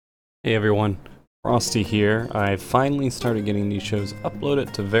Hey everyone, Frosty here. I've finally started getting these shows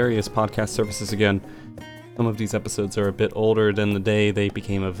uploaded to various podcast services again. Some of these episodes are a bit older than the day they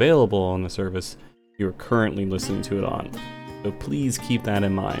became available on the service you're currently listening to it on, so please keep that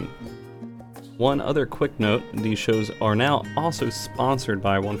in mind. One other quick note, these shows are now also sponsored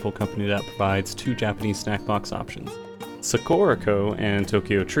by a wonderful company that provides two Japanese snack box options, Sakura Co. and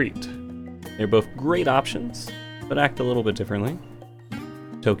Tokyo Treat. They're both great options, but act a little bit differently.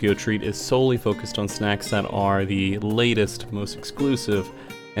 Tokyo Treat is solely focused on snacks that are the latest, most exclusive,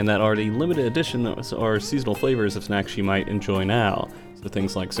 and that are the limited edition or seasonal flavors of snacks you might enjoy now. So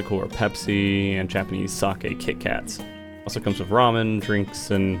things like Sakura Pepsi and Japanese sake Kit Kats. Also comes with ramen, drinks,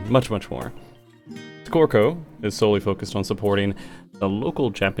 and much, much more. Sakura is solely focused on supporting the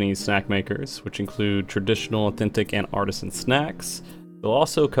local Japanese snack makers, which include traditional, authentic, and artisan snacks. They'll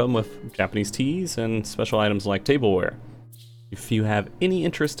also come with Japanese teas and special items like tableware. If you have any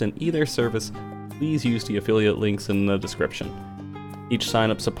interest in either service, please use the affiliate links in the description. Each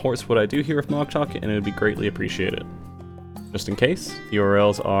sign-up supports what I do here with MogTalk, and it would be greatly appreciated. Just in case, the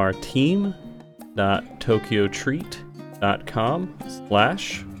URLs are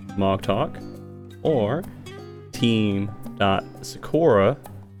team.tokyotreat.com/MogTalk or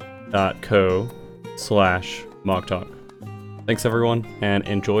team.sakura.co/MogTalk. Thanks everyone, and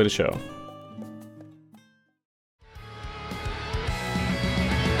enjoy the show.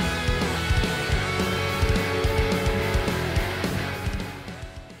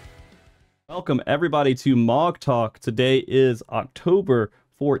 Welcome everybody to MogTalk. Today is October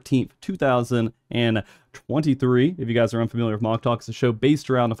 14th, 2023. If you guys are unfamiliar with MogTalk, it's a show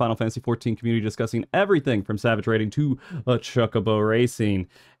based around the Final Fantasy XIV community discussing everything from Savage Raiding to Chocobo Racing.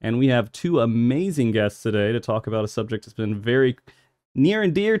 And we have two amazing guests today to talk about a subject that's been very near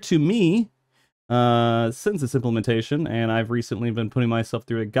and dear to me since its implementation, and I've recently been putting myself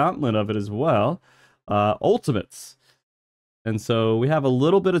through a gauntlet of it as well. Ultimates. And so we have a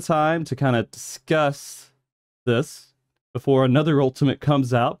little bit of time to kind of discuss this before another Ultimate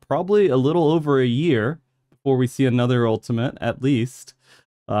comes out. Probably a little over a year before we see another Ultimate, at least.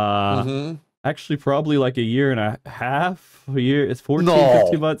 Actually, probably like a year and a half. A year. It's 14,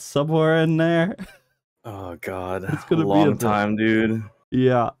 15 months, somewhere in there. Oh, God. It's going to be a long time, dude.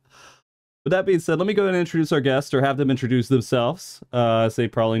 Yeah. With that being said, let me go ahead and introduce our guests, or have them introduce themselves. As they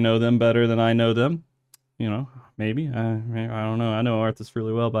probably know them better than I know them. You know, maybe. I don't know. I know Arthas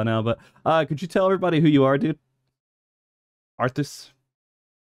really well by now, but could you tell everybody who you are, dude? Arthas?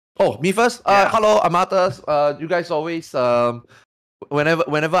 Oh, me first? Yeah. Hello, I'm Arthas. You guys always,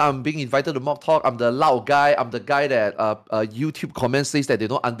 whenever I'm being invited to MogTalk, I'm the loud guy. I'm the guy that YouTube comments says that they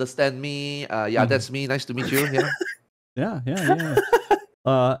don't understand me. Yeah, that's me. Nice to meet you. Yeah. Yeah.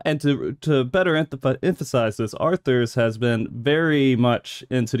 And to better emphasize this, Arthur's has been very much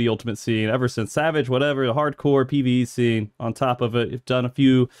into the Ultimate scene ever since Savage, whatever, the hardcore PvE scene. On top of it, you've done a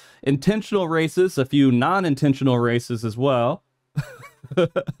few intentional races, a few non-intentional races as well.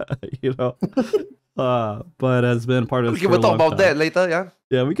 You know, but has been part of this. We'll talk about that later, yeah?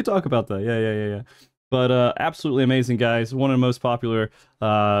 Yeah, we could talk about that. Yeah. But absolutely amazing guys. One of the most popular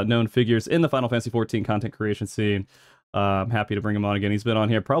known figures in the Final Fantasy XIV content creation scene. I'm happy to bring him on again. He's been on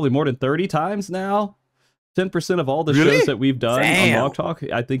here probably more than 30 times now. 10% of all the shows that we've done on MogTalk,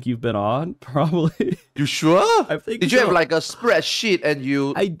 I think you've been on, probably. You sure? I think Did you have like a spreadsheet and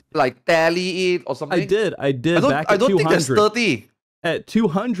you like tally it or something? I did. I don't think there's 30. At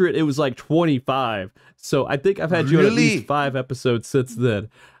 200, it was like 25. So I think I've had you on at least 5 episodes since then.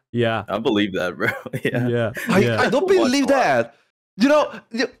 Yeah. I believe that, bro. Yeah. I don't believe that. You know,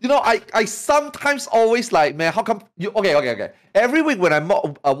 I sometimes always like, man, how come you? Okay. Every week when I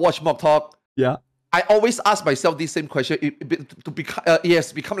watch MogTalk, yeah, I always ask myself this same question. It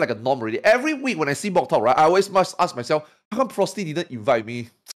has become like a norm already. Every week when I see MogTalk, right, I always must ask myself, how come Frosty didn't invite me?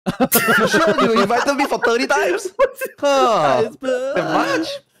 You sure you invited me for 30 times? It's been that much?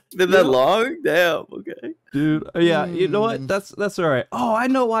 Been that long? Damn. Okay, dude. Yeah, you know what? That's all right. Oh, I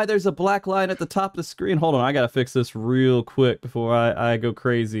know why there's a black line at the top of the screen. Hold on, I gotta fix this real quick before I go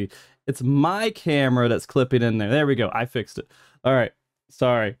crazy. It's my camera that's clipping in there. There we go. I fixed it. All right.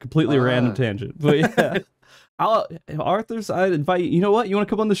 Sorry, completely random tangent, but yeah. Arthur's, I'd invite you. You know what? You want to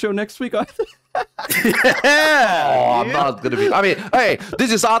come on the show next week, Arthur? I'm not gonna be. I mean, hey,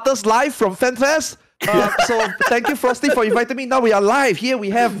 this is Arthur's live from FanFest. So thank you, Frosty, for inviting me. Now we are live. Here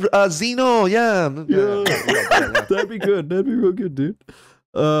we have Zeno. Yeah. That'd be good. That'd be real good, dude.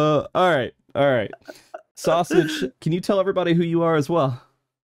 All right. Sausage, can you tell everybody who you are as well?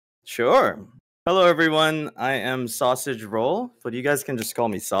 Sure. Hello, everyone. I am Sausage Roll, but you guys can just call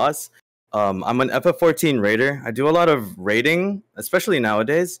me Sauce. I'm an FF14 raider. I do a lot of raiding, especially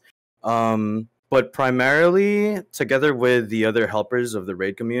nowadays. But primarily, together with the other helpers of the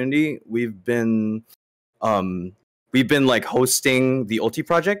raid community, we've been like hosting the Ulti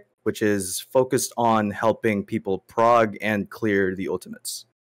project, which is focused on helping people prog and clear the ultimates.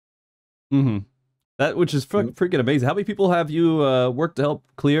 Mm-hmm. That which is freaking amazing. How many people have you worked to help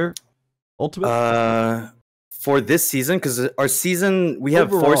clear Ultimate? For this season, because our season, we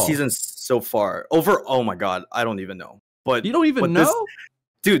have Overall. 4 seasons so far. Oh my god, I don't even know. But you don't even know,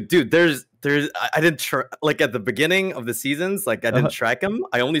 dude. There's I didn't like at the beginning of the seasons, like I didn't track him.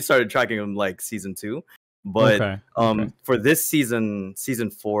 I only started tracking him like season 2. But for this season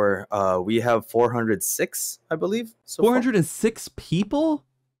 4, we have 406, I believe. So 406 people.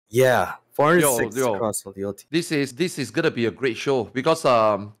 Yeah, 406 across all the LT. This is gonna be a great show because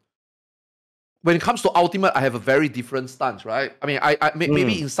when it comes to Ultimate, I have a very different stance, right? I mean,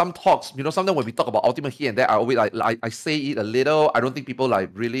 maybe in some talks, sometimes when we talk about Ultimate here and there, I always I say it a little. I don't think people like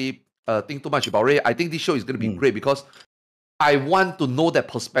really think too much about it. I think this show is gonna be great because I want to know that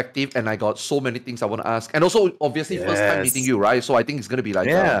perspective, and I got so many things I want to ask, and also obviously first time meeting you, right? So I think it's gonna be like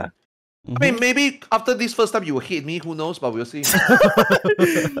I mean, maybe after this first time you will hate me. Who knows? But we'll see.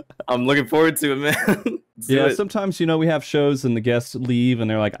 I'm looking forward to it, man. Yeah, sometimes we have shows and the guests leave and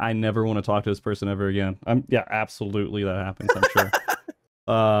they're like, I never want to talk to this person ever again. Yeah, absolutely that happens, I'm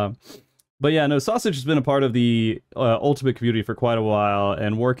sure. But yeah, no, Sausage has been a part of the Ultimate community for quite a while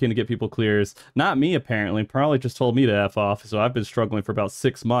and working to get people clears. Not me, apparently. Probably just told me to F off, so I've been struggling for about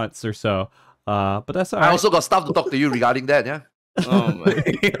 6 months or so. But that's all right. I also got stuff to talk to you regarding that, yeah? Oh my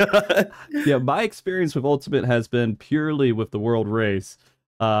god. Yeah, my experience with Ultimate has been purely with the World Race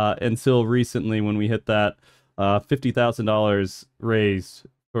until recently when we hit that $50,000 raised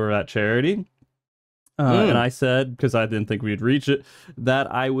for that charity. And I said, because I didn't think we'd reach it, that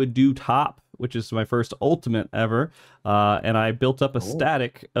I would do top, which is my first Ultimate ever. And I built up a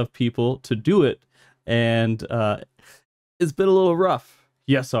static of people to do it. And it's been a little rough.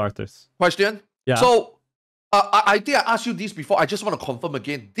 Yes, Arthurs. Question? Yeah. So, I think I asked you this before. I just want to confirm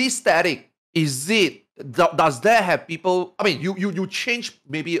again. This static, does there have people? I mean, you changed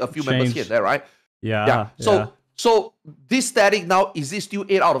maybe a few members here and there, right? Yeah. So this static now, is it still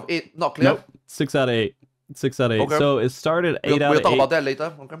 8 out of 8? Not clear? Nope. 6 out of 8. 6 out of 8. Okay. So it started 8 out of 8. We'll talk about that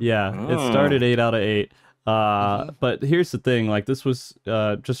later. Okay. Yeah, it started 8 out of 8. But here's the thing, like this was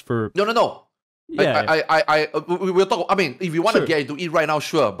just for No. Yeah, we'll talk. I mean, if you want to get into it right now,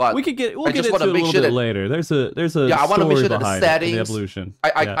 sure. But we'll get into it a little bit later. There's a I want to make sure that the settings, the evolution.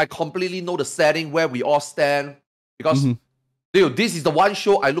 I completely know the setting where we all stand because dude, this is the one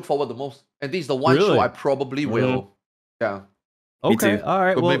show I look forward the most, and this is the one show I probably will. Yeah. Okay. All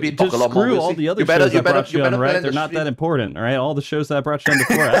right. Well, maybe talk just a lot screw more. all the other shows that brought you on, right? They're not that important, all right? All the shows that I brought you on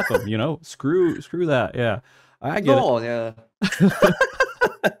before, F them, Screw that. Yeah, I get it. Yeah.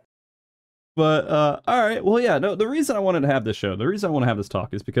 But all right, well, yeah, no. The reason I wanted to have this show, the reason I want to have this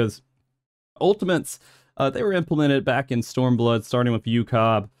talk, is because Ultimates they were implemented back in Stormblood, starting with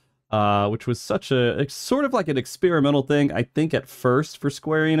UCOB, which was such it's sort of like an experimental thing. I think at first for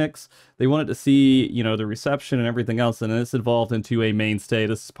Square Enix, they wanted to see the reception and everything else, and it's evolved into a mainstay.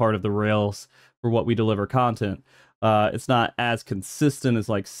 This is part of the rails for what we deliver content. It's not as consistent as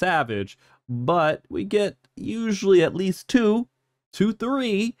like Savage, but we get usually at least 2,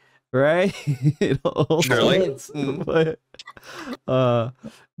 3. Right? Surely.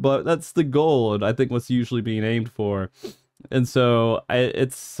 But that's the goal, and I think what's usually being aimed for. And so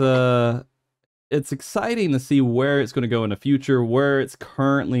it's exciting to see where it's going to go in the future, where it's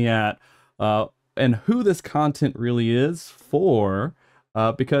currently at, and who this content really is for,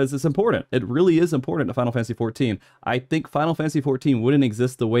 because it's important. It really is important to Final Fantasy XIV. I think Final Fantasy XIV wouldn't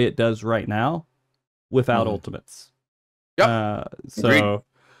exist the way it does right now without Ultimates. Yep. So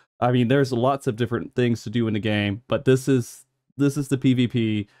I mean, there's lots of different things to do in the game, but this is the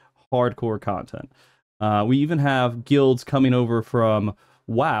PvP hardcore content. We even have guilds coming over from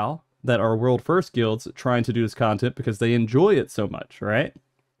WoW that are world first guilds trying to do this content because they enjoy it so much, right?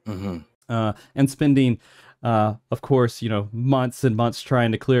 And spending, of course, months and months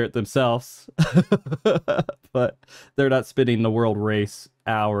trying to clear it themselves, but they're not spending the world race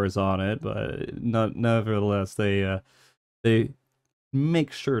hours on it. But nevertheless, they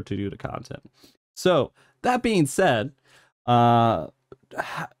make sure to do the content. So that being said, how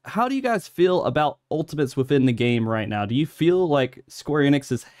do you guys feel about Ultimates within the game right now? Do you feel like Square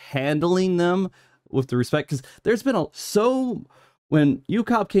Enix is handling them with the respect? Because there's been when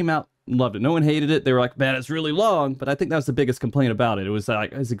UCOB came out, loved it. No one hated it. They were like, man, it's really long. But I think that was the biggest complaint about it. It was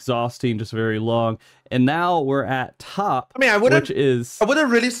like, it's exhausting, just very long. And now we're at top. I mean, I wouldn't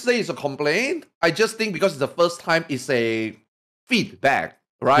really say it's a complaint. I just think because it's the first time, it's a feedback.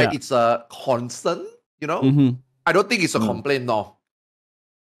 right? Yeah. It's a concern, you know? Mm-hmm. I don't think it's a complaint, no.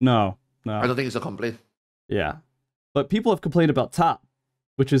 No. I don't think it's a complaint. Yeah. But people have complained about top,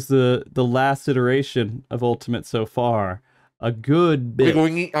 which is the last iteration of Ultimate so far. A good bit.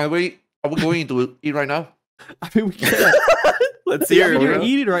 Are we going into it right now? I mean, we can't. Let's hear it. You're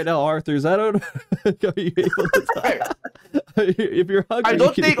eating right now, Arthur's. I don't know. Are you able to talk? If you're hungry, I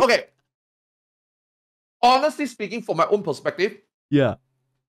don't think, okay. Honestly speaking, from my own perspective, yeah,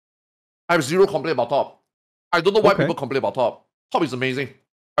 I have zero complaint about top. I don't know why people complain about top. Top is amazing.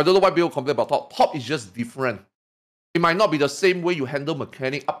 I don't know why people complain about top. Top is just different. It might not be the same way you handle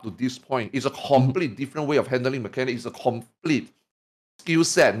mechanic up to this point. It's a complete different way of handling mechanic. It's a complete skill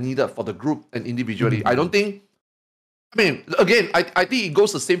set needed for the group and individually. I don't think, I mean, again, I think it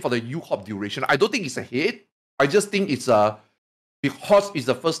goes the same for the U-Hop duration. I don't think it's a hit. I just think it's because it's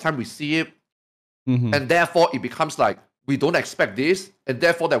the first time we see it, and therefore it becomes like, we don't expect this, and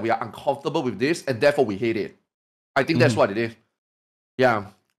therefore that we are uncomfortable with this, and therefore we hate it. I think that's what it is. Yeah.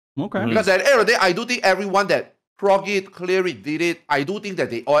 Okay. Because at the end of the day, I do think everyone that prog it, clear it, did it, I do think that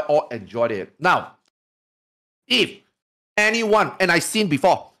they all enjoyed it. Now, if anyone, and I've seen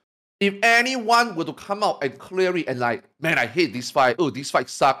before, if anyone were to come out and clear it and like, man, I hate this fight. Oh, this fight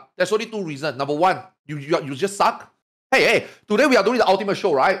sucks. There's only two reasons. Number one, you just suck. Hey, today we are doing the ultimate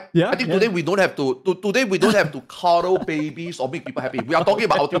show, right? Yeah. I think today we don't have to coddle babies or make people happy. We are talking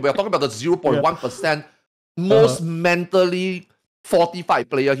about ultimate. We are talking about the 0.1% most mentally fortified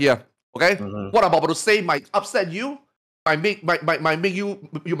player here. Okay? What I'm about to say might upset you. Might make you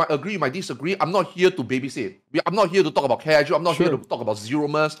might agree, you might disagree. I'm not here to babysit. I'm not here to talk about casual. I'm not here to talk about zero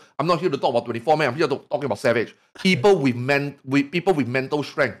mers. I'm not here to talk about 24 man. I'm here to talk about savage. People with mental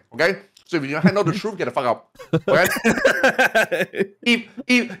strength. Okay? So if you handle the truth, get the fuck out. Okay?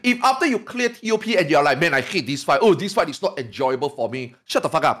 if after you clear TOP and you're like, man, I hate this fight. Oh, this fight is not enjoyable for me. Shut the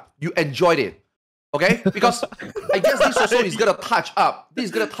fuck up. You enjoyed it. Okay? Because I guess this also is gonna touch up. This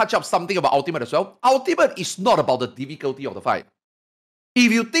is gonna touch up something about Ultimate as well. Ultimate is not about the difficulty of the fight. If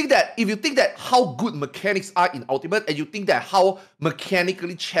you think that how good mechanics are in Ultimate, and you think that how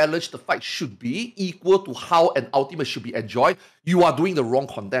mechanically challenged the fight should be equal to how an Ultimate should be enjoyed, you are doing the wrong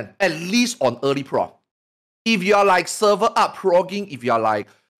content. At least on early prog. If you are like server up progging, if you are like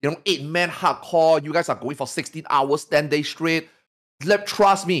 8-man hardcore, you guys are going for 16 hours, 10 days straight.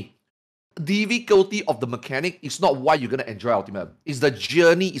 Trust me. Difficulty of the mechanic is not why you're going to enjoy Ultimate. It's the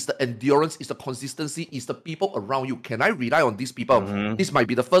journey, it's the endurance, it's the consistency, it's the people around you. Can I rely on these people? This might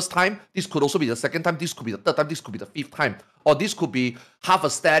be the first time. This could also be the second time. This could be the third time. This could be the fifth time. Or this could be half a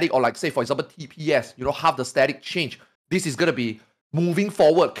static, or like say, for example, TPS, half the static change. This is going to be moving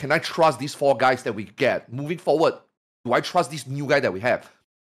forward. Can I trust these 4 guys that we get? Moving forward, do I trust this new guy that we have?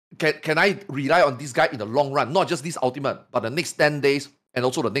 Can I rely on this guy in the long run? Not just this Ultimate, but the next 10 days, and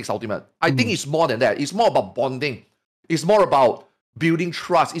also the next Ultimate. I think it's more than that. It's more about bonding. It's more about building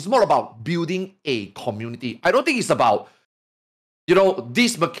trust. It's more about building a community. I don't think it's about,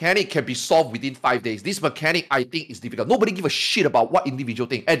 this mechanic can be solved within 5 days. This mechanic, I think, is difficult. Nobody give a shit about what individual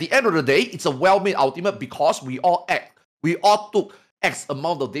think. At the end of the day, it's a well-made Ultimate because we all took X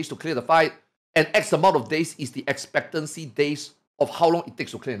amount of days to clear the fight, and X amount of days is the expectancy days of how long it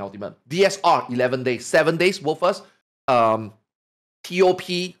takes to clear an Ultimate. DSR, 11 days. 7 days, Wolfers. TOP,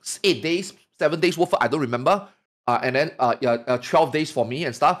 8 days, 7 days worth, I don't remember. And then 12 days for me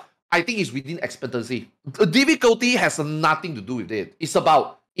and stuff. I think it's within expectancy. The difficulty has nothing to do with it. It's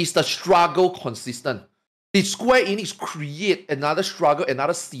the struggle consistent. Did Square Enix create another struggle,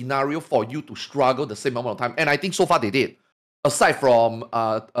 another scenario for you to struggle the same amount of time? And I think so far they did. Aside from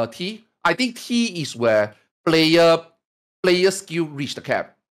T, I think T is where player skill reached the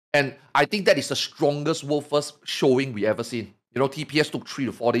cap. And I think that is the strongest Wolfers showing we ever seen. TPS took 3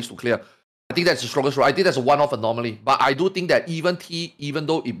 to 4 days to clear. I think that's the strongest role. I think that's a one-off anomaly. But I do think that even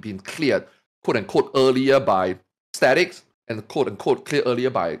though it's been cleared, quote-unquote, earlier by statics and quote-unquote cleared earlier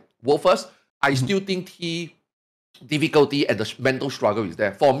by Wolfers, I still think T difficulty and the mental struggle is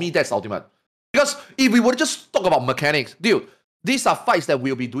there. For me, that's Ultimate. Because if we were to just talk about mechanics, dude, these are fights that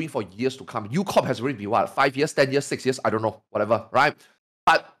we'll be doing for years to come. UCOP has already been, 5 years, 10 years, 6 years? I don't know, whatever, right?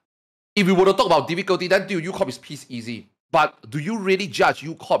 But if we were to talk about difficulty, then, dude, UCOP is piece easy. But do you really judge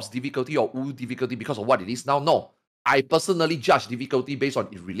UCOP's difficulty or U difficulty because of what it is now? No. I personally judge difficulty based on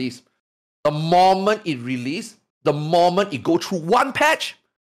its release. The moment it released, the moment it go through one patch,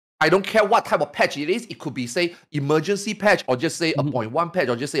 I don't care what type of patch it is. It could be, say, emergency patch, or just say a 0.1 patch,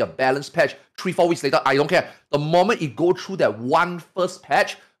 or just say a balance patch. 3-4 weeks later, I don't care. The moment it go through that one first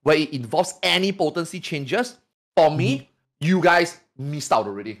patch where it involves any potency changes, for me, you guys missed out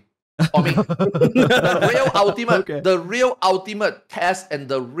already. For me, the real ultimate test and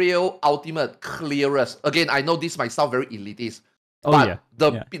the real ultimate clearest. Again, I know this might sound very elitist, but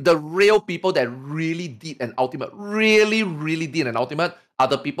the real people that really did an ultimate, really did an ultimate, are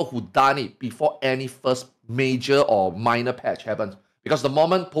the people who done it before any first major or minor patch happens. Because the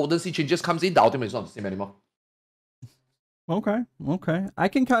moment potency changes comes in, the ultimate is not the same anymore. Okay. I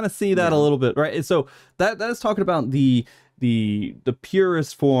can kind of see that a little bit, right? So that's talking about the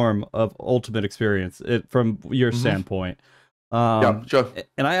purest form of ultimate experience from your standpoint. Yeah, sure.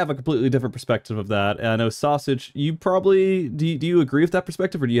 And I have a completely different perspective of that. And I know Sausage, you probably do you agree with that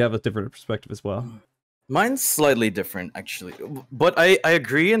perspective, or do you have a different perspective as well? Mine's slightly different, actually, but I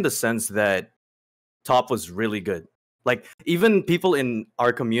agree in the sense that top was really good. Like, even people in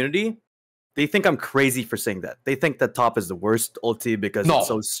our community, they think I'm crazy for saying that. They think that top is the worst ulti because it's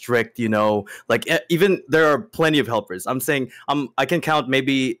so strict, you know. Like, even there are plenty of helpers. I'm saying I can count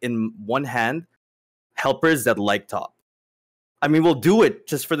maybe in one hand helpers that like top. I mean, we'll do it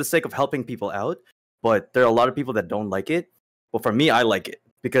just for the sake of helping people out, but there are a lot of people that don't like it. But for me, I like it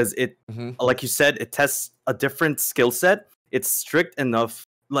because it, like you said, it tests a different skill set. It's strict enough.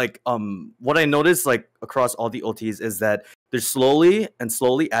 Like, what I noticed, like, across all the ultis is that they're slowly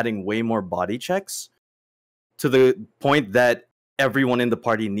adding way more body checks to the point that everyone in the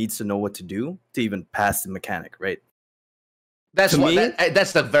party needs to know what to do to even pass the mechanic, right? That's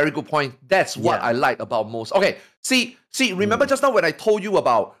that's a very good point. That's what I like about most. Okay, see, remember just now when I told you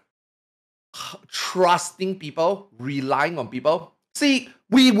about trusting people, relying on people? See,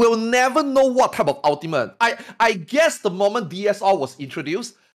 we will never know what type of ultimate. I guess the moment DSR was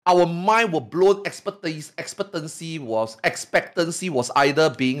introduced, our mind were blown. Expectancy was either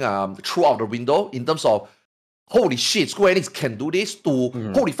being thrown out the window in terms of, holy shit, Square Enix can do this, to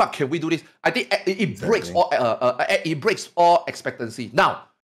holy fuck, can we do this? I think it breaks all expectancy. Now,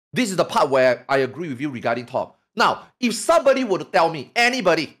 this is the part where I agree with you regarding top. Now, if somebody were to tell me,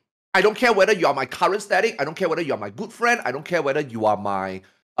 anybody, I don't care whether you are my current static, I don't care whether you are my good friend, I don't care whether you are my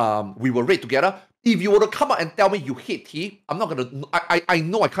we were raid together. If you were to come out and tell me you hate T, I'm not gonna. I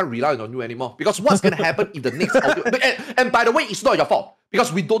know I can't rely on you anymore, because what's gonna happen if the next and by the way, it's not your fault,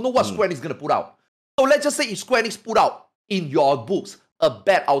 because we don't know what Square Enix is gonna put out. So let's just say if Square Enix put out in your books a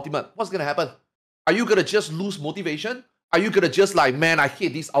bad ultimate, what's gonna happen? Are you gonna just lose motivation? Are you gonna just like, man, I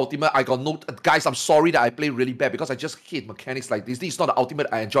hate this ultimate, I got no, guys, I'm sorry that I play really bad because I just hate mechanics like this. This is not the ultimate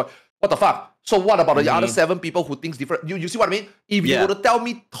I enjoy. What the fuck? So what about the other 7 people who thinks different? You see what I mean? If you were to tell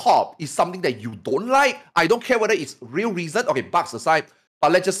me top is something that you don't like, I don't care whether it's real reason, okay, bugs aside,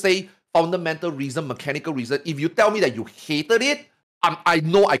 but let's just say fundamental reason, mechanical reason. If you tell me that you hated it, I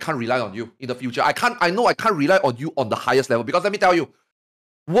know I can't rely on you in the future. I know I can't rely on you on the highest level, because let me tell you,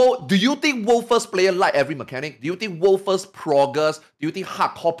 do you think world first player like every mechanic? Do you think world first proggers, do you think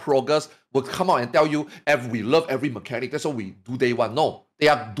hardcore proggers will come out and tell you, we love every mechanic, that's what we do day one? No, they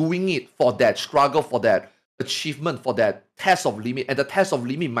are doing it for that struggle, for that achievement, for that test of limit. And the test of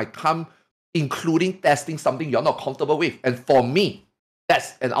limit might come including testing something you're not comfortable with. And for me,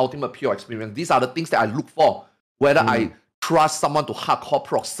 that's an ultimate pure experience. These are the things that I look for, whether I trust someone to hardcore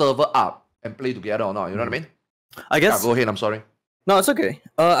prog server up and play together or not. You know what I mean? I guess. Go ahead, I'm sorry. No, it's okay.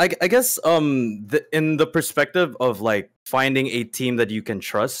 I guess in the perspective of like finding a team that you can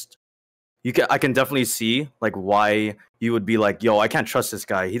trust, I can definitely see like why you would be like, yo, I can't trust this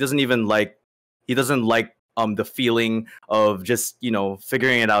guy. He doesn't like the feeling of just, you know,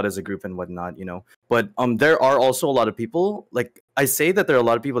 figuring it out as a group and whatnot, you know. But there are also a lot of people, like, I say that there are a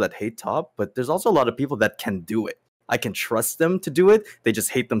lot of people that hate top, but there's also a lot of people that can do it. I can trust them to do it. They just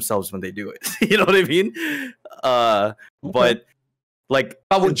hate themselves when they do it. You know what I mean? But like,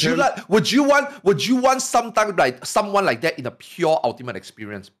 would you want sometime like someone like that in a pure ultimate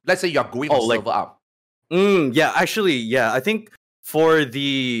experience? Let's say you're going to server up. Yeah, actually, yeah. I think for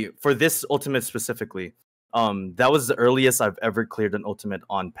this ultimate specifically, that was the earliest I've ever cleared an ultimate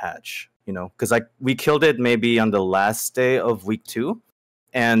on patch. You know, because we killed it maybe on the last day of week 2,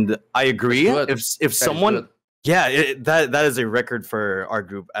 and I agree. If someone, that is a record for our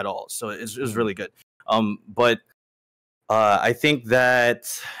group at all. So it was really good. But I think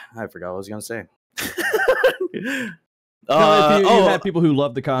that I forgot what I was gonna say. You had people who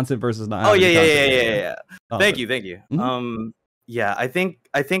love the concept versus not. Oh yeah. Thank you. Mm-hmm. Yeah, I think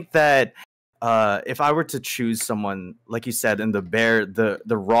that if I were to choose someone, like you said, in the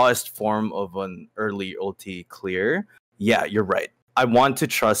rawest form of an early ulti clear, yeah, you're right. I want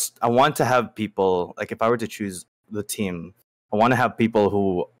to have people, like, if I were to choose the team, I want to have people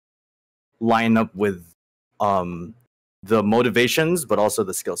who line up with the motivations, but also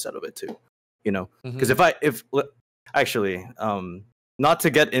the skill set of it too, you know. Because if actually, not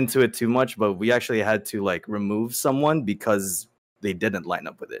to get into it too much, but we actually had to like remove someone because they didn't line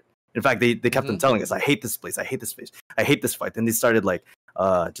up with it. In fact, they kept on telling us, I hate this place, I hate this place, I hate this fight. And they started like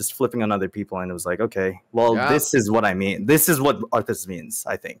just flipping on other people, and it was like, okay, well, this is what I mean. This is what Arthas means,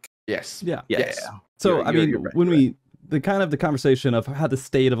 I think. Yes. Yeah. Yeah. So I mean, right, when we the conversation of how the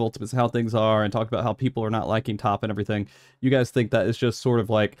state of Ultimates, how things are, and talk about how people are not liking top and everything, you guys think that is just sort of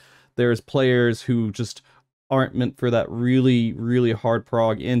like there's players who just aren't meant for that really, really hard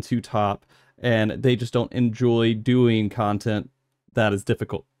prog into top, and they just don't enjoy doing content that is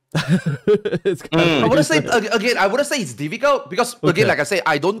difficult. It's kind of I wouldn't say again. I wouldn't say it's difficult because again, like I say,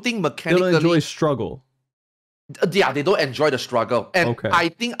 I don't think mechanically they don't enjoy struggle. Yeah, they don't enjoy the struggle, and I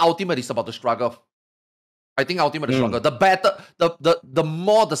think Ultimate is about the struggle. I think Ultimate is struggle. The better, the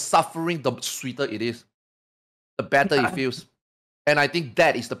more the suffering, the sweeter it is. The better it feels, and I think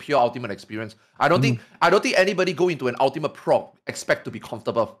that is the pure Ultimate experience. I don't think anybody go into an Ultimate Pro expect to be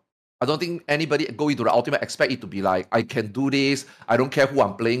comfortable. I don't think anybody go into the Ultimate expect it to be like, I can do this. I don't care who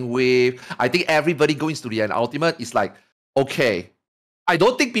I'm playing with. I think everybody going to the Ultimate is like, okay. I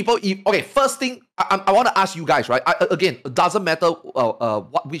don't think people... Okay, first thing, I want to ask you guys, right? Again, it doesn't matter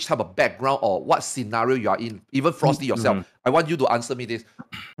which type of background or what scenario you are in. Even Frosty yourself. I want you to answer me this.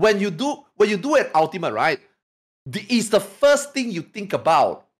 When you do an Ultimate, right? Is the first thing you think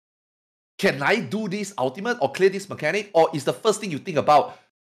about, can I do this Ultimate or clear this mechanic? Or is the first thing you think about,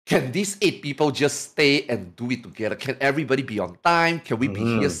 can these 8 people just stay and do it together? Can everybody be on time? Can we be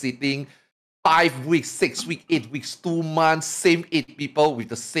here sitting 5 weeks, 6 weeks, 8 weeks, 2 months, same 8 people with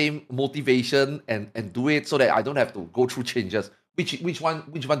the same motivation and do it so that I don't have to go through changes? Which one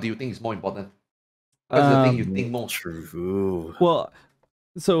do you think is more important? What's the thing you think more? True. Well,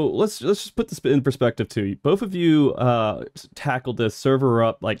 so let's just put this in perspective too. Both of you tackled this server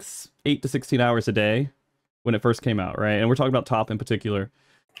up like 8 to 16 hours a day when it first came out, right? And we're talking about top in particular.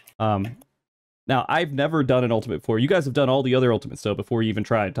 Now, I've never done an Ultimate before. You guys have done all the other Ultimates, though, before you even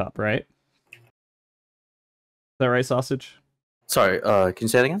tried top, right? Is that right, Sausage? Sorry, can you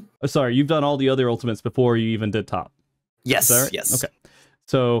say it again? Sorry, you've done all the other Ultimates before you even did top. Yes, right? yes. Okay.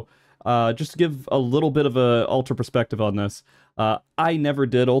 So, just to give a little bit of a Ultra perspective on this, I never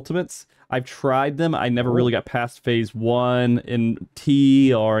did Ultimates. I've tried them. I never really got past phase 1 in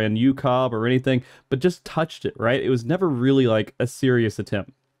T or in UCOB or anything, but just touched it, right? It was never really like a serious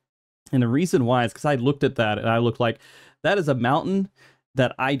attempt. And the reason why is because I looked at that and I looked like, that is a mountain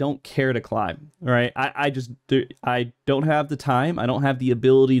that I don't care to climb, right? I don't have the time. I don't have the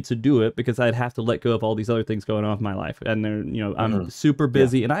ability to do it because I'd have to let go of all these other things going on in my life. And I'm super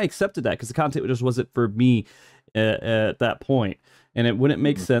busy, and I accepted that because the content just wasn't for me at that point. And it wouldn't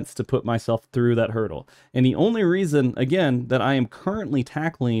make sense to put myself through that hurdle. And the only reason, again, that I am currently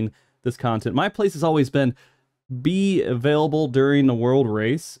tackling this content, my place has always been be available during the world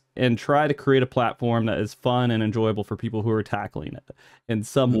race and try to create a platform that is fun and enjoyable for people who are tackling it in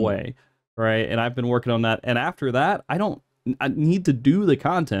some way, right? And I've been working on that. And after that, I need to do the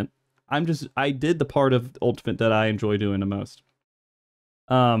content. I did the part of Ultimate that I enjoy doing the most.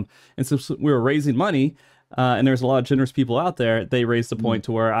 And since we were raising money, and there's a lot of generous people out there, they raised the point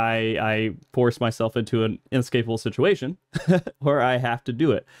to where I forced myself into an inescapable situation where I have to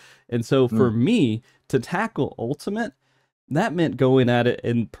do it. And so for me to tackle Ultimate, that meant going at it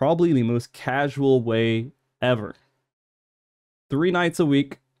in probably the most casual way ever. 3 nights a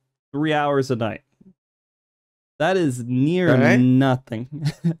week, 3 hours a night. That is near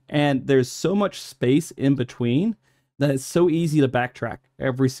nothing. And there's so much space in between that it's so easy to backtrack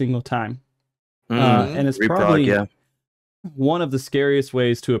every single time. And it's probably one of the scariest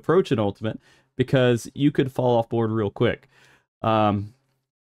ways to approach an Ultimate because you could fall off board real quick.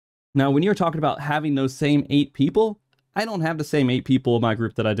 Now, when you're talking about having those same 8 people, I don't have the same 8 people in my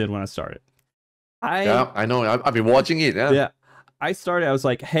group that I did when I started. Yeah, I know. I've been watching it. Yeah. I was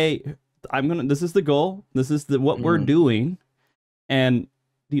like, hey, this is the goal. This is what we're doing. And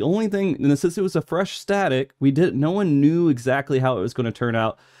the only thing, and since it was a fresh static, no one knew exactly how it was going to turn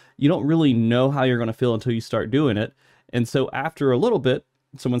out. You don't really know how you're going to feel until you start doing it. And so after a little bit,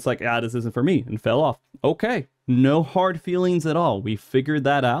 someone's like, this isn't for me, and fell off. Okay. No hard feelings at all. We figured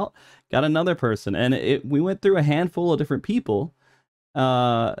that out, got another person, and we went through a handful of different people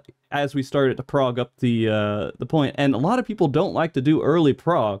as we started to prog up the point. And a lot of people don't like to do early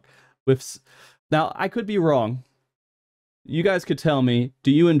prog. Now, I could be wrong. You guys could tell me,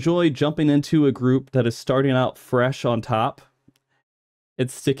 do you enjoy jumping into a group that is starting out fresh on top and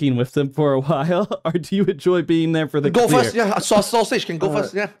sticking with them for a while, or do you enjoy being there for the go clear? first? Yeah, Sausage can go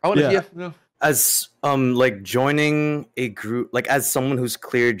first. Yeah, I want to hear. Yeah. As like joining a group, like as someone who's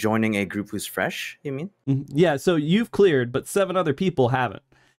clear joining a group who's fresh, you mean? Yeah, so you've cleared, but 7 other people haven't.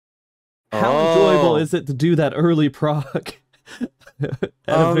 How enjoyable is it to do that early prog at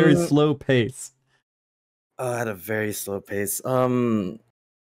a very slow pace? At a very slow pace.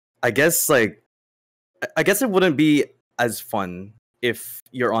 I guess it wouldn't be as fun if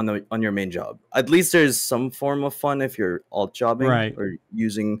you're on your main job. At least there's some form of fun if you're alt jobbing or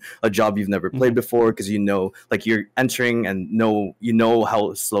using a job you've never played before, because like you're entering and you know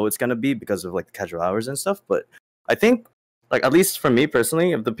how slow it's gonna be because of like the casual hours and stuff. But I think, like, at least for me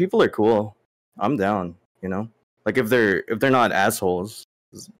personally, if the people are cool, I'm down. You know, like if they're not assholes,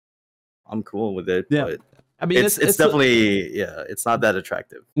 I'm cool with it. Yeah. But I mean, it's definitely it's not that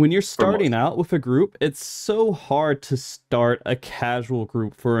attractive. When you're starting out with a group, it's so hard to start a casual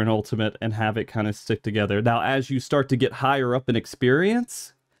group for an ultimate and have it kind of stick together. Now, as you start to get higher up in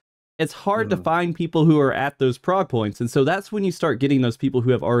experience, it's hard to find people who are at those prog points. And so that's when you start getting those people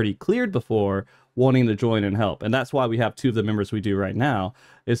who have already cleared before wanting to join and help. And that's why we have 2 of the members we do right now,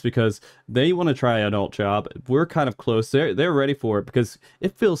 is because they want to try an alt job. We're kind of close. They're ready for it because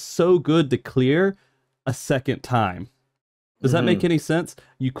it feels so good to clear a second time. Does that make any sense?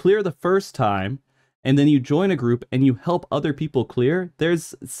 You clear the first time and then you join a group and you help other people clear.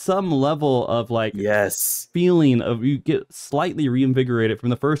 There's some level of like feeling of you get slightly reinvigorated from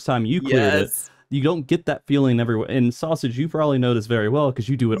the first time you cleared it. You don't get that feeling everywhere. And Sausage, you probably know this very well because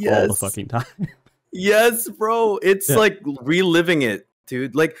you do it all the fucking time. Yes, bro. It's like reliving it,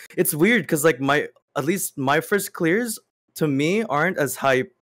 dude. Like, it's weird because like at least my first clears to me aren't as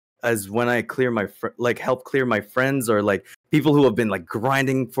hype as when I clear help clear my friends, or like people who have been like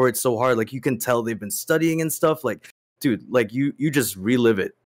grinding for it so hard. Like, you can tell they've been studying and stuff. Like, dude, like you just relive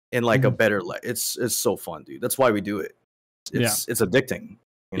it in like a better light. It's so fun, dude. That's why we do it. It's addicting,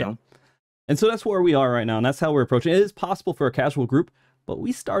 you know? And so that's where we are right now, and that's how we're approaching it. It is possible for a casual group, but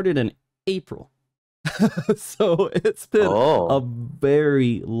we started in April. So it's been a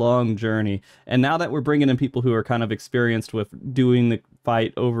very long journey. And now that we're bringing in people who are kind of experienced with doing the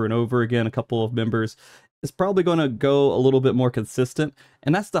fight over and over again, a couple of members, it's probably going to go a little bit more consistent.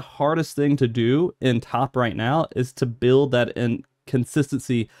 And that's the hardest thing to do in top right now, is to build that in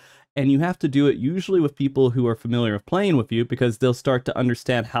consistency. And you have to do it usually with people who are familiar with playing with you, because they'll start to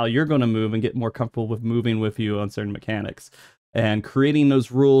understand how you're going to move and get more comfortable with moving with you on certain mechanics. And creating those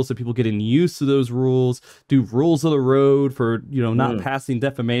rules so people getting used to those rules, do rules of the road for, not passing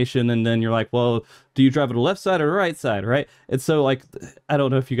defamation. And then you're like, well, do you drive to the left side or the right side, right? And so, like, I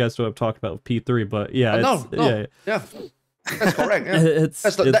don't know if you guys know what I've talked about with P3, but yeah. Yeah. That's correct. Yeah.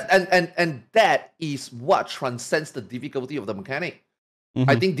 And that is what transcends the difficulty of the mechanic.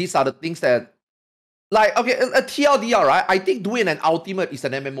 I think these are the things that, like, okay, a TLDR, right? I think doing an ultimate is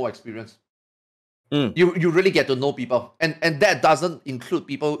an MMO experience. You really get to know people, and that doesn't include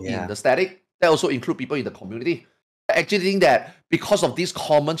people in the static. That also include people in the community. I actually think that because of this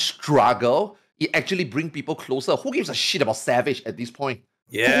common struggle, it actually bring people closer. Who gives a shit about Savage at this point?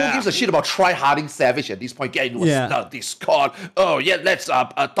 Yeah. Who gives a shit about try-harding Savage at this point? Get into a Discord. Oh yeah, let's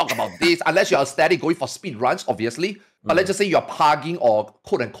talk about this. Unless you're a static going for speed runs, obviously. But let's just say you're parking or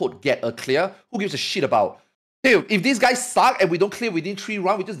quote unquote get a clear. Who gives a shit about? Dude, if these guys suck and we don't clear within 3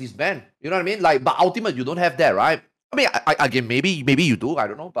 rounds, we just disband. You know what I mean? Like, but ultimate, you don't have that, right? I mean, again, maybe you do. I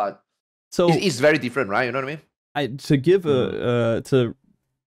don't know, but so it's very different, right? You know what I mean? To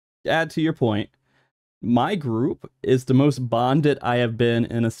add to your point, my group is the most bonded I have been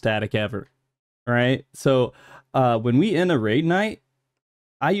in a static ever. Right? So when we end a raid night,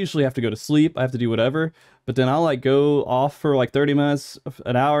 I usually have to go to sleep. I have to do whatever. But then I'll like go off for like 30 minutes,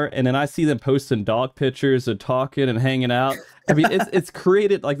 an hour, and then I see them posting dog pictures and talking and hanging out. I mean, it's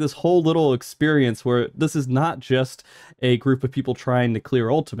created like this whole little experience where this is not just a group of people trying to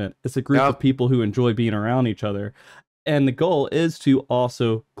clear ultimate. It's a group of people who enjoy being around each other. And the goal is to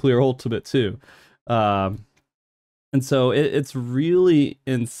also clear ultimate too. And so it's really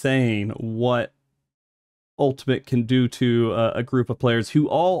insane what ultimate can do to a group of players who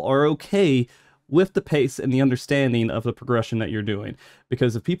all are okay with the pace and the understanding of the progression that you're doing.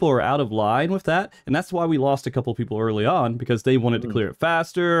 Because if people are out of line with that, and that's why we lost a couple people early on, because they wanted to clear it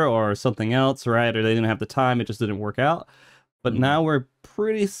faster or something else, right? Or they didn't have the time, it just didn't work out. But now we're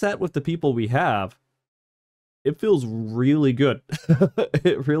pretty set with the people we have. It feels really good.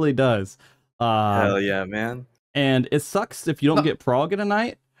 It really does. Hell yeah, man. And it sucks if you don't get prog in a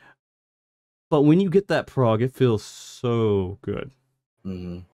night, but when you get that prog, it feels so good.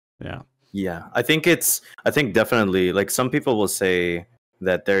 Yeah. Yeah, I think definitely, like, some people will say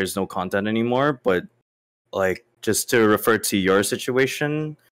that there's no content anymore, but like, just to refer to your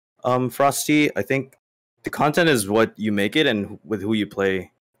situation, Frosty, I think the content is what you make it, and with who you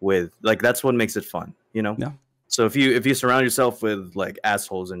play with. Like that's what makes it fun, you know. Yeah. So if you surround yourself with like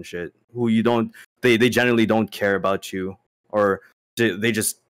assholes and shit who you don't, they generally don't care about you, or they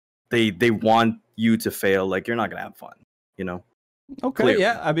just they want you to fail. Like you're not gonna have fun, you know. Okay, Clearly.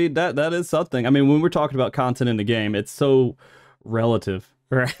 yeah. I mean that is something. I mean, when we're talking about content in the game, it's so relative,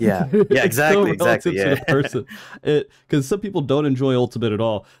 right? Yeah, yeah, exactly, It's so relative exactly. to Yeah. the person. Because some people don't enjoy Ultimate at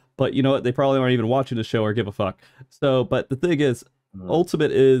all, but you know what? They probably aren't even watching the show or give a fuck. So, but the thing is,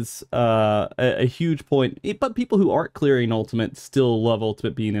 Ultimate is a huge point. But people who aren't clearing Ultimate still love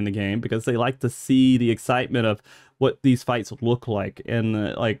Ultimate being in the game because they like to see the excitement of what these fights look like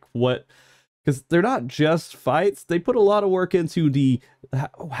and like what. Because they're not just fights; they put a lot of work into the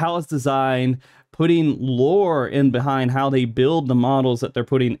how it's designed, putting lore in behind how they build the models that they're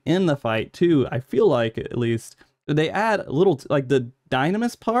putting in the fight too. I feel like at least they add a little like the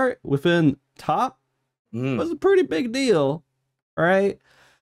Dynamis part within top was a pretty big deal, right?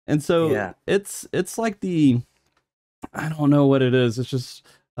 And so it's like the I don't know what it is. It's just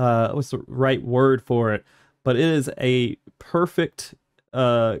what's the right word for it? But it is a perfect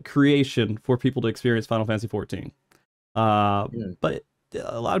creation for people to experience Final Fantasy 14. But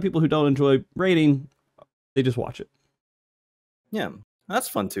a lot of people who don't enjoy raiding, they just watch it. Yeah, that's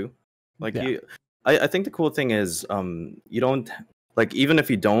fun too. Like I think the cool thing is you don't like, even if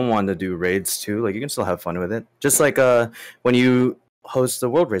you don't want to do raids too, like you can still have fun with it. Just like when you host the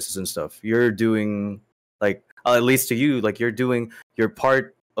world races and stuff, you're doing like at least to you, like you're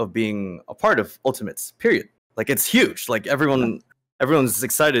part of being a part of Ultimates, period. Like it's huge. Like everyone's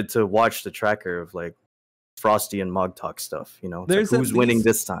excited to watch the tracker of like Frosty and MogTalk stuff, you know. There's like, who's winning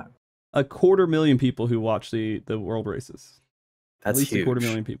this time? 250,000 people who watch the world races. That's at least huge.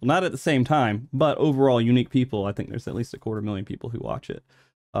 250,000 people. Not at the same time, but overall unique people. I think there's at least 250,000 people who watch it.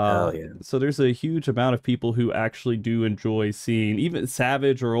 So there's a huge amount of people who actually do enjoy seeing even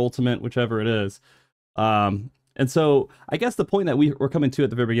Savage or Ultimate, whichever it is. And so I guess the point that we're coming to at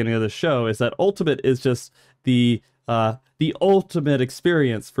the very beginning of the show is that Ultimate is just the ultimate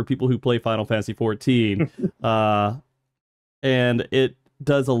experience for people who play Final Fantasy 14. And it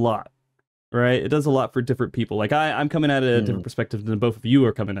does a lot, right? It does a lot for different people. Like I'm coming at it at a different perspective than both of you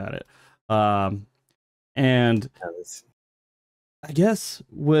are coming at it. And I guess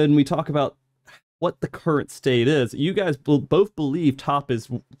when we talk about what the current state is, you guys both believe top is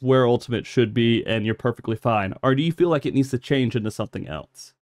where Ultimate should be and you're perfectly fine. Or do you feel like it needs to change into something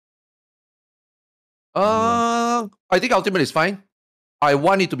else? I think Ultimate is fine. I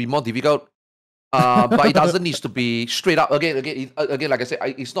want it to be more difficult. But it doesn't need to be straight up. Again, like I said,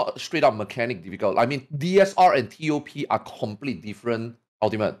 it's not straight up mechanic difficult. I mean, DSR and TOP are complete different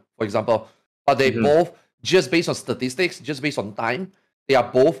Ultimate, for example. But they both, just based on statistics, just based on time, they are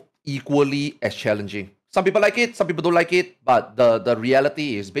both equally as challenging. Some people like it, some people don't like it. But the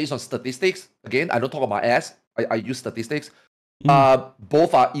reality is, based on statistics, again, I don't talk about my ass. I use statistics.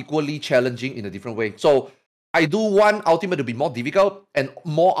 Both are equally challenging in a different way. So I do want Ultimate to be more difficult and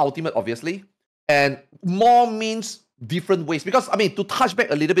more Ultimate, obviously. And more means different ways. Because, I mean, to touch back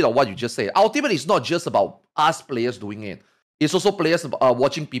a little bit on what you just said, Ultimate is not just about us players doing it. It's also players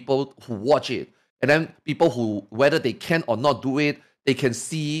watching people who watch it. And then people who, whether they can or not do it, they can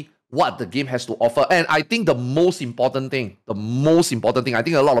see what the game has to offer. And I think the most important thing, I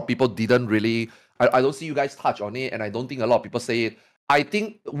think a lot of people didn't really, I don't see you guys touch on it, and I don't think a lot of people say it. I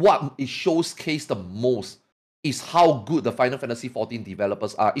think what it showcased the most is how good the Final Fantasy 14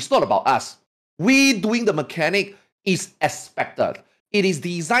 developers are. It's not about us. We doing the mechanic is expected. It is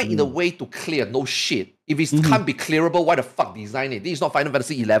designed in a way to clear. No shit. If it can't be clearable, why the fuck design it? This is not Final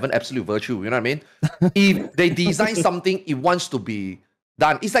Fantasy 11 Absolute Virtue. You know what I mean? If they design something, it wants to be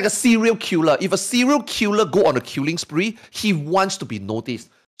done. It's like a serial killer. If a serial killer go on a killing spree, he wants to be noticed.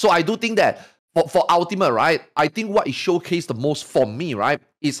 So I do think that for Ultimate, right, I think what it showcased the most for me, right,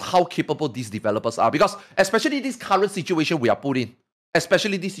 is how capable these developers are. Because especially this current situation we are put in,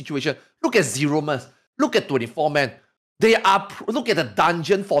 especially this situation, look at Zero Man, look at 24 Man. Look at the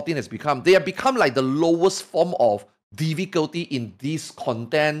dungeon 14 has become. They have become like the lowest form of difficulty in this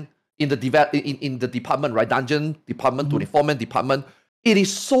content, in the department, right? Dungeon department, 24 Man department. It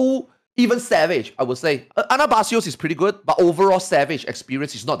is so, even Savage, I would say. Anabasios is pretty good, but overall Savage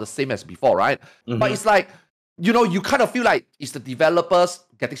experience is not the same as before, right? But it's like, you know, you kind of feel like, is the developers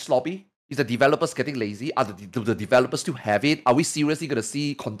getting sloppy? Is the developers getting lazy? Do the developers still have it? Are we seriously going to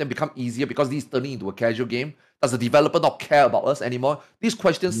see content become easier because this is turning into a casual game? Does the developer not care about us anymore? These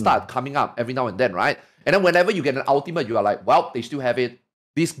questions start coming up every now and then, right? And then whenever you get an Ultimate, you are like, well, they still have it.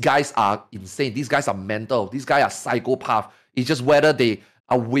 These guys are insane. These guys are mental. These guys are psychopath. It's just whether they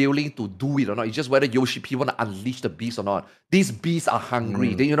are willing to do it or not. It's just whether Yoshi P want to unleash the beast or not. These beasts are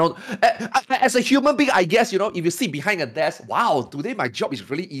hungry. They, as a human being, I guess, if you sit behind a desk, wow, today my job is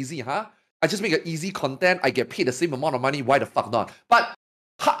really easy, huh? I just make an easy content. I get paid the same amount of money. Why the fuck not? But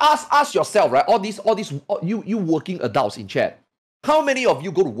ask yourself, right? All these, you working adults in chat. How many of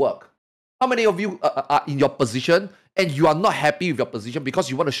you go to work? How many of you are in your position and you are not happy with your position because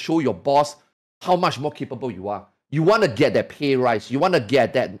you want to show your boss how much more capable you are? You want to get that pay rise. You want to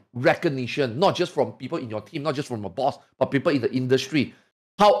get that recognition, not just from people in your team, not just from a boss, but people in the industry.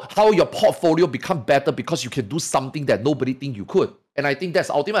 How your portfolio become better because you can do something that nobody think you could. And I think that's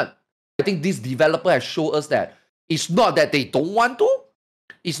ultimate. I think this developer has shown us that it's not that they don't want to.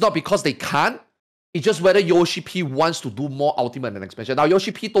 It's not because they can't. It's just whether Yoshi P wants to do more ultimate and expansion. Now,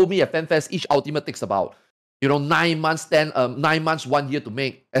 Yoshi P told me at FanFest, each ultimate takes about 9 months, 1 year to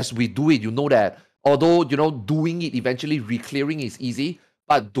make. As we do it, you know that. Although, doing it, eventually re-clearing is easy,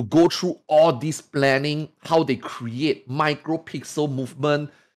 but to go through all this planning, how they create micro-pixel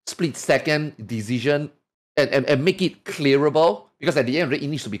movement, split-second decision, and make it clearable, because at the end, it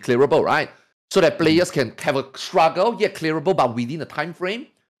needs to be clearable, right? So that players can have a struggle, yet clearable, but within a time frame.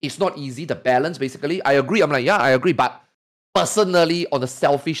 It's not easy, the balance, basically. I agree. I'm like, yeah, I agree. But personally, on a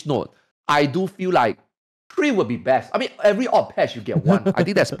selfish note, I do feel like 3 would be best. I mean, every odd patch you get 1. I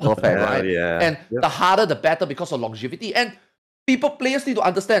think that's perfect, right? Yeah. And the harder, the better because of longevity. And players need to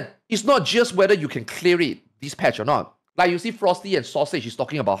understand, it's not just whether you can clear it, this patch or not. Like you see Frosty and Sausage is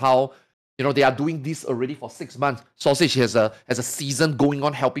talking about how, they are doing this already for 6 months. Sausage has a season going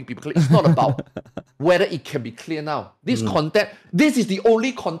on helping people clear. It's not about whether it can be clear now. This content, this is the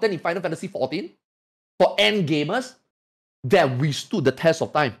only content in Final Fantasy XIV for end gamers that withstood the test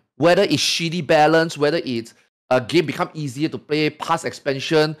of time. Whether it's shitty balance, whether it's a game become easier to play, past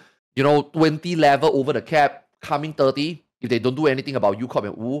expansion, 20 level over the cap, coming 30. If they don't do anything about UCOP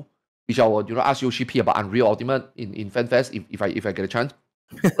and Wu, which I will, ask Yoshi P about Unreal Ultimate in FanFest if I get a chance.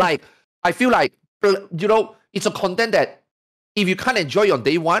 Like, I feel like, it's a content that if you can't enjoy on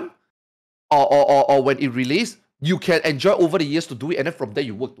day one or when it released, you can enjoy over the years to do it, and then from there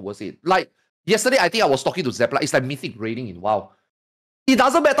you work towards it. Like, yesterday, I think I was talking to Zeppla. It's like mythic rating in WoW. It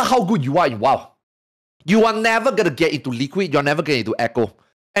doesn't matter how good you are in WoW. You are never going to get into Liquid. You're never getting into Echo.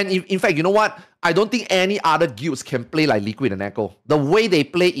 And in fact, you know what? I don't think any other guilds can play like Liquid and Echo. The way they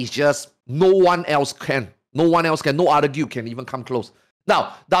play is just no one else can. No one else can. No other guild can even come close.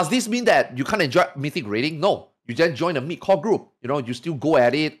 Now, does this mean that you can't enjoy mythic rating? No. You just join a mid-core group. You still go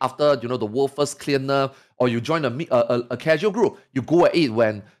at it after, the world first clear nerf, or you join a casual group. You go at it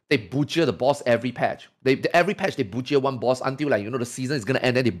when they butcher the boss every patch. Every patch, they butcher one boss until, the season is going to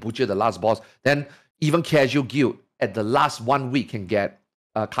end, then they butcher the last boss. Then even casual guild at the last 1 week can get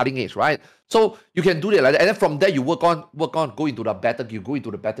cutting edge, right? So you can do that like that. And then from there, you work on, go into the battle guild, go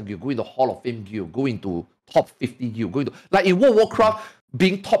into the Hall of Fame guild, go into top 50 guild, go into, like in World of Warcraft,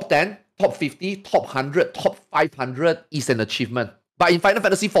 being top 10, top 50, top 100, top 500 is an achievement. But in Final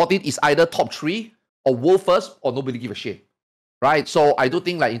Fantasy XIV, it's either top 3 or world first or nobody give a shit, right? So I do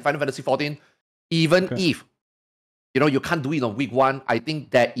think like in Final Fantasy XIV, even if, you can't do it on week 1, I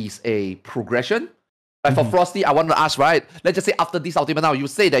think that is a progression. Like for Frosty, I want to ask, right? Let's just say after this ultimate now, you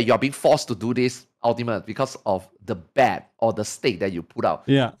say that you're being forced to do this ultimate because of the bad or the stake that you put out.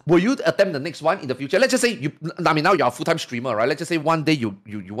 Yeah. Will you attempt the next one in the future? Let's just say now you're a full-time streamer, right? Let's just say one day you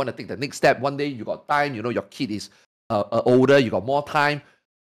want to take the next step. One day you got time, your kid is older, you got more time.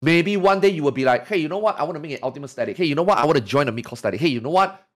 Maybe one day you will be like, hey, you know what? I want to make an ultimate static. Hey, you know what? I want to join a mid-core static. Hey, you know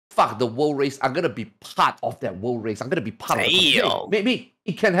what? Fuck the world race. I'm going to be part of that world race. I'm going to be part of it. Maybe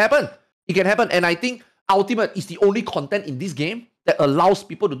it can happen. It can happen. And I think Ultimate is the only content in this game that allows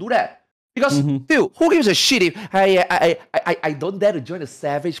people to do that. Because, dude, who gives a shit if I don't dare to join a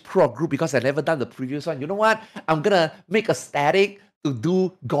Savage Pro group because I never done the previous one? You know what? I'm going to make a static to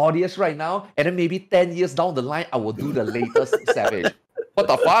do Gordius right now, and then maybe 10 years down the line, I will do the latest Savage. What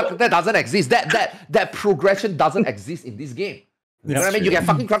the fuck? That doesn't exist. That progression doesn't exist in this game. You know what I mean? You get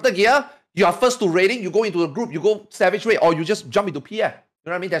fucking crafted gear, you are first to raiding, you go into a group, you go Savage raid, or you just jump into PF. You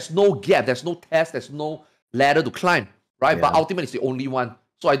know what I mean? There's no gap, there's no test, there's no ladder to climb, right? Yeah. But Ultimate is the only one.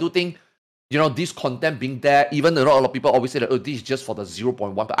 So I do think, this content being there, even though a lot of people always say that, this is just for the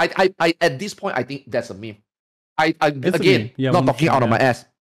 0.1. But I at this point, I think that's a meme. Again, not talking out of my ass,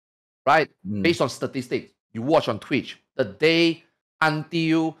 right? Based on statistics, you watch on Twitch, the day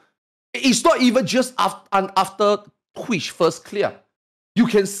until, it's not even just after Twitch first clear. You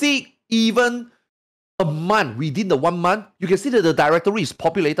can see even a month, within the 1 month, you can see that the directory is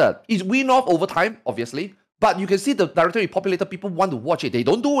populated. It's wean off over time, obviously, but you can see the directory is populated. People want to watch it. They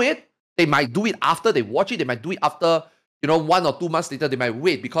don't do it. They might do it after they watch it. They might do it after You know, 1 or 2 months later, they might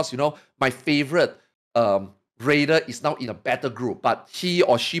wait because, you know, my favorite raider is now in a better group, but he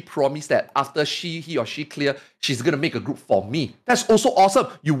or she promised that after he or she clear, she's going to make a group for me. That's also awesome.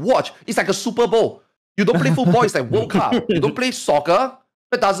 You watch, it's like a Super Bowl. You don't play football, it's like World Cup. You don't play soccer,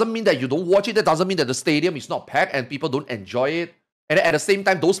 that doesn't mean that you don't watch it. That doesn't mean that the stadium is not packed and people don't enjoy it. And then at the same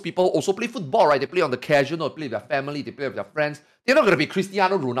time, those people also play football, right? They play on the casual, they play with their family, they play with their friends. They're not going to be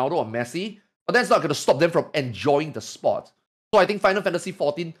Cristiano Ronaldo or Messi, but that's not going to stop them from enjoying the sport. So I think Final Fantasy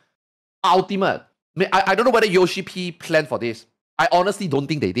XIV Ultimate, I don't know whether Yoshi P planned for this. I honestly don't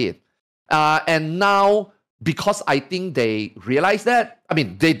think they did. And now, because I think they realize that, I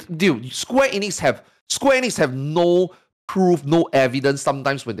mean, Square Enix have no proof, no evidence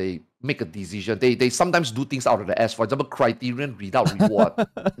sometimes when they make a decision. They sometimes do things out of the ass. For example, Criterion without reward.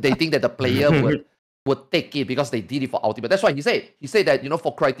 They think that the player would take it because they did it for Ultimate. That's why he said that, you know,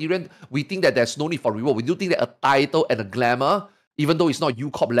 for Criterion, we think that there's no need for reward. We do think that a title and a glamour, even though it's not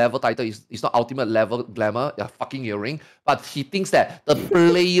UCOP level title, it's not Ultimate level glamour, a fucking earring, but he thinks that the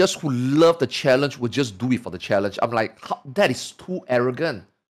players who love the challenge would just do it for the challenge. I'm like, that is too arrogant.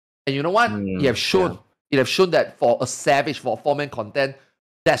 And you know what? It have shown that for a Savage, for a 4-man content,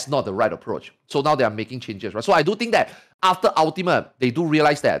 that's not the right approach. So now they are making changes, right? So I do think that after Ultimate, they do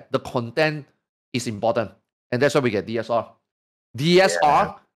realize that the content is important. And that's why we get DSR.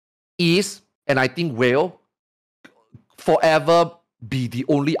 DSR is, and I think will forever be the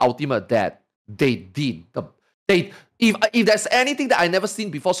only Ultimate that they did. If there's anything that I never seen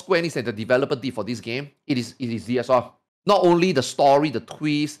before Square Enix and the developer did for this game, it is DSR. Not only the story, the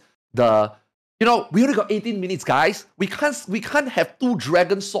twist, you know, we only got 18 minutes, guys. We can't have 2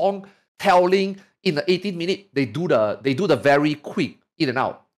 Dragon Song telling in the 18 minutes. They do the very quick in and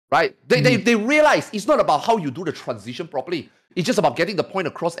out, right? They realize it's not about how you do the transition properly. It's just about getting the point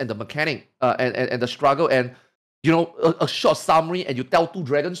across and the mechanic and the struggle and, you know, a short summary and you tell 2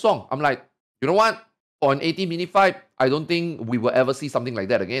 Dragon Song. I'm like, you know what? For an 18-minute fight, I don't think we will ever see something like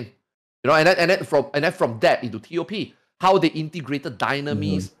that again. You know, and then from that into TOP, how they integrated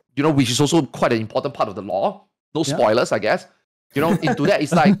dynamis, you know, which is also quite an important part of the lore. No spoilers, I guess. You know, into that,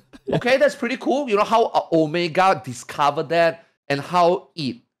 it's like, okay, that's pretty cool. You know, how Omega discovered that and how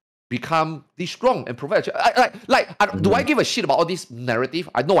it become this strong and provide. Do I give a shit about all this narrative?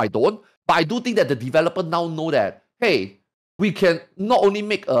 I know I don't. But I do think that the developer now know that, hey, we can not only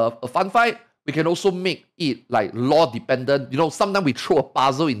make a fun fight, we can also make it like lore dependent. You know, sometimes we throw a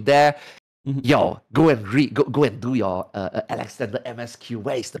puzzle in there. Yo, go and read, go and do your Alexander MSQ.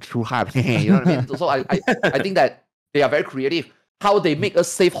 Where is the true heart? You know what I mean? So I think that they are very creative. How they make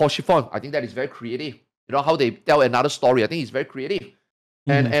us save Hoshifon, I think that is very creative. You know, how they tell another story, I think it's very creative.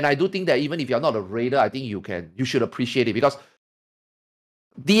 And I do think that even if you're not a raider, I think you should appreciate it because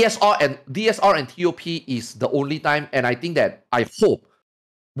DSR and TOP is the only time, and I think that I hope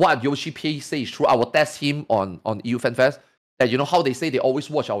what Yoshi P says is true. I will test him on EU Fan Fest. That, you know how they say they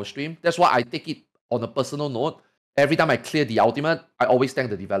always watch our stream. That's why I take it on a personal note. Every time I clear the Ultimate, I always thank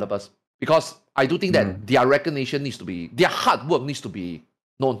the developers because I do think that their recognition needs to be, their hard work needs to be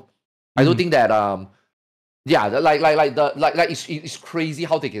known. I do think that it's crazy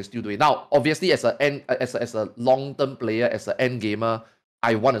how they can still do it. Now, obviously, as a long-term player, as an end gamer,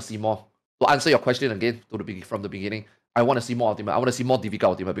 I want to see more. To answer your question again from the beginning, I want to see more Ultimate. I want to see more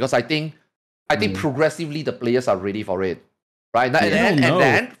difficult Ultimate because I think progressively the players are ready for it. Right? And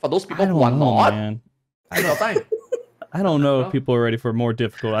then for those people who are not, I don't know if people are ready for more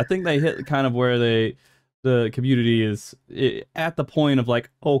difficult. I think they hit kind of where the community is at the point of like,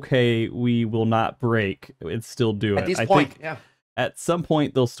 okay, we will not break and still do it. At this I point, think at some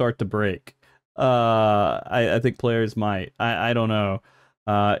point they'll start to break. I think players might. I don't know.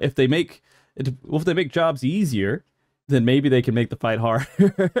 If they make jobs easier, then maybe they can make the fight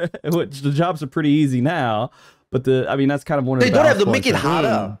harder. Which the jobs are pretty easy now. But that's kind of one of the They don't have to make it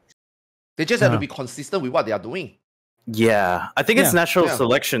harder. They just have to be consistent with what they are doing. Yeah, I think it's natural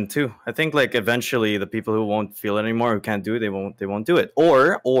selection too. I think like eventually the people who won't feel it anymore, who can't do it, they won't do it.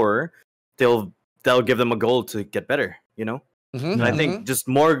 Or they'll give them a goal to get better, you know? And I think just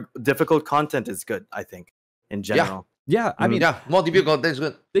more difficult content is good, I think, in general. Yeah, I mean, more difficult content is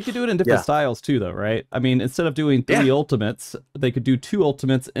good. They could do it in different styles too, though, right? I mean, instead of doing 3 ultimates, they could do 2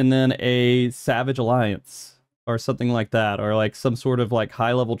 ultimates and then a Savage Alliance or something like that, or like some sort of like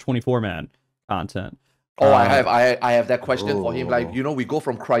high-level 24-man content. Oh, I have that question for him. Like, you know, we go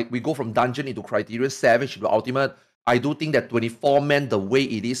from dungeon into Criterion, Savage into Ultimate. I do think that 24-man, the way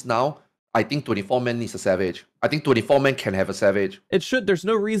it is now, I think 24-man needs a Savage. I think 24-man can have a Savage. It should. There's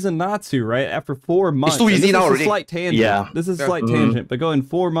no reason not to, right? After 4 months. It's too easy now already. This is a slight tangent. Yeah. This is a slight tangent. But going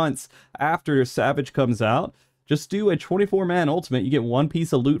 4 months after Savage comes out, Just do a 24-man ultimate. You get one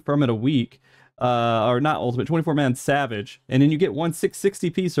piece of loot from it a week. Or not ultimate, 24-man Savage. And then you get one 660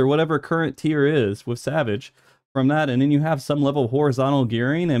 piece or whatever current tier is with Savage from that. And then you have some level of horizontal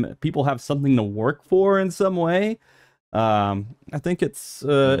gearing and people have something to work for in some way. I think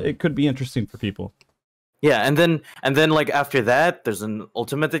it could be interesting for people. Yeah, and then like after that, there's an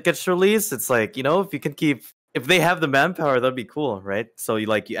ultimate that gets released. It's like, you know, if they have the manpower, that'd be cool, right? So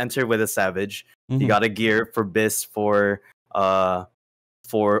you enter with a Savage, you got a gear for BIS for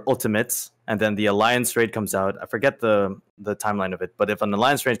ultimates, and then the Alliance raid comes out. I forget the timeline of it, but if an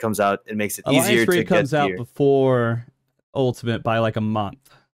Alliance raid comes out, it makes it easier to get Alliance raid comes out gear. Before ultimate by like a month.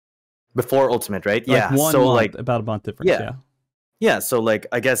 Before ultimate, right? Like yeah, one so month, like about a month difference. Yeah. So like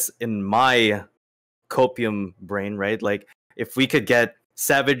I guess in my copium brain, right? Like if we could get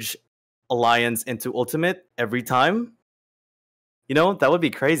Savage Alliance into ultimate every time, you know, that would be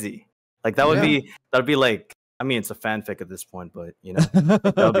crazy. Like that would be like, I mean, it's a fanfic at this point, but you know,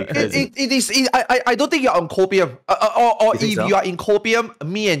 that would be crazy. It is. I don't think you're on copium, or if you are in copium,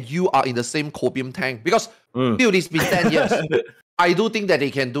 me and you are in the same copium tank because dude, it's been 10 years. I do think that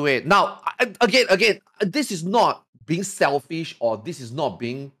they can do it. Now, again, this is not being selfish or this is not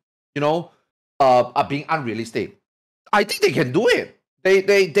being, you know, being unrealistic. I think they can do it.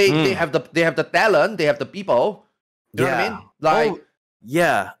 They have the talent, they have the people. You know what I mean? Like,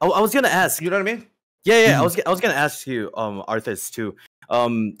 I was gonna ask. You know what I mean? Yeah. I was gonna ask you, Arthas too.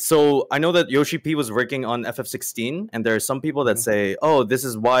 So I know that Yoshi P was working on FF16, and there are some people that say, "Oh, this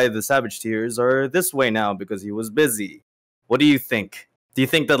is why the Savage tiers are this way now because he was busy." What do you think? Do you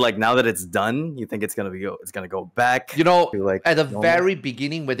think that like now that it's done, you think it's gonna go back? You know, to, like, at the normal? very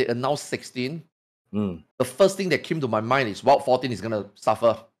beginning when they announced 16, the first thing that came to my mind is, well, 14 is gonna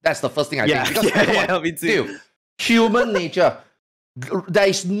suffer. That's the first thing I think. Because, me too. Dude, human nature. There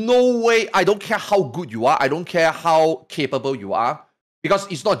is no way. I don't care how good you are. I don't care how capable you are. Because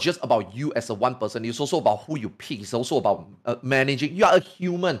it's not just about you as a one person. It's also about who you pick. It's also about managing. You are a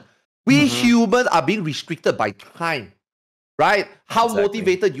human. We human are being restricted by time. Right? How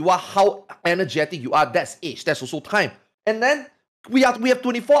motivated you are, how energetic you are, that's age. That's also time. And then we have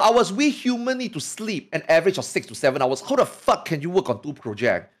 24 hours. We human need to sleep an average of 6 to 7 hours. How the fuck can you work on 2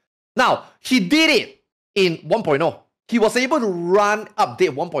 projects? Now, he did it in 1.0. He was able to run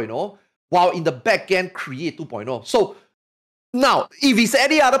update 1.0 while in the back end create 2.0. So now, if it's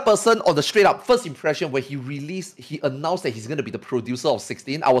any other person on the straight up first impression where he announced that he's going to be the producer of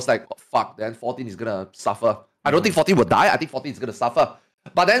 16, I was like, oh, fuck, then 14 is going to suffer. I don't think 14 will die. I think 14 is going to suffer.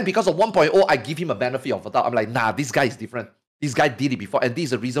 But then because of 1.0, I give him a benefit of the doubt. I'm like, nah, this guy is different. This guy did it before. And this is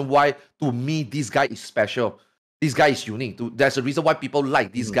the reason why, to me, this guy is special. This guy is unique. There's a reason why people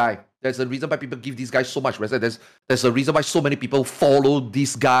like this guy. There's a reason why people give this guy so much respect. There's a reason why so many people follow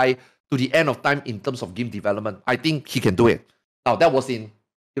this guy to the end of time in terms of game development. I think he can do it. Now, that was in,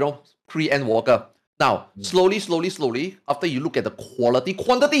 you know, pre-Endwalker. Now, slowly, after you look at the quality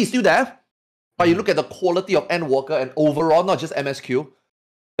is still there. But you look at the quality of Endwalker and overall, not just MSQ,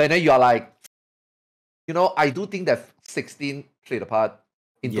 and then you are like, you know, I do think that 16 played a part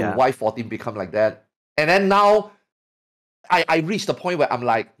into why 14 become like that. And then now, I reached the point where I'm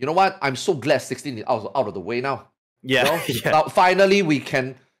like, you know what? I'm so glad 16 is out of the way now. Yeah. You know? Now, finally, we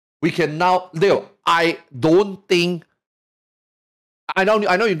can now, Leo, I don't think, I know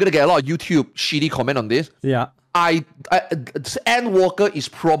you're going to get a lot of YouTube shitty comment on this. Yeah. Endwalker is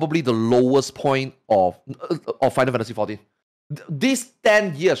probably the lowest point of Final Fantasy 14. These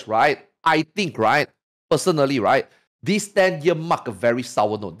 10 years, right? I think, right? Personally, right? This 10-year mark a very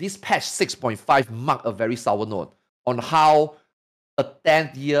sour note. This patch 6.5 mark a very sour note on how a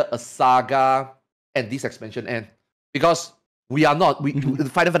 10th year, a saga, and this expansion end. Because Final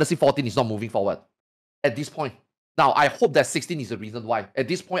Fantasy 14 is not moving forward at this point. Now, I hope that 16 is the reason why. At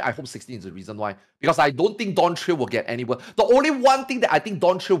this point, I hope 16 is the reason why. Because I don't think Dawn Trail will get any worse. The only one thing that I think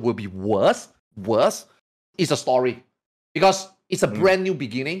Dawn Trail will be worse, is a story. Because it's a brand new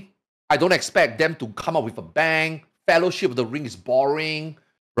beginning. I don't expect them to come up with a bang. Fellowship of the Ring is boring,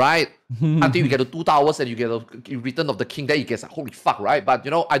 right? Until you get the 2 towers and you get the Return of the King, then you get like, holy fuck, right? But,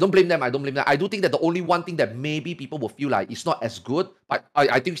 you know, I don't blame them. I do think that the only one thing that maybe people will feel like it's not as good, but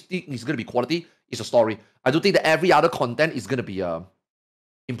I think it's going to be quality, is a story. I do think that every other content is going to be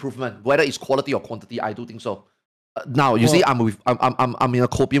improvement. Whether it's quality or quantity, I do think so. Now, you see, I'm in a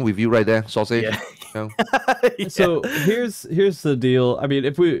copium with you right there, so I'll say. Yeah. You know? So here's the deal. I mean,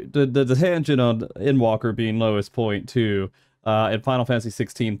 if we the tangent on Endwalker being lowest point too, and Final Fantasy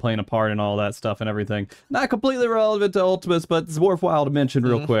 16 playing a part and all that stuff and everything, not completely relevant to Ultimates, but it's worthwhile to mention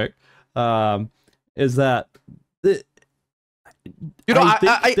real quick. Is that you know,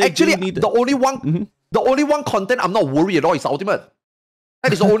 I actually the only one. The only one content I'm not worried at all is Ultimate.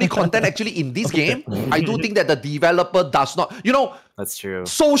 That is the only content actually in this game. I do think that the developer does not, That's true.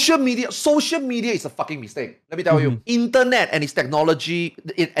 Social media is a fucking mistake. Let me tell you. Internet and its technology,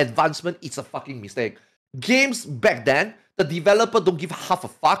 its advancement, it's a fucking mistake. Games back then, the developer don't give half a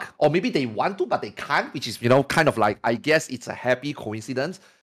fuck, or maybe they want to, but they can't, which is, kind of like, I guess it's a happy coincidence.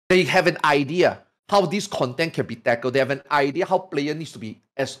 They have an idea how this content can be tackled. They have an idea how player needs to be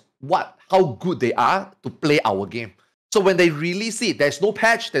how good they are to play our game. So when they release it, there's no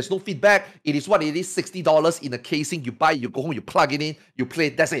patch, there's no feedback. It is what it is, $60 in a casing. You buy, you go home, you plug it in, you play,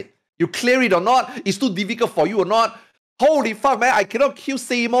 that's it. You clear it or not, it's too difficult for you or not. Holy fuck, man, I cannot kill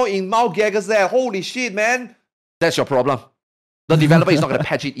Seymour in Mount Gaggers there. Holy shit, man. That's your problem. The developer is not going to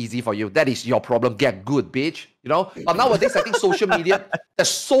patch it easy for you. That is your problem. Get good, bitch. But nowadays, I think social media, there's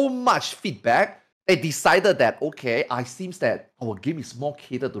so much feedback. They decided that, okay, it seems that our game is more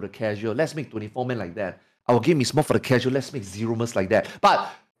catered to the casual. Let's make 24 men like that. Our game is more for the casual. Let's make Zero-mas like that.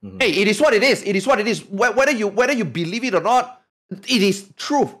 But hey, it is what it is. It is what it is. Whether you believe it or not, it is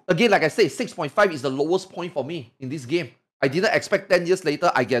true. Again, like I say, 6.5 is the lowest point for me in this game. I didn't expect 10 years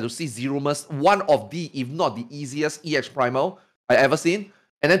later I get to see Zero-mas, one of the, if not the easiest EX Primal I ever seen.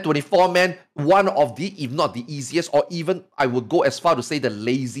 And then 24 man, one of the, if not the easiest, or even I would go as far to say the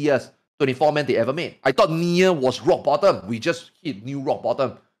laziest 24 man they ever made. I thought Nier was rock bottom. We just hit new rock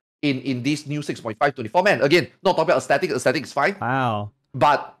bottom in this new 6.5 24 man. Again, not talking about aesthetic. Aesthetic is fine. Wow.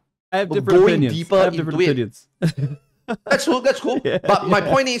 But I have different opinions. Deeper into opinions. That's cool. That's cool. Yeah, but my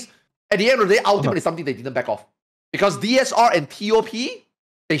point is, at the end of the day, Ultimate is something they didn't back off. Because DSR and TOP,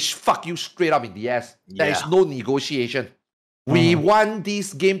 they fuck you straight up in the ass. There is no negotiation. We want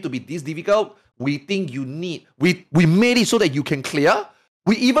this game to be this difficult. We think you need... We made it so that you can clear.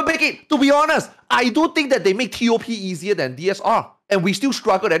 We even make it, to be honest, I do think that they make TOP easier than DSR. And we still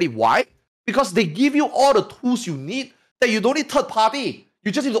struggle at it. Why? Because they give you all the tools you need that you don't need third party.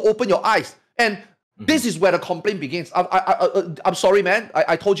 You just need to open your eyes. And this is where the complaint begins. I'm sorry, man.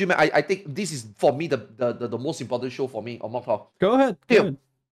 I told you, man. I think this is, for me, the most important show for me on MogTalk. Go ahead.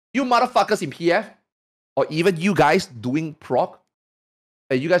 You motherfuckers in PF, or even you guys doing proc,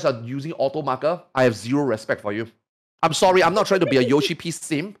 and you guys are using auto marker, I have zero respect for you. I'm sorry, I'm not trying to be a Yoshi P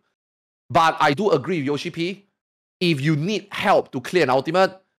simp, but I do agree with Yoshi P. If you need help to clear an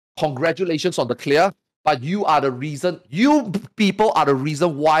ultimate, congratulations on the clear, but you are the reason, you people are the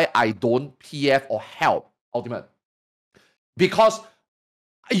reason why I don't PF or help ultimate. Because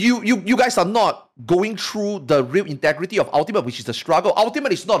you guys are not going through the real integrity of ultimate, which is the struggle.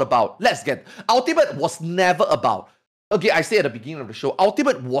 Ultimate is not about, ultimate was never about, okay, I say at the beginning of the show,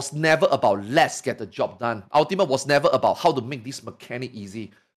 Ultimate was never about let's get the job done. Ultimate was never about how to make this mechanic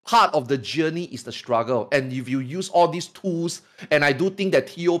easy. Part of the journey is the struggle. And if you use all these tools, and I do think that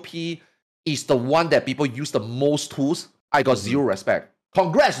TOP is the one that people use the most tools, I got zero respect.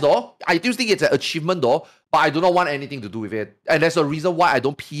 Congrats though. I do think it's an achievement though, but I do not want anything to do with it. And there's a reason why I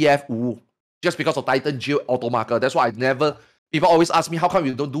don't PF just because of Titan Jail auto marker. That's why I never... People always ask me, how come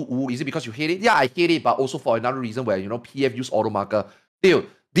you don't do Is it because you hate it? Yeah, I hate it, but also for another reason where, PF use auto marker. Dude,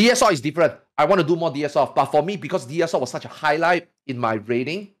 DSR is different. I want to do more DSR. But for me, because DSR was such a highlight in my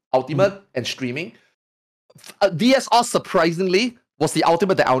rating, ultimate, and streaming, DSR, surprisingly, was the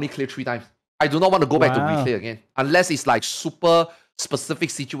ultimate that I only cleared 3 times. I do not want to go back to replay again. Unless it's like super specific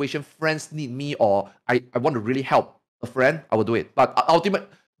situation, friends need me, or I want to really help a friend, I will do it. But ultimate,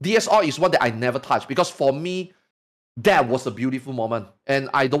 DSR is one that I never touch, because for me, that was a beautiful moment. And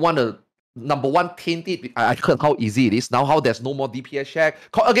I don't want to, number one, taint it. I heard how easy it is. Now how there's no more DPS check.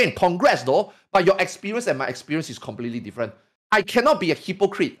 Again, congrats though, but your experience and my experience is completely different. I cannot be a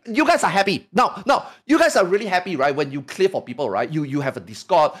hypocrite. You guys are happy. Now, you guys are really happy, right? When you clear for people, right? You have a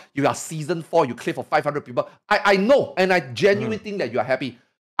Discord, you are season 4, you clear for 500 people. I know, and I genuinely think that you are happy.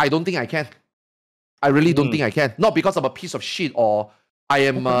 I don't think I can. I really don't think I can. Not because I'm a piece of shit, or I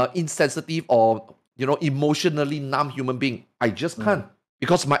am insensitive, or emotionally numb human being. I just can't,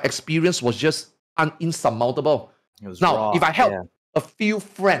 because my experience was just insurmountable. Now, raw. If I help a few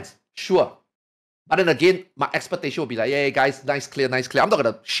friends, sure. But then again, my expectation would be like, hey guys, nice clear. I'm not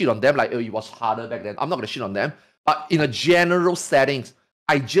gonna shit on them like, oh, it was harder back then. I'm not gonna shit on them. But in a general settings,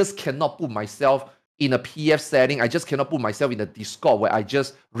 I just cannot put myself in a PF setting. I just cannot put myself in a Discord where I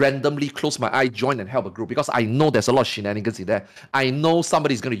just randomly close my eye, join and help a group, because I know there's a lot of shenanigans in there. I know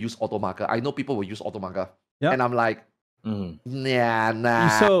somebody's going to use auto marker. I know people will use auto marker. Yep. And I'm like,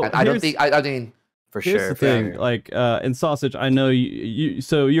 nah. So I don't think, I mean, for here's sure. The thing, like, in Sausage, I know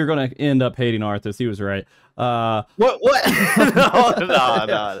so you're going to end up hating Arthas. He was right. What?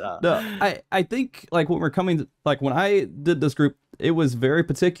 No. I think, like, when we're coming, like, when I did this group, it was very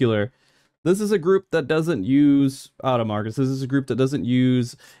particular. This is a group that doesn't use auto markers. This is a group that doesn't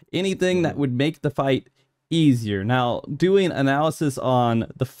use anything that would make the fight easier. Now, doing analysis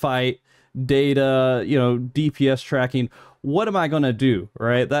on the fight, data, you know, DPS tracking, what am I going to do,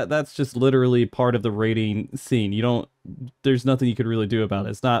 right? That's just literally part of the rating scene. There's nothing you could really do about it.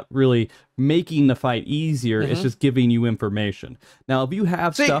 It's not really making the fight easier. It's just giving you information. Now, if you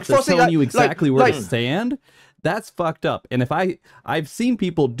have stuff that's telling you exactly where to stand, that's fucked up. And if I've seen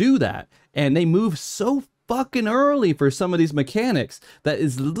people do that, and they move so fucking early for some of these mechanics that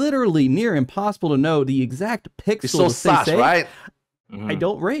is literally near impossible to know the exact pixel. It's so sus, right? I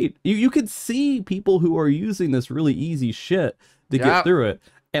don't rate. You could see people who are using this really easy shit to get through it.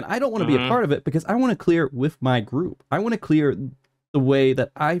 And I don't want to be a part of it because I want to clear with my group. I want to clear the way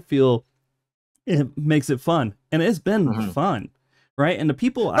that I feel it makes it fun. And it's been fun, right? And the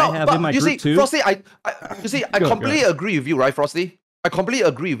people I have in my group too. Frosty, I completely agree with you, right, Frosty? I completely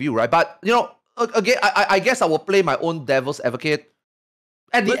agree with you, right? But, you know, again, I guess I will play my own devil's advocate.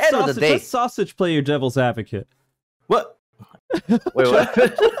 At the end of the day... Let Sausage play your devil's advocate. What? Wait,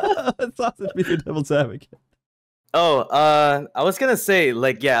 what? Sausage be your devil's advocate. Oh, I was gonna say,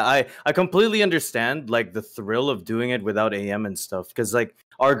 like, yeah, I completely understand, like, the thrill of doing it without AM and stuff, because, like,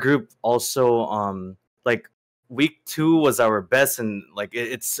 our group also, like, week 2 was our best, and, like,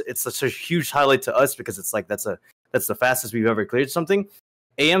 it's such a huge highlight to us because it's like that's the fastest we've ever cleared something.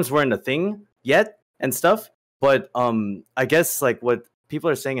 AMs weren't a thing yet and stuff, but I guess, like, what people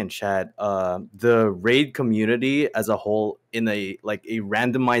are saying in chat, the raid community as a whole in a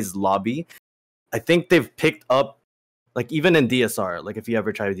randomized lobby, I think they've picked up, like, even in DSR, like, if you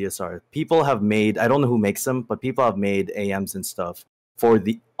ever try DSR, people have made, I don't know who makes them, but people have made AMs and stuff for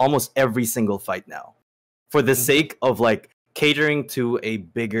the almost every single fight now, for the sake of, like, catering to a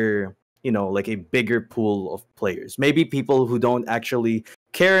bigger, you know, like, a bigger pool of players. Maybe people who don't actually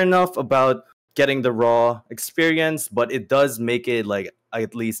care enough about getting the raw experience, but it does make it, like,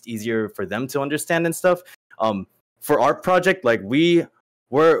 at least easier for them to understand and stuff. For our project, like,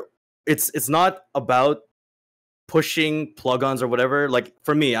 it's not about pushing plugins or whatever. Like,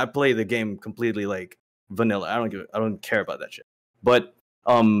 for me, I play the game completely, like, vanilla. I don't care about that shit. But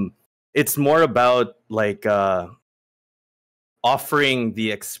it's more about, like, offering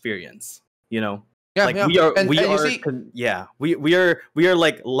the experience, you know. We are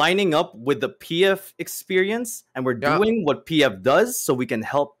like lining up with the PF experience, and we're doing what PF does, so we can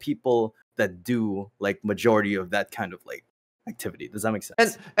help people that do, like, majority of that kind of, like, activity. Does that make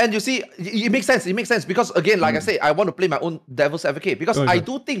sense? And you see, it makes sense. It makes sense because, again, like I say, I want to play my own devil's advocate because I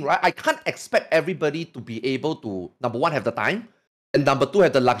do think, right, I can't expect everybody to be able to, number one, have the time, and number two,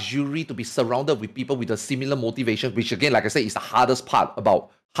 have the luxury to be surrounded with people with a similar motivation, which, again, like I say, is the hardest part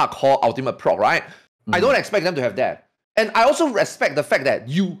about hardcore ultimate prog, right? I don't expect them to have that. And I also respect the fact that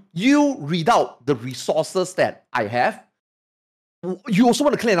you read out the resources that I have. You also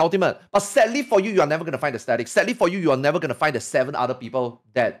want to clear an ultimate. But sadly for you, you are never going to find the static. Sadly for you, you are never going to find the 7 other people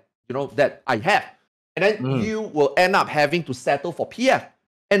that, you know, that I have. And then you will end up having to settle for PF.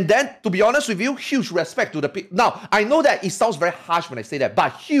 And then, to be honest with you, huge respect to the people. Now, I know that it sounds very harsh when I say that,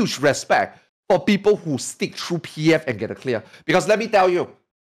 but huge respect for people who stick through PF and get a clear. Because let me tell you,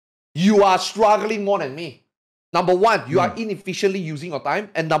 you are struggling more than me. Number one, you are inefficiently using your time.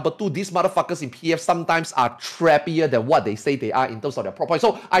 And number two, these motherfuckers in PF sometimes are trappier than what they say they are in terms of their profile.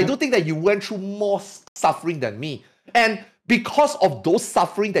 So I do think that you went through more suffering than me. And because of those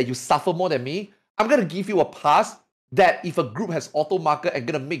suffering that you suffer more than me, I'm going to give you a pass that if a group has auto marker and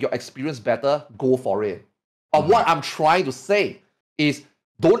going to make your experience better, go for it. But what I'm trying to say is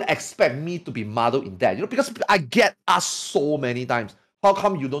don't expect me to be muddled in that. You know, because I get asked so many times, how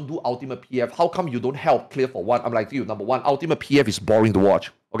come you don't do Ultimate PF? How come you don't help clear for one? I'm like, dude, number one, Ultimate PF is boring to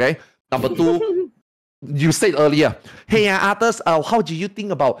watch. Okay? Number two, you said earlier, hey, Arthurs, how do you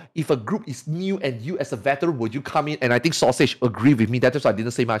think about if a group is new and you as a veteran, would you come in? And I think Sausage agreed with me. That's why I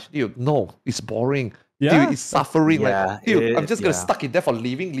didn't say much. Dude, no, it's boring. Yeah. Dude, it's suffering. Like, dude, I'm just going to stuck in there for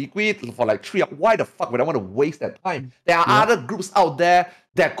Living Liquid for like 3 hours. Why the fuck would I want to waste that time? There are other groups out there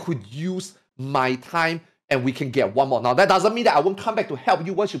that could use my time and we can get one more. Now, that doesn't mean that I won't come back to help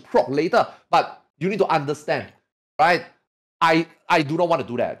you once you proc later, but you need to understand, right? I do not want to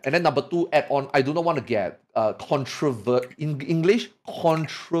do that. And then number two, add on, I do not want to get in English,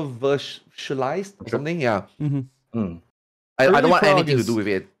 controversialized or something. Yeah. I don't want anything to do with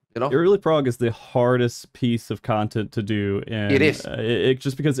it. You know? Early prog is the hardest piece of content to do, and it is.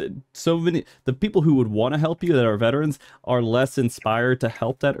 Just because so many the people who would want to help you that are veterans are less inspired to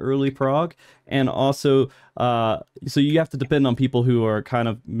help that early prog, and also so you have to depend on people who are kind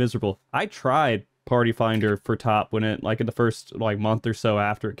of miserable. I tried Party Finder for top when it in the first month or so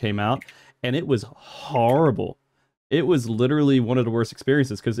after it came out, and it was horrible. It was literally one of the worst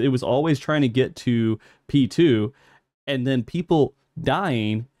experiences because it was always trying to get to P2 and then people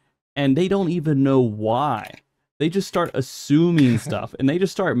dying and they don't even know why. They just start assuming stuff and they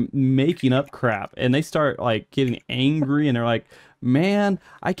just start making up crap and they start like getting angry and they're like, man,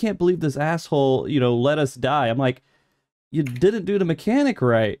 I can't believe this asshole, you know, let us die. I'm like, you didn't do the mechanic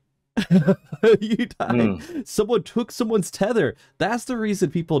right. You died. Someone took someone's tether. That's the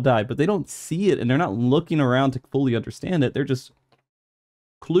reason people die, but they don't see it and they're not looking around to fully understand it. They're just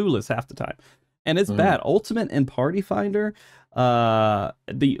clueless half the time. And it's bad. Ultimate and Party Finder,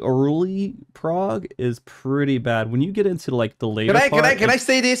 the early prog is pretty bad. When you get into like the later Can I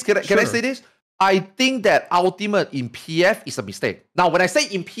say this? Can I say this? I think that Ultimate in PF is a mistake. Now, when I say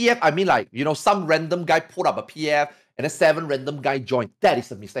in PF, I mean like, you know, some random guy put up a PF and then 7 random guy joined. That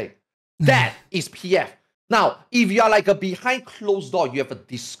is a mistake. That is PF. Now, if you are like a behind closed door, you have a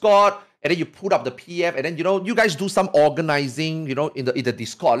Discord, and then you put up the PF, and then, you know, you guys do some organizing, you know, in the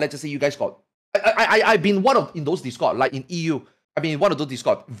Discord. Let's just say you guys got... I've been in those Discord, like in EU. I've been in one of those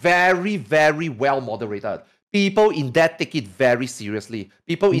Discord. Very, very well moderated. People in there take it very seriously.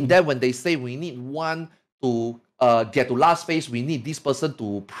 People in there, when they say we need one to get to last phase, we need this person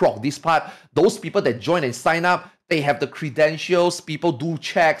to proc this part. Those people that join and sign up, they have the credentials. People do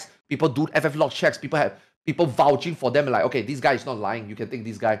checks. People do FF log checks. People have people vouching for them. Like, okay, this guy is not lying. You can take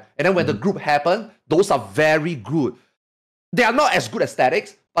this guy. And then when the group happen, those are very good. They are not as good as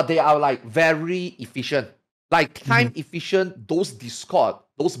statics, but they are like very efficient. Like time efficient, those Discord,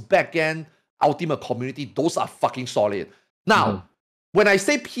 those backend Ultimate community, those are fucking solid. Now, when I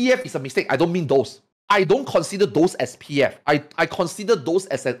say PF is a mistake, I don't mean those. I don't consider those as PF. I consider those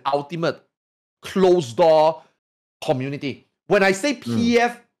as an Ultimate closed door community. When I say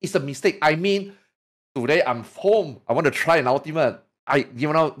PF is a mistake, I mean today I'm home. I want to try an Ultimate.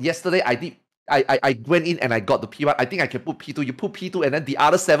 Yesterday I went in and I got the P1. I think I can put P2. You put P2 and then the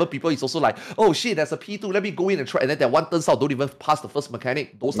other 7 people is also like, oh shit, there's a P2. Let me go in and try. And then that one turns out don't even pass the first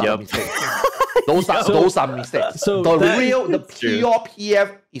mechanic. Those are mistakes. Those are mistakes. So the pure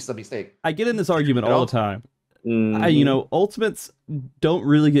PF is a mistake. I get in this argument all the time. Ultimates don't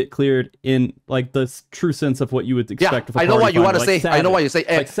really get cleared in like the true sense of what you would expect. I know what you want to say. I know what you say.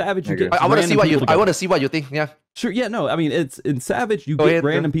 Like Savage, you get I want to see what you think. Yeah. Sure. Yeah. No. I mean, it's in Savage. You get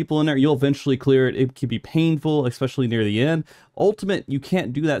random people in there. You'll eventually clear it. It can be painful, especially near the end. Ultimate, you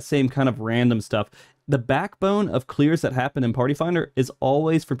can't do that same kind of random stuff. The backbone of clears that happen in Party Finder is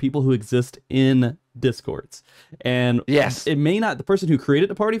always for people who exist in Discords. And yes, it may not, the person who created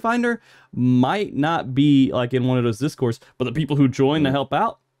the Party Finder might not be like in one of those Discords, but the people who join to help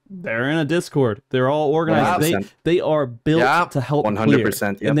out, they're in a Discord. They're all organized. They are built to help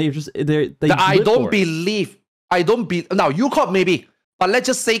 100%. Clear. And they just, now you caught maybe, but let's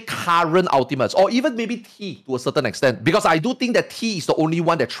just say current Ultimates, or even maybe T to a certain extent, because I do think that T is the only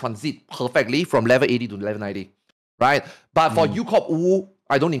one that transit perfectly from level 80 to level 90, right? But for UCOP,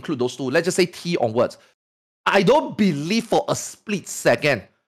 I don't include those two. Let's just say T onwards. I don't believe for a split second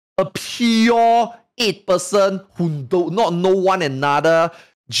a pure 8-person who do not know one another,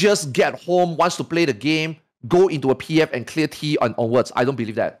 just get home, wants to play the game, go into a PF and clear T onwards. I don't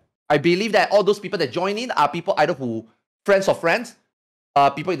believe that. I believe that all those people that join in are people either who friends of friends,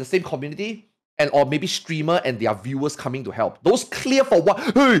 people in the same community, or maybe streamer and their viewers coming to help. Those clear for what?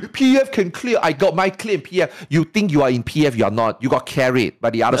 Hey, PF can clear. I got my clear in PF. You think you are in PF, you are not. You got carried by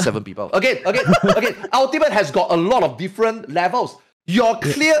the other 7 people. Again. Ultimate has got a lot of different levels. You're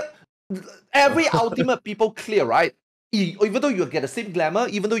clear. Every Ultimate people clear, right? Even though you get the same glamour,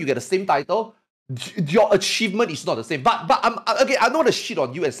 even though you get the same title, your achievement is not the same. But I'm not want to shit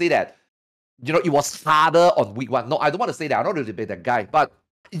on you and say that, it was harder on week 1. No, I don't want to say that. I'm not really that guy. But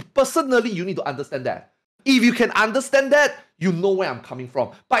personally, you need to understand that. If you can understand that, you know where I'm coming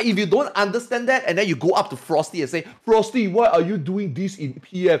from. But if you don't understand that, and then you go up to Frosty and say, Frosty, why are you doing this in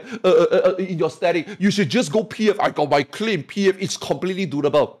PF, in your static? You should just go PF. I got my claim PF. It's completely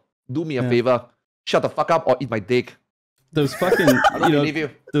doable. Do me a favor. Shut the fuck up or eat my dick. Those fucking,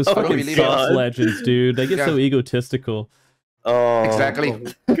 those fucking sauce legends, dude. They get so egotistical. Oh,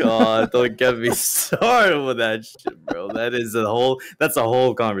 exactly. Oh God, don't get me started with that shit, bro. That's a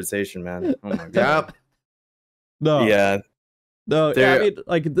whole conversation, man. Oh my God. Yeah. No, I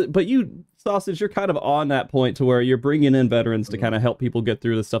mean, but you, Sausage, you're kind of on that point to where you're bringing in veterans to kind of help people get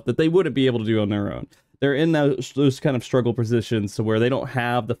through the stuff that they wouldn't be able to do on their own. They're in those kind of struggle positions to where they don't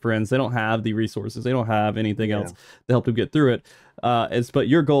have the friends, they don't have the resources, they don't have anything else to help them get through it. But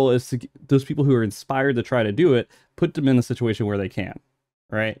your goal is to those people who are inspired to try to do it, put them in a situation where they can,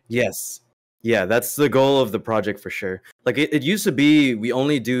 right? Yes. Yeah, that's the goal of the project for sure. Like it used to be, we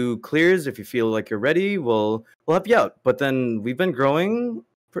only do clears. If you feel like you're ready, we'll help you out. But then we've been growing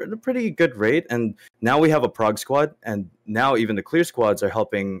at a pretty good rate, and now we have a prog squad, and now even the clear squads are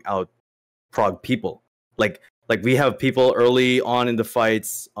helping out prog people. Like we have people early on in the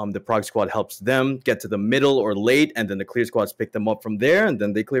fights. The prog squad helps them get to the middle or late, and then the clear squads pick them up from there, and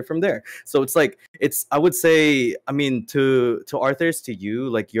then they clear from there. So it's like I would say, I mean, to Arthur's, to you,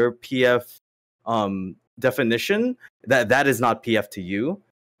 like your PF definition, that is not PF to you.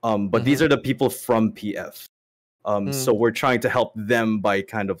 But these are the people from PF. So we're trying to help them by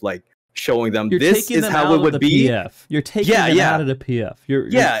kind of like showing them this is how it would be. PF. You're taking them out of the PF.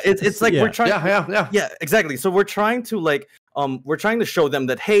 It's like we're trying. Yeah, exactly. So we're trying to like we're trying to show them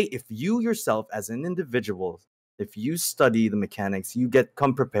that, hey, if you yourself as an individual, if you study the mechanics, you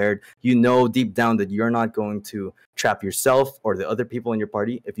come prepared, you know deep down that you're not going to trap yourself or the other people in your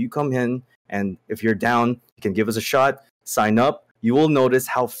party. If you come in and if you're down, you can give us a shot, sign up. You will notice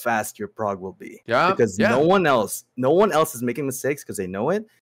how fast your prog will be. Because no one else is making mistakes because they know it.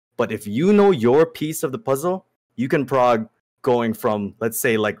 But if you know your piece of the puzzle, you can prog going from, let's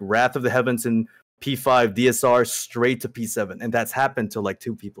say, like Wrath of the Heavens in P5 DSR straight to P7, and that's happened to like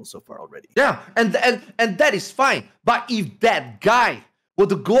 2 people so far already. Yeah, and that is fine. But if that guy were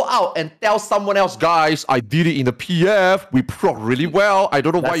to go out and tell someone else, guys, I did it in the PF, we prog really well, I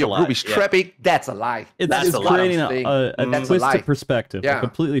don't know why your group is trapping, that's a lie. It's creating a twisted perspective, a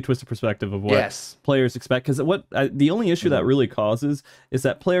completely twisted perspective of what players expect. Because the only issue that really causes is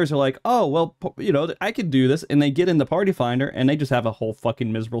that players are like, oh, well, you know, I could do this, and they get in the Party Finder, and they just have a whole fucking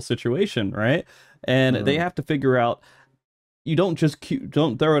miserable situation, right? And they have to figure out, you don't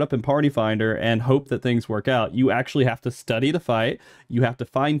throw it up in Party Finder and hope that things work out. You actually have to study the fight. You have to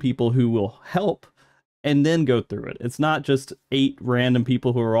find people who will help and then go through it. It's not just 8 random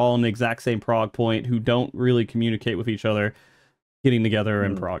people who are all in the exact same prog point who don't really communicate with each other getting together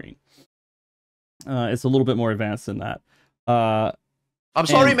and progging. It's a little bit more advanced than that. I'm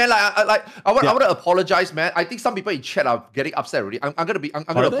sorry, man. I want to apologize, man. I think some people in chat are getting upset already. I'm gonna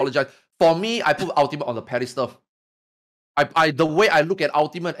apologize. For me, I put Ultimate on the pedestal. The way I look at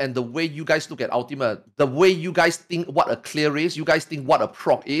Ultimate and the way you guys look at Ultimate, the way you guys think what a clear is, you guys think what a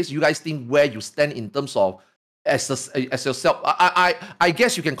prog is, you guys think where you stand in terms of as yourself. I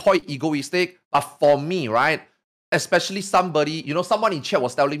guess you can call it egoistic, but for me, right, especially somebody, you know, someone in chat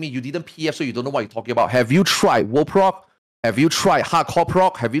was telling me you didn't PF, so you don't know what you're talking about. Have you tried World Prog? Have you tried hardcore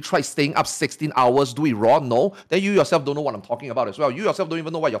prog? Have you tried staying up 16 hours, do it raw? No. Then you yourself don't know what I'm talking about as well. You yourself don't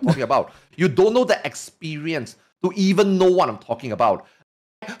even know what you're talking about. You don't know the experience to even know what I'm talking about.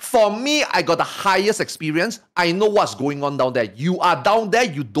 For me, I got the highest experience. I know what's going on down there. You are down there,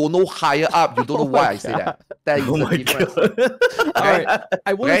 you don't know higher up. You don't know why I say that. That is the difference. All right.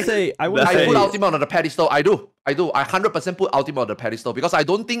 I put Ultimate on the pedestal. I do. I 100% put Ultimate on the pedestal because I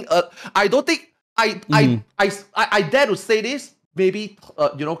dare to say this, maybe,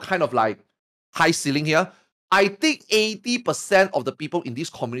 you know, kind of like high ceiling here. I think 80% of the people in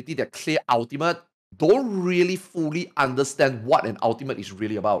this community that clear Ultimate don't really fully understand what an Ultimate is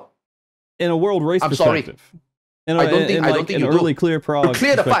really about. In a world race perspective. Sorry. I don't think you early clear prog. You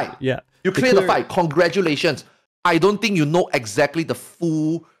clear the fight. Yeah. You clear the fight. Congratulations. I don't think you know exactly the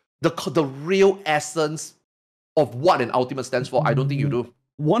the real essence of what an Ultimate stands for. I don't think you do.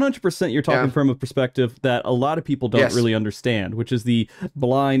 100% you're talking from a perspective that a lot of people don't really understand, which is the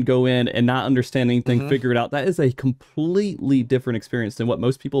blind go in and not understand anything, figure it out. That is a completely different experience than what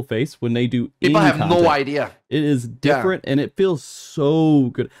most people face when they do people have content. No idea. It is different and it feels so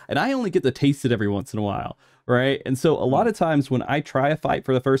good. And I only get to taste it every once in a while, right? And so a lot of times when I try a fight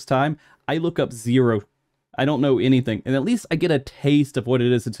for the first time, I look up 0. I don't know anything. And at least I get a taste of what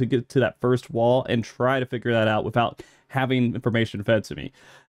it is to get to that first wall and try to figure that out without having information fed to me.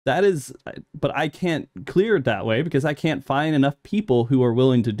 That is, but I can't clear it that way because I can't find enough people who are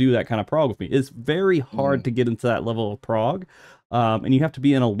willing to do that kind of prog with me. It's very hard to get into that level of prog. And you have to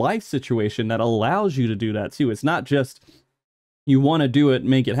be in a life situation that allows you to do that too. It's not just you want to do it,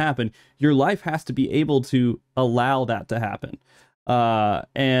 make it happen. Your life has to be able to allow that to happen.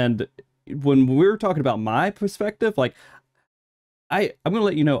 And when we're talking about my perspective, like, I'm going to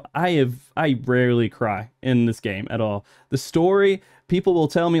let you know, I rarely cry in this game at all. The story, people will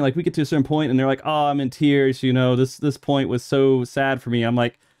tell me, like, we get to a certain point and they're like, oh, I'm in tears, you know, this point was so sad for me. I'm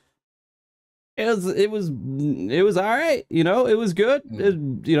like, it was all right, you know, it was good.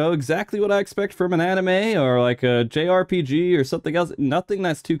 You know, exactly what I expect from an anime or like a JRPG or something else. Nothing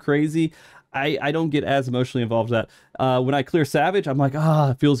that's too crazy. I don't get as emotionally involved with that. When I clear Savage, I'm like,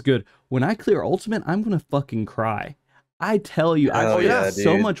 it feels good. When I clear Ultimate, I'm going to fucking cry. I tell you, I've put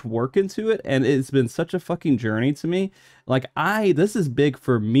so dude. much work into it, and it's been such a fucking journey to me. Like this is big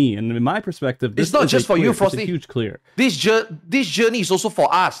for me, and in my perspective, this It's not is just for you, Frosty. It's a huge clear. This journey is also for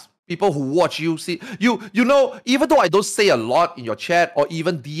us, people who watch you. See, you know, even though I don't say a lot in your chat or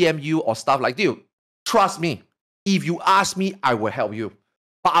even DM you or stuff like that, trust me. If you ask me, I will help you.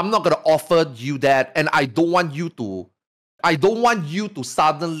 But I'm not gonna offer you that, and I don't want you to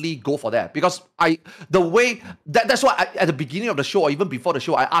suddenly go for that, because that's why at the beginning of the show or even before the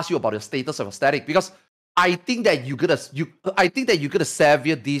show, I asked you about the status of a static, because I think that you're gonna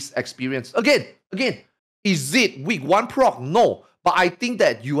savor this experience. Again, is it week one proc? No. But I think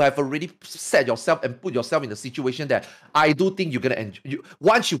that you have already set yourself and put yourself in a situation that I do think you're gonna enjoy.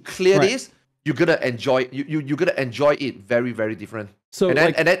 Once you clear this, you're gonna enjoy. You're gonna enjoy it very, very different. So and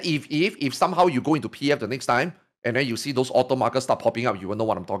then if somehow you go into PF the next time, and then you see those auto markers start popping up, you will know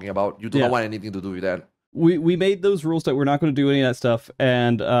what I'm talking about. You do not want anything to do with that. We made those rules that we're not going to do any of that stuff.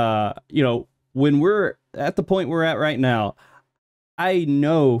 And, you know, when we're at the point we're at right now, I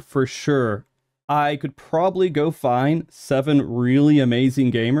know for sure I could probably go find 7 really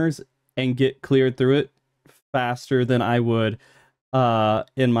amazing gamers and get cleared through it faster than I would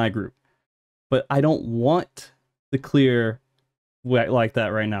in my group. But I don't want the clear like that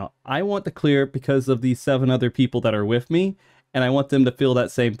right now. I want the clear because of these 7 other people that are with me, and I want them to feel that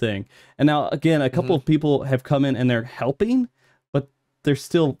same thing. And now, again, a couple of people have come in and they're helping, but they're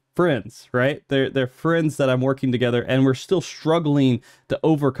still friends, right? They're friends that I'm working together, and we're still struggling to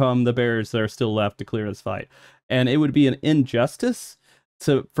overcome the barriers that are still left to clear this fight. And it would be an injustice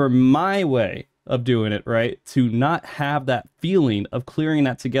for my way of doing it, right, to not have that feeling of clearing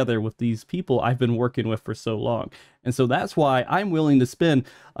that together with these people I've been working with for so long. And so that's why I'm willing to spend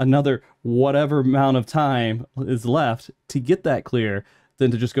another whatever amount of time is left to get that clear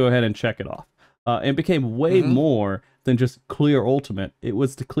than to just go ahead and check it off. It became way more than just clear ultimate. It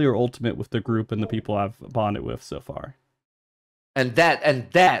was to clear ultimate with the group and the people I've bonded with so far. And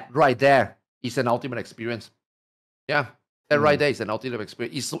that right there is an ultimate experience. Yeah. That right there is an ultimate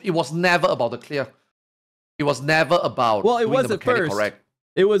experience. It was never about the clear. It was never about it was at first. Correct.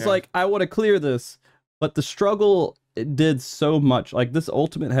 It was like, I want to clear this, but the struggle, it did so much. Like, this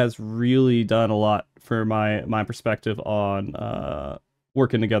ultimate has really done a lot for my perspective on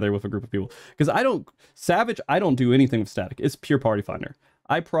working together with a group of people. Because I don't do anything with static. It's pure party finder.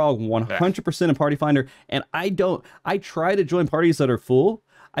 I prog 100% in party finder, and I try to join parties that are full.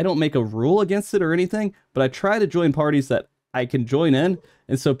 I don't make a rule against it or anything, but I try to join parties that I can join in,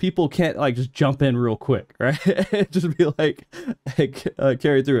 and so people can't like just jump in real quick, right? Just be like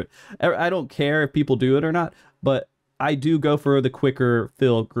carry through it. I don't care if people do it or not, but I do go for the quicker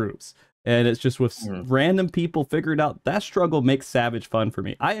fill groups, and it's just with random people figured out. That struggle makes Savage fun for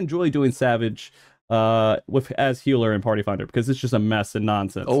me. I enjoy doing Savage as healer and party finder because it's just a mess and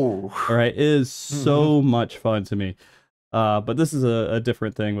nonsense. All right, it is so much fun to me. But this is a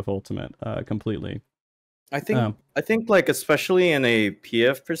different thing with ultimate completely. I think like, especially in a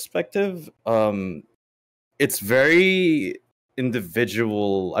PF perspective, it's very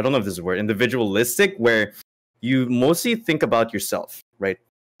individual. I don't know if this is a word, individualistic, where you mostly think about yourself, right?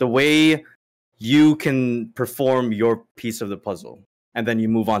 The way you can perform your piece of the puzzle, and then you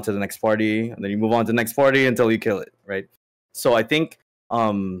move on to the next party, and then you move on to the next party until you kill it, right? So I think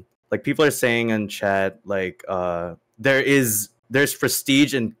like people are saying in chat, like there's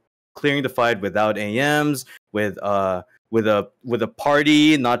prestige in clearing the fight without AMs, with a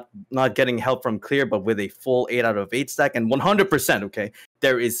party not getting help from clear, but with a full 8 out of 8 stack, and 100%. Okay,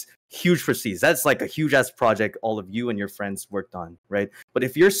 there is huge prestige. That's like a huge ass project all of you and your friends worked on, right? But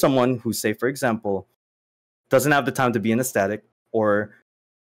if you're someone who, say for example, doesn't have the time to be in a static, or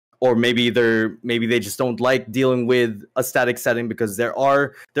maybe they just don't like dealing with a static setting because there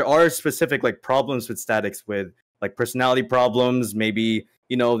are specific like problems with statics, with like personality problems, maybe,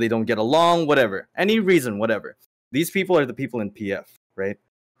 you know, they don't get along, whatever, any reason, whatever. These people are the people in PF, right,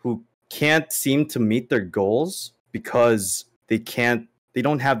 who can't seem to meet their goals because they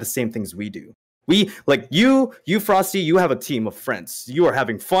don't have the same things we do. We, like you Frosty, you have a team of friends. You are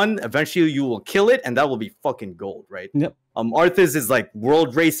having fun. Eventually you will kill it, and that will be fucking gold, right? Yep. Arthas is like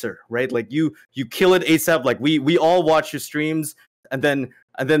world racer, right? Like you kill it ASAP. Like we all watch your streams, and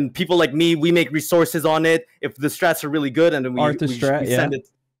then people like me, we make resources on it if the strats are really good, and then we send it.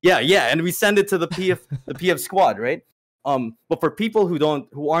 Yeah, and we send it to the PF squad, right? But for people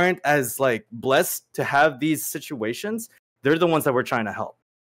who aren't as like blessed to have these situations, they're the ones that we're trying to help.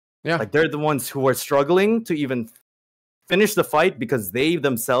 Yeah, like they're the ones who are struggling to even finish the fight because they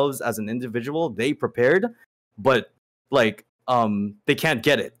themselves, as an individual, they prepared, but like they can't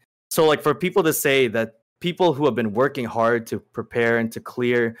get it. So like for people to say that people who have been working hard to prepare and to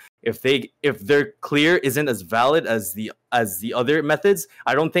clear, if their clear isn't as valid as the other methods,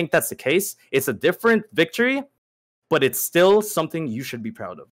 I don't think that's the case. It's a different victory, but it's still something you should be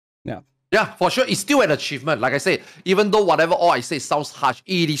proud of. Yeah, for sure. It's still an achievement. Like I said, even though whatever all I say sounds harsh,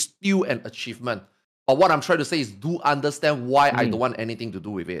 it is still an achievement. But what I'm trying to say is do understand why I don't want anything to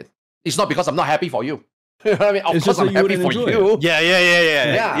do with it. It's not because I'm not happy for you. You know what I mean? Of course I'm happy for you.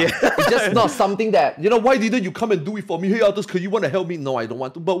 Yeah. It's just not something that, why didn't you come and do it for me? Hey, Altus, could you want to help me? No, I don't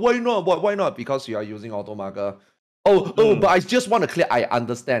want to. But why not? Why not? Because you are using automarker. But I just want to clear, I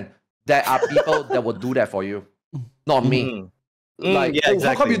understand. There are people that will do that for you. Not me. Exactly.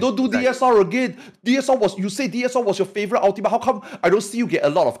 How come you don't do DSR again? You say DSR was your favorite ultimate. How come I don't see you get a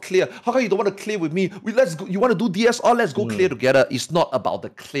lot of clear? How come you don't want to clear with me? Let's go. You want to do DSR? Let's go clear together. It's not about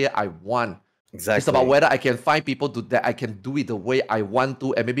the clear I want. Exactly. It's about whether I can find people that I can do it the way I want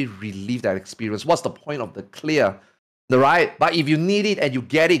to and maybe relieve that experience. What's the point of the clear? Right? But if you need it and you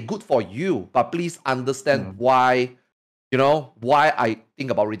get it, good for you. But please understand why I think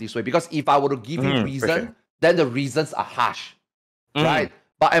about it this way. Because if I were to give you reason, then the reasons are harsh. Right?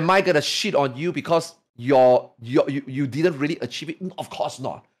 But am I gonna shit on you because you didn't really achieve it? Of course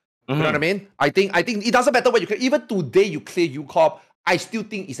not. You know what I mean? I think it doesn't matter what you clear. Even today you clear UCorp, I still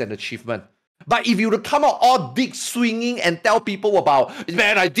think it's an achievement. But if you were to come out all dick swinging and tell people about,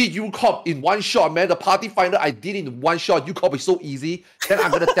 man, I did UCorp in one shot, man, the party finder, I did it in one shot, UCorp is so easy, then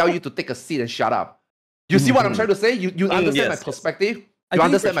I'm gonna tell you to take a seat and shut up. You see what I'm trying to say? You understand my perspective? You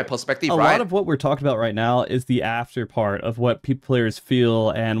understand my perspective, right? A lot of what we're talking about right now is the after part of what players feel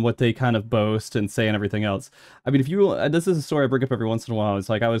and what they kind of boast and say and everything else. I mean, this is a story I bring up every once in a while. It's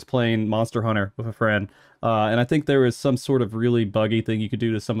like I was playing Monster Hunter with a friend, and I think there was some sort of really buggy thing you could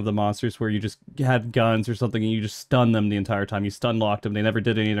do to some of the monsters where you just had guns or something and you just stun them the entire time. You stun locked them. They never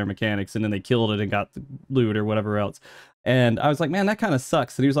did any of their mechanics, and then they killed it and got the loot or whatever else. And I was like, man, that kind of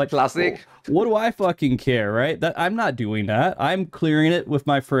sucks. And he was like, classic. Well, what do I fucking care, right? I'm not doing that. I'm clearing it with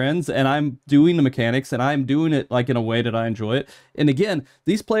my friends, and I'm doing the mechanics, and I'm doing it like in a way that I enjoy it. And again,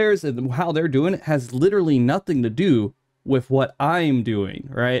 these players and how they're doing it has literally nothing to do with what I'm doing,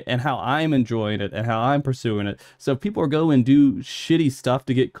 right? And how I'm enjoying it and how I'm pursuing it. So if people are going and do shitty stuff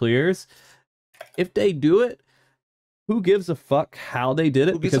to get clears, if they do it, who gives a fuck how they did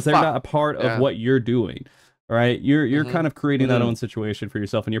it? Because they're not a part of what you're doing. Right, you're kind of creating that own situation for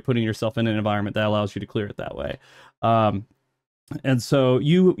yourself, and you're putting yourself in an environment that allows you to clear it that way. And so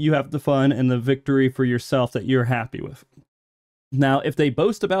you have the fun and the victory for yourself that you're happy with. Now, if they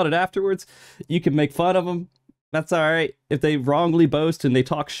boast about it afterwards, you can make fun of them. That's all right. If they wrongly boast and they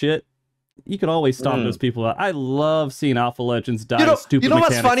talk shit, you can always stop those people out. I love seeing Alpha Legends die. Stupid. You know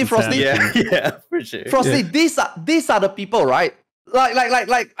what's funny, Frosty? Yeah, for sure. Frosty, these are the people, right?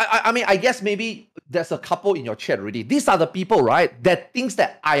 I mean, I guess maybe there's a couple in your chat already. These are the people, right, that thinks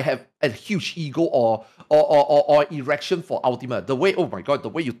that I have a huge ego or erection for Ultimate. The way, oh my god, the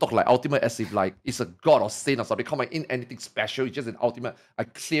way you talk like Ultimate as if like it's a god or saint or something. Come on, in anything special, it's just an Ultimate. I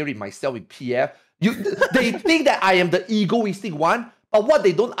clear it myself in PF. They think that I am the egoistic one, but what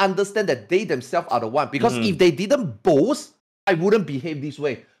they don't understand that they themselves are the one. Because if they didn't boast, I wouldn't behave this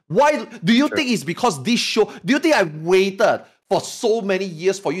way. Why do you think it's because this show? Do you think I waited for so many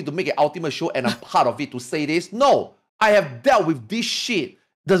years for you to make an Ultimate show and I'm part of it to say this? No, I have dealt with this shit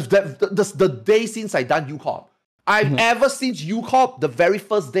the day since I done UCorp. I've ever since UCorp, the very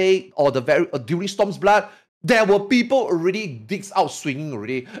first day or during Storm's Blood, there were people already dicks out swinging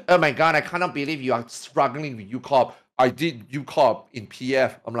already. Oh my god, I cannot believe you are struggling with UCorp. I did UCorp in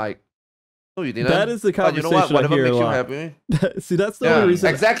PF. I'm like, no, you didn't. That is the conversation. You know what? Whatever I hear makes a you lot. happy. See, that's the only reason.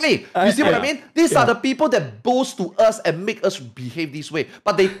 Exactly. You see what I mean? These are the people that boast to us and make us behave this way.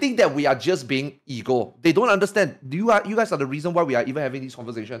 But they think that we are just being ego. They don't understand. You guys are the reason why we are even having this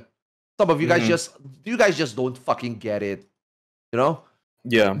conversation. Some of you guys just don't fucking get it. You know?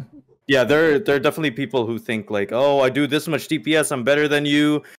 Yeah. Yeah, there are definitely people who think like, oh, I do this much DPS, I'm better than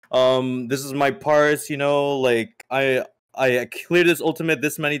you. This is my parts, like I cleared this ultimate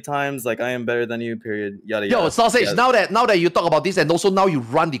this many times, like I am better than you, period. Yada yada. Yo, Sausage, now that you talk about this and also now you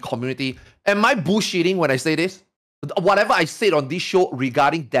run the community, am I bullshitting when I say this? Whatever I said on this show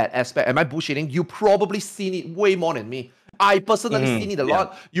regarding that aspect, am I bullshitting? You probably seen it way more than me. I personally seen it a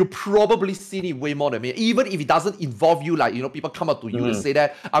lot. You probably seen it way more than me. Even if it doesn't involve you, like, people come up to you and say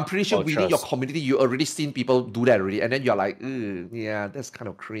that, I'm pretty sure within your community, you already seen people do that already. And then you're like, yeah, that's kind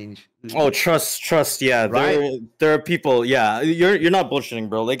of cringe. Oh, trust, yeah. Right? There are people, yeah. You're not bullshitting,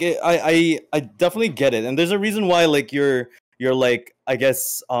 bro. Like, I definitely get it. And there's a reason why, like, you're like, I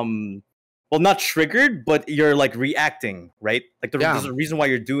guess, well, not triggered, but you're like reacting, right? Like there's a reason why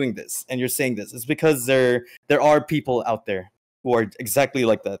you're doing this and you're saying this. It's because there are people out there who are exactly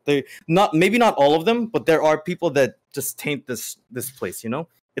like that. They maybe not all of them, but there are people that just taint this place, you know?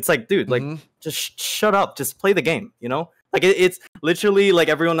 It's like, dude, like just shut up, just play the game, you know? Like it's literally like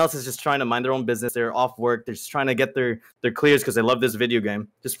everyone else is just trying to mind their own business. They're off work. They're just trying to get their clears because they love this video game.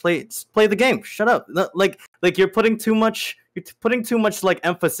 Just play the game. Shut up. Like you're putting too much. You're putting too much like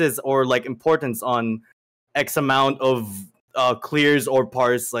emphasis or like importance on X amount of clears or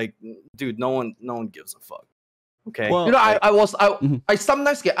parts. Like, dude, no one gives a fuck. Okay. Well, I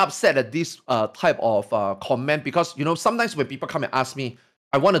sometimes get upset at this type of comment because sometimes when people come and ask me,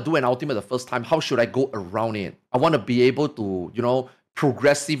 I want to do an ultimate the first time, how should I go around it? I want to be able to,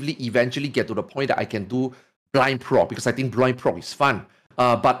 progressively eventually get to the point that I can do blind proc because I think blind proc is fun.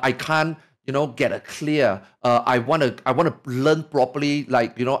 But I can't, get a clear. I want to learn properly.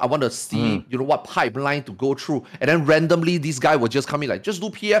 Like, I want to see, what pipeline to go through. And then randomly, this guy will just come in like, just do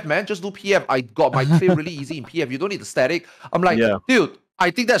PF, man. Just do PF. I got my clear really easy in PF. You don't need the static. I'm like, dude, I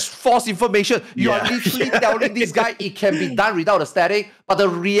think that's false information. You are literally telling this guy it can be done without a static. But the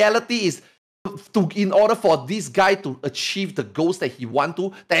reality is, in order for this guy to achieve the goals that he want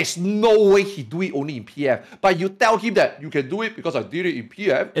to, there is no way he do it only in PF. But you tell him that you can do it because I did it in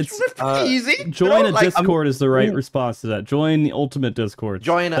PF. It's easy. Join a Discord is the right response to that. Join the Ultimate Discord.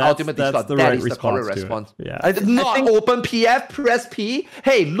 Join the Ultimate Discord. That is the correct response. Yeah. Not open PF, press P.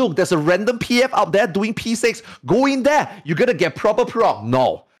 Hey, look, there's a random PF out there doing P6. Go in there. You're going to get proper proc.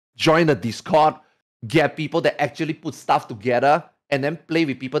 No. Join the Discord. Get people that actually put stuff together. And then play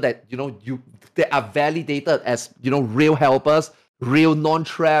with people that they are validated as real helpers, real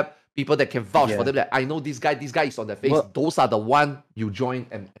non-trap people that can vouch for them. That I know this guy is on their face. Well, those are the one you join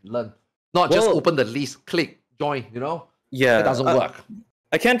and learn, not just open the list, click, join. Yeah, it doesn't work.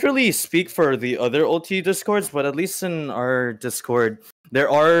 I can't really speak for the other OT discords, but at least in our Discord, there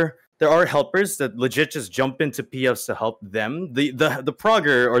are helpers that legit just jump into PFs to help them. The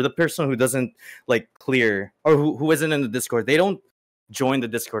progger or the person who doesn't like clear or who isn't in the Discord, they don't join the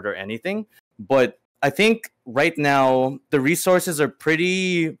Discord or anything. But I think right now the resources are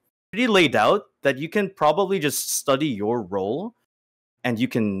pretty laid out that you can probably just study your role and you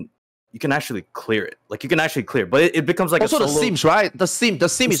can actually clear it. Like you can actually clear, but it becomes like also the sims, right? The sim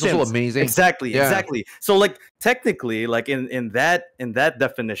is also amazing. Exactly. So like technically, like in that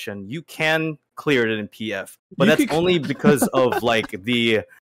definition, you can clear it in PF, but that's only because of the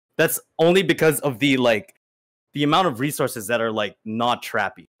amount of resources that are like not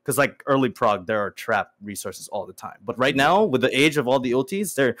trappy. Because like early prog, there are trap resources all the time. But right now, with the age of all the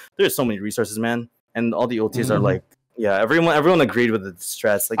OTs, there's so many resources, man. And all the OTs are like, everyone agreed with the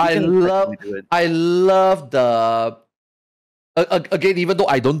stress. Like I love the again, even though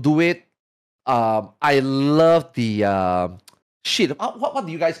I don't do it, I love the shit. What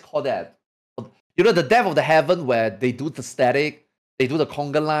do you guys call that? The Death of the Heaven where they do the static, they do the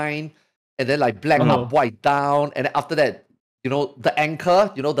conga line, and then like black up, white down, and then after that, the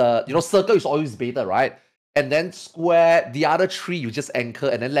anchor, the circle is always beta, right? And then square, the other three you just anchor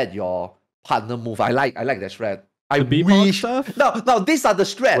and then let your partner move. I like that strat. I wish stuff? No, these are the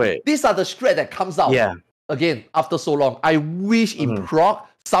strat. Wait. These are the strat that comes out again after so long. I wish in proc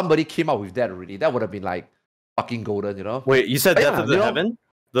somebody came out with that already. That would have been like fucking golden, Wait, you said Death of the Heaven?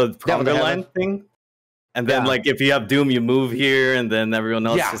 The conga line thing? And then, like, if you have Doom, you move here, and then everyone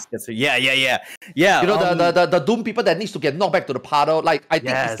else just gets it. Yeah. The Doom people that needs to get knocked back to the paddle. Like, I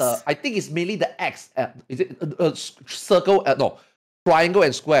think it's mainly the X. Is it circle? No, triangle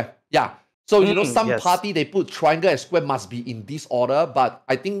and square. Yeah. So some party they put triangle and square must be in this order, but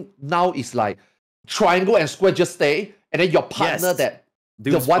I think now it's like triangle and square just stay, and then your partner that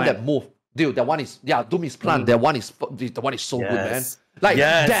Doom's the one that move. Dude, that one is Doom is plant. That one is so good, man. Like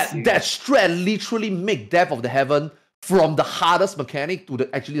that strat literally make Death of the Heaven from the hardest mechanic to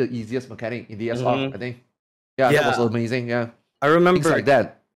the easiest mechanic in DSR. I think. Yeah, that was amazing. Yeah, I remember things like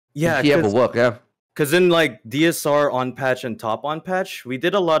that. Yeah, PF will work. Yeah, because in like DSR on patch and top on patch, we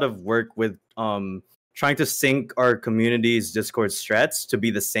did a lot of work with trying to sync our community's Discord strats to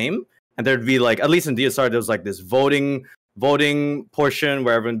be the same, and there'd be like, at least in DSR, there was like this voting portion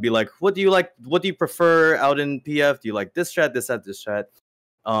where everyone would be like, what do you prefer out in PF? Do you like this strat, this strat?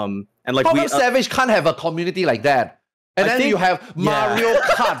 And like Savage can't have a community like that. And then you have Mario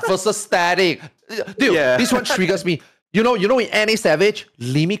Kart versus Static. Dude, this one triggers me. In NA Savage,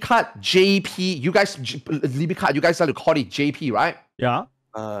 Limit Cut, JP, you guys like to call it JP, right? Yeah.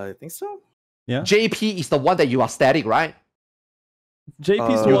 I think so. Yeah. JP is the one that you are static, right?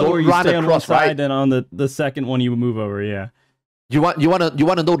 JP's the one where you stay on one side, and on the second one you move over, yeah. You want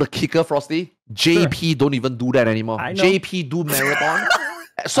to know the kicker, Frosty? JP don't even do that anymore. JP do marathon.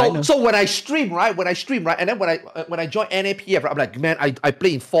 So when I stream, right, and then when I join NAPF, I'm like, man, I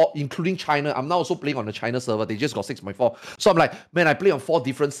play in 4, including China. I'm now also playing on the China server. They just got 6.4. So I'm like, man, I play on 4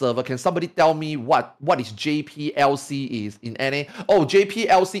 different servers. Can somebody tell me what is JPLC is in NA? Oh,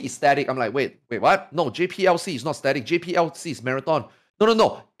 JPLC is static. I'm like, wait, what? No, JPLC is not static. JPLC is marathon.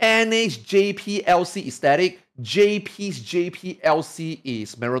 No. NA's JPLC is static. JP's JPLC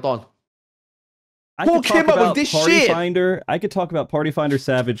is marathon. Who came up with this shit? I could talk about Party Finder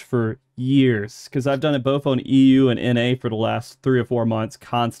Savage for years because I've done it both on EU and NA for the last 3 or 4 months,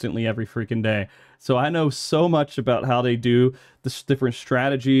 constantly every freaking day. So I know so much about how they do the different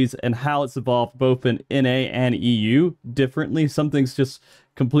strategies and how it's evolved both in NA and EU differently. Some things just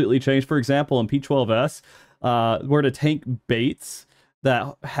completely changed. For example, in P12S, where the tank baits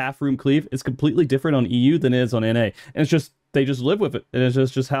that half room cleave is completely different on EU than it is on NA. And it's just, they just live with it. And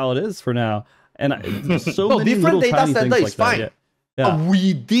it's just how it is for now. And so many different little data tiny center things is like fine. that. Yeah.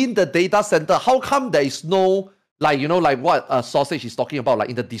 Within the data center, how come there is no, like, you know, like what Sausage is talking about, like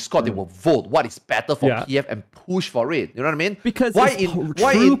in the Discord, they will vote what is better for PF and push for it. You know what I mean? Because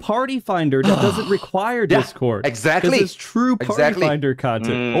true Party Finder that doesn't require Discord. Exactly. Because it's true Party Finder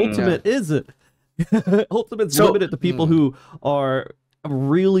content. Ultimate isn't. Ultimate's limited to people who are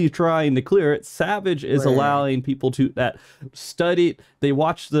really trying to clear it. Savage is allowing people to study, they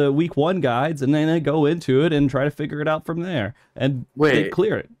watch the week 1 guides and then they go into it and try to figure it out from there and they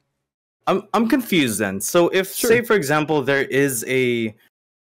clear it. I'm confused then. So if say for example there is a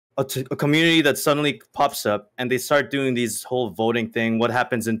community that suddenly pops up and they start doing these whole voting thing, what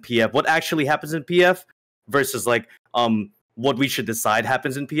happens in PF, what actually happens in PF versus like what we should decide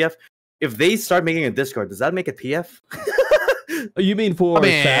happens in PF. If they start making a Discord, does that make it PF? You mean for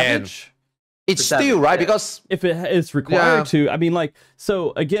Savage? It's still right because if it is required to, I mean, like,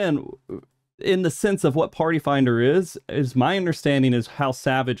 so again, in the sense of what Party Finder is my understanding is how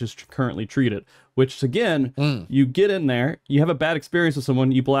Savage is currently treated. Which again, you get in there, you have a bad experience with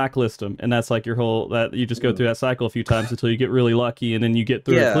someone, you blacklist them, and that's like your whole you just go through that cycle a few times until you get really lucky, and then you get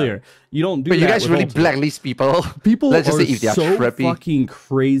through it clear. You don't do. But that you guys really Ultimate. blacklist people. People Let's just are say if they are so preppy. fucking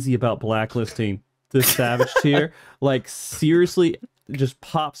crazy about blacklisting this Savage tier. Like seriously, it just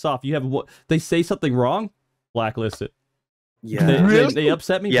pops off. You have what they say something wrong, blacklist it. Yeah, they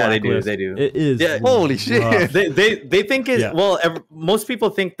upset me. Yeah, blacklist. they do. It is. Yeah. Holy shit. They think it. Well, most people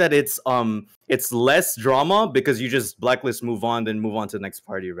think that it's less drama because you just blacklist, move on, then move on to the next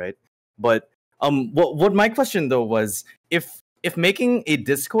party, right? But what my question though was if making a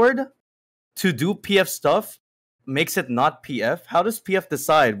Discord to do PF stuff makes it not PF, how does PF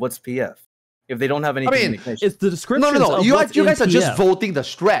decide what's PF if they don't have any communication? It's the description. No. You guys are just voting the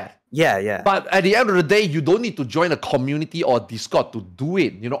strat. Yeah. But at the end of the day, you don't need to join a community or Discord to do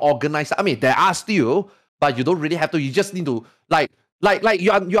it. You know, organize. I mean, there are still, but you don't really have to. You just need to like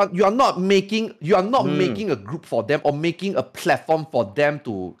you are not making a group for them or making a platform for them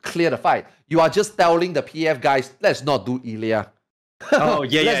to clear the fight. You are just telling the PF guys, let's not do Ilya. Oh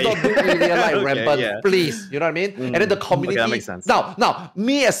yeah, let's not do Ilya like rampant, please. You know what I mean? And then the community. Okay, that makes sense. Now,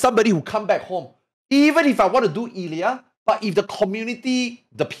 me as somebody who come back home, even if I want to do Ilya, but if the community,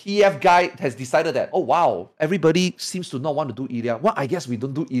 the PF guy has decided that, oh wow, everybody seems to not want to do Ilya, well, I guess we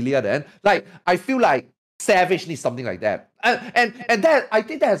don't do Ilya then. Like, I feel like Savage needs something like that. And that, I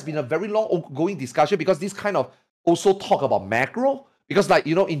think that has been a very long ongoing discussion because this kind of also talk about macro. Because like,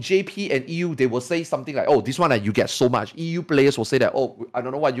 you know, in JP and EU, they will say something like, oh, this one you get so much. EU players will say that, oh, I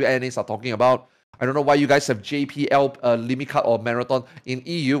don't know what you NAs are talking about. I don't know why you guys have JPL limit cut or marathon. In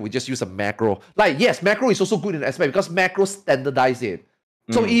EU, we just use a macro. Like, yes, macro is also good in aspect because macro standardize it.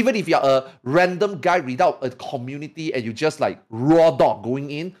 So even if you're a random guy without a community and you just like raw dog going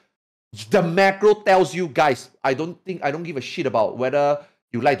in, the macro tells you, guys, I don't give a shit about whether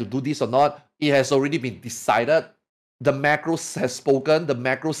you like to do this or not. It has already been decided. The macro has spoken. The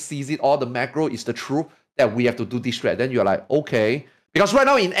macro sees it all. The macro is the truth that we have to do this strat. Then you're like, okay. Because right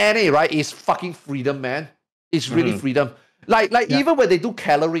now in NA, right, it's fucking freedom, man. It's really freedom. Like even when they do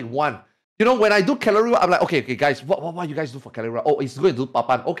calorie 1, you know, when I do calorie 1, I'm like, okay, guys, what you guys do for calorie 1? Oh, it's going to do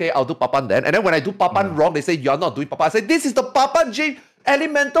Papan. Okay, I'll do Papan then. And then when I do Papan wrong, they say, you're not doing Papan. I say, this is the Papan J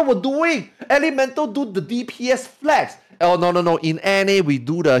Elemental were doing. Elemental do the DPS flex. Oh, no. In NA, we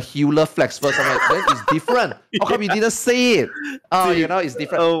do the healer flex first. I'm like, then it's different. How come you didn't say it? Oh, you know, it's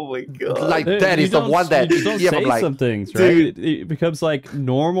different. Oh my god. Like, that is the one that you don't say like, some things, right? It becomes like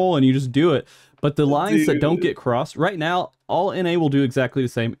normal and you just do it. But the lines that don't get crossed right now, all NA will do exactly the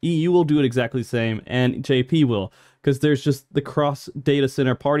same, EU will do it exactly the same, and JP will, because there's just the cross data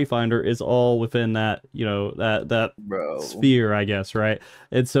center party finder is all within that, you know, that sphere, I guess, right?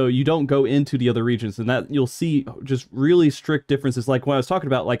 And so you don't go into the other regions, and that you'll see just really strict differences. Like when I was talking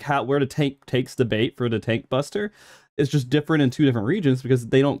about like where the tank takes the bait for the tank buster, it's just different in 2 different regions because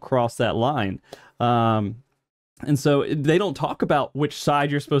they don't cross that line. And so they don't talk about which side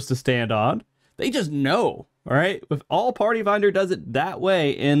you're supposed to stand on. They just know, all right? With all Party Finder does it that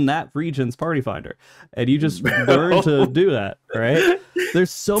way in that region's Party Finder. And you just learn to do that, right? There's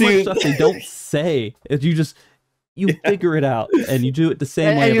so much stuff they don't say. You figure it out and you do it the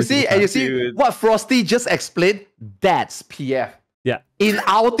same way. And you see what Frosty just explained? That's PF. Yeah. In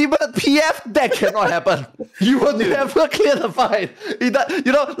Ultimate PF, that cannot happen. You will never clear the fight. You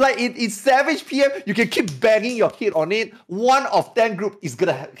know, like in Savage PF, you can keep banging your head on it. 1 of 10 group is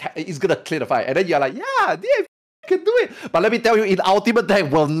gonna clear the fight, and then you're like, yeah, can do it. But let me tell you, in Ultimate, that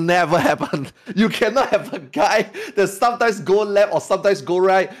will never happen. You cannot have a guy that sometimes go left or sometimes go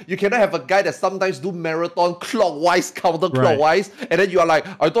right. You cannot have a guy that sometimes do marathon clockwise, counterclockwise, and then you are like,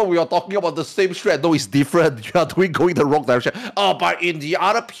 I thought we were talking about the same strat. No, it's different. You are going the wrong direction. Oh, but in the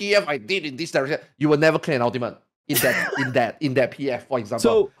other PF, I did in this direction. You will never clear an Ultimate in that PF, for example.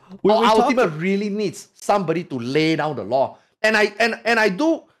 So Ultimate really needs somebody to lay down the law, and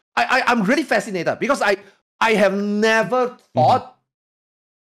I'm really fascinated because I have never thought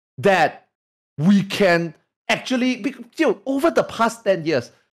that we can actually, over the past 10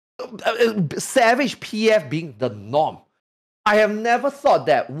 years, Savage PF being the norm, I have never thought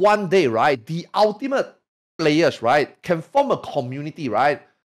that one day, right, the Ultimate players, right, can form a community, right,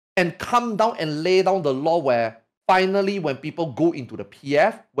 and come down and lay down the law where finally when people go into the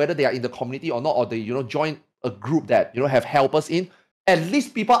PF, whether they are in the community or not, or they, join a group that, have helpers in, at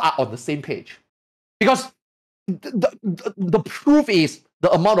least people are on the same page. Because the proof is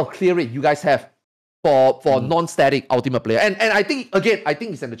the amount of clear rate you guys have for non-static Ultimate player. And I think, again,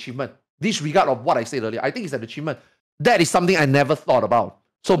 it's an achievement. Disregard of what I said earlier, I think it's an achievement. That is something I never thought about.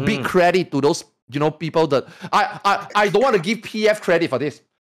 So big credit to those, people that... I don't want to give PF credit for this.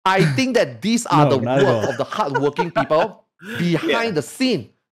 I think that these are the work of the hardworking people behind the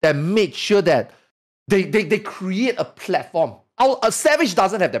scene that make sure that they create a platform. Savage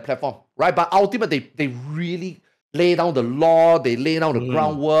doesn't have that platform, right? But Ultimate, they really lay down the law, they lay down the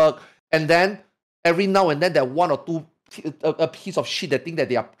groundwork, and then every now and then that 1 or 2 a piece of shit that think that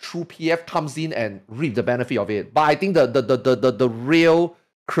they are true PF comes in and reap the benefit of it. But I think the real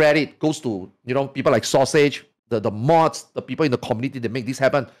credit goes to people like Sausage, the mods, the people in the community that make this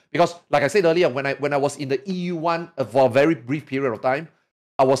happen. Because like I said earlier, when I was in the EU1 for a very brief period of time,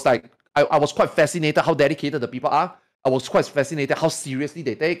 I was like I was quite fascinated how dedicated the people are. I was quite fascinated how seriously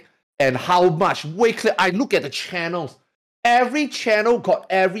they take and how much way clear. I look at the channels. Every channel got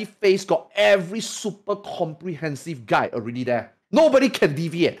every face, got every super comprehensive guide already there. Nobody can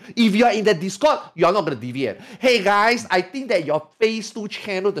deviate. If you are in the Discord, you are not going to deviate. Hey guys, I think that your phase 2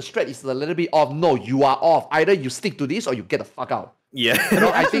 channel, the strat is a little bit off. No, you are off. Either you stick to this or you get the fuck out. Yeah.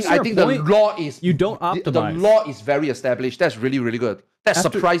 I think the law is... You don't optimize. The law is very established. That's really, really good. That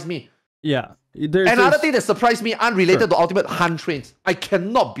surprised me. Yeah. Another thing that surprised me, unrelated to Ultimate, hunt trains. I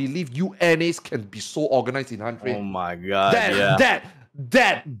cannot believe UNAs can be so organized in hunt trains. Oh my god!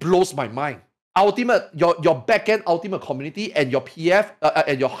 That blows my mind. Ultimate, your backend Ultimate community and your PF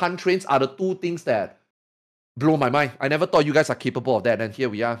and your hunt trains are the 2 things that blow my mind. I never thought you guys are capable of that, and here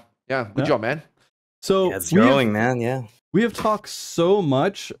we are. Yeah, good job, man. So it's growing, man. Yeah. We have talked so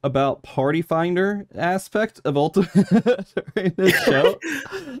much about Party Finder aspect of Ultimate in this show.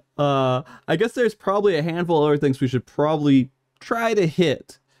 I guess there's probably a handful of other things we should probably try to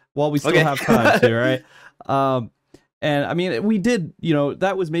hit while we still have time to, right? And I mean, we did,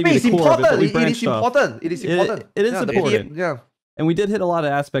 that was maybe the core of it, but we branched off. It is important. It is important. Yeah. And we did hit a lot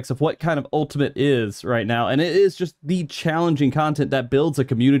of aspects of what kind of Ultimate is right now. And it is just the challenging content that builds a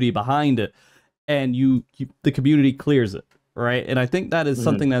community behind it. And the community clears it, right? And I think that is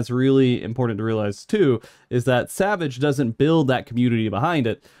something that's really important to realize too, is that Savage doesn't build that community behind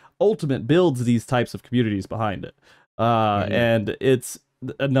it. Ultimate builds these types of communities behind it. And it's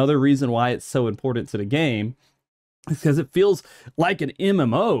another reason why it's so important to the game, because it feels like an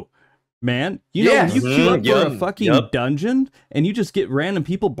MMO, man. You queue up for a fucking dungeon and you just get random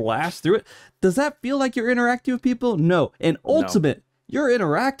people blast through it. Does that feel like you're interacting with people? No. In Ultimate, you're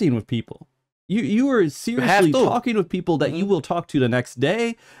interacting with people. You are seriously talking with people that you will talk to the next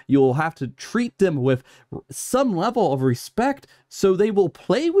day. You'll have to treat them with some level of respect so they will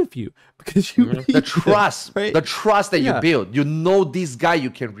play with you, because the trust, right? The trust that you build. This guy you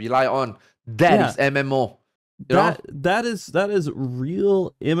can rely on. That is MMO. That is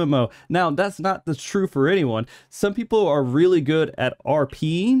real MMO. Now, that's not the true for anyone. Some people are really good at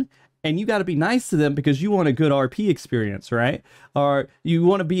RPing, and you got to be nice to them because you want a good RP experience, right? Or you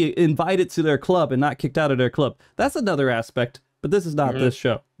want to be invited to their club and not kicked out of their club. That's another aspect, but this is not this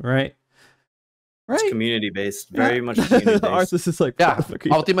show, right? It's community based, very much community based. Arthas is like,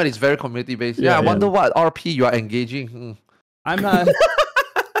 Ultimate is very community based. Yeah, I wonder what RP you are engaging. I'm not.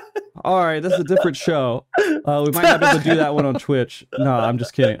 All right, this is a different show. We might not be able to do that one on Twitch. No, I'm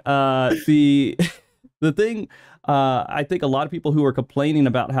just kidding. The thing, I think a lot of people who are complaining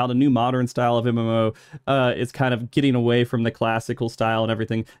about how the new modern style of MMO is kind of getting away from the classical style and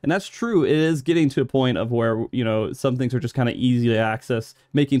everything, and that's true. It is getting to a point of where, you know, some things are just kind of easy to access,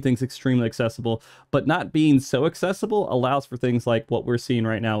 making things extremely accessible, but not being so accessible allows for things like what we're seeing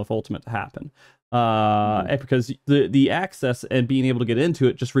right now with Ultimate to happen. Because the access and being able to get into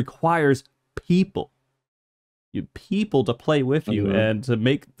it just requires people to play with you and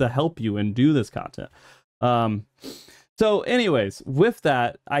to help you and do this content. So anyways, with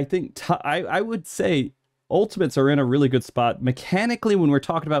that, I think I would say Ultimates are in a really good spot. Mechanically, when we're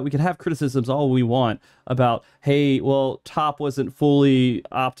talking about, we can have criticisms all we want about, hey, well, top wasn't fully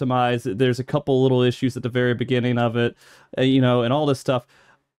optimized. There's a couple little issues at the very beginning of it, you know, and all this stuff.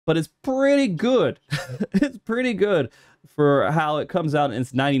 But it's pretty good. It's pretty good for how it comes out, and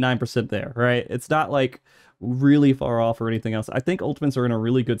it's 99% there, right? It's not like really far off or anything else. I think Ultimates are in a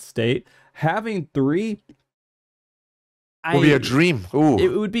really good state. Having 3 would be a dream. Ooh. It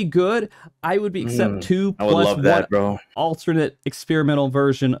would be good. I would be accept 2 I would plus love that, bro. Alternate experimental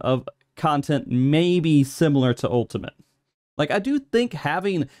version of content, maybe similar to Ultimate. Like, I do think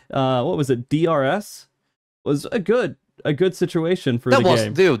having what was it, DRS was a good situation for the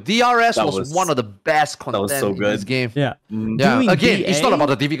game. Dude, DRS was one of the best content in this game. Yeah. Again, BA, it's not about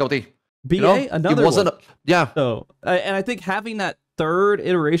the difficulty. BA, you know? Another it wasn't one. So, and I think having that third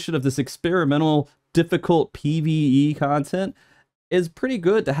iteration of this experimental, difficult PvE content is pretty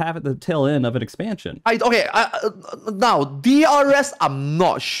good to have at the tail end of an expansion. Now, DRS, I'm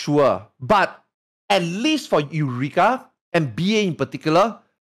not sure. But at least for Eureka and BA in particular,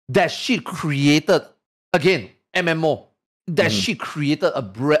 that shit created, again, MMO. That shit created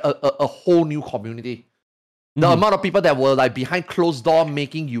a whole new community. The amount of people that were like behind closed door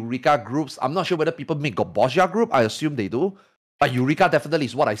making Eureka groups. I'm not sure whether people make Gobosja group. I assume they do. But Eureka definitely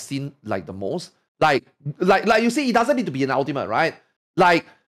is what I've seen like the most. Like you see, it doesn't need to be an Ultimate, right? Like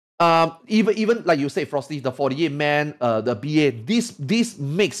even like you say, Frosty, the 48-man, the BA, this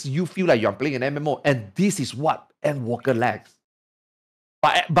makes you feel like you're playing an MMO, and this is what Endwalker lacks.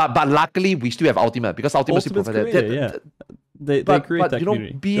 But luckily we still have Ultimate, because Ultimate provided. They create that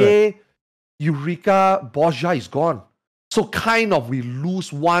community. BA, Eureka, Bosja is gone. So kind of we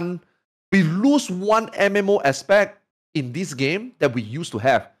lose one MMO aspect in this game that we used to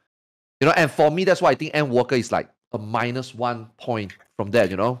have. You know, and for me, that's why I think Endwalker is like a -1 point from that,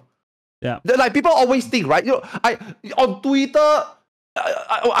 you know? Yeah. Like, people always think, right? You know, on Twitter,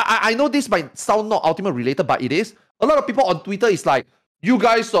 I know this might sound not Ultimate related, but it is. A lot of people on Twitter is like, you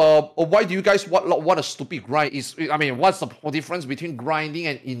guys, why do you guys want a stupid grind? What's the difference between grinding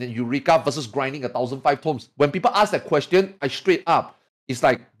and in Eureka versus grinding 1,005 tomes? When people ask that question, I straight up, it's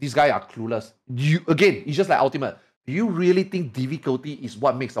like, these guys are clueless. Again, it's just like Ultimate. Do you really think difficulty is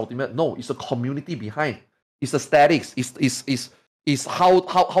what makes Ultimate? No, it's a community behind. It's the statics. It's how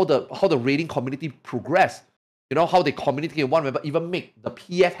the raiding community progress. You know, how they communicate one member, even make the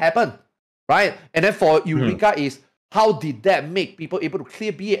PF happen, right? And then for Eureka is, how did that make people able to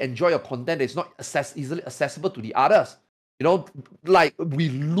clear BA, enjoy your content that's not easily accessible to the others? You know, like, we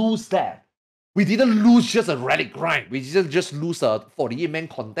lose that. We didn't lose just a relic grind. We didn't just lose a 48-man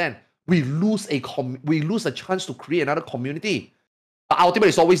content. We lose a chance to create another community. Ultimate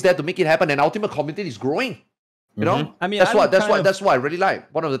is always there to make it happen, and Ultimate community is growing. You know, that's what I really like.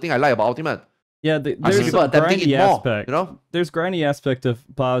 One of the things I like about Ultimate. Yeah, there's some grindy aspect. You know, there's grindy aspect of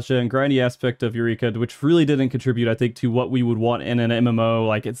Bosja and grindy aspect of Eureka, which really didn't contribute, I think, to what we would want in an MMO.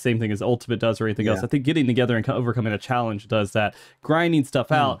 Like, it's the same thing as Ultimate does or anything else. I think getting together and overcoming a challenge does that. Grinding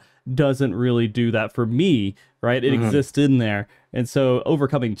stuff out doesn't really do that for me, right? It exists in there, and so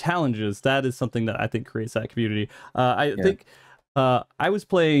overcoming challenges, that is something that I think creates that community. I think I was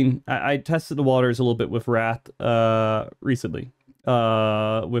playing. I tested the waters a little bit with Wrath recently.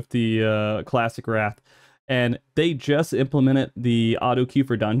 With the classic Wrath, and they just implemented the auto queue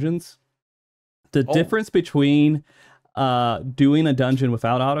for dungeons. The difference between doing a dungeon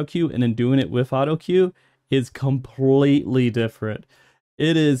without auto queue and then doing it with auto queue is completely different.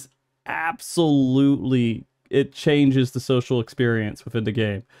 It is absolutely, it changes the social experience within the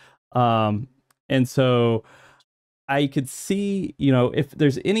game. And so I could see, if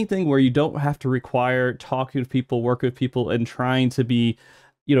there's anything where you don't have to require talking to people, work with people, and trying to be,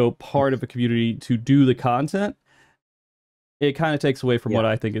 part of a community to do the content, it kind of takes away from what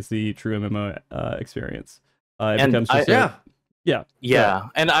I think is the true MMO experience. It becomes just yeah.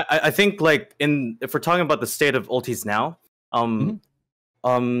 And I think like if we're talking about the state of ultis now,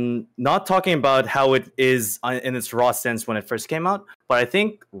 not talking about how it is in its raw sense when it first came out, but I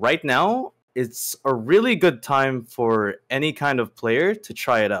think right now it's a really good time for any kind of player to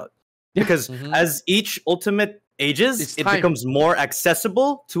try it out, because as each ultimate ages, it becomes more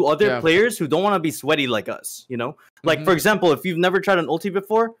accessible to other players who don't want to be sweaty like us, like for example, if you've never tried an ulti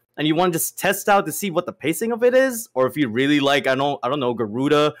before and you want to just test out to see what the pacing of it is, or if you really like, I don't know,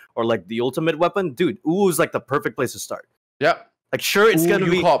 Garuda or like the ultimate weapon, dude, Uwu is like the perfect place to start. Like sure, it's gonna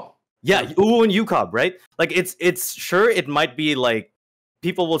be Uwu and UCOB, right? Like it's sure it might be like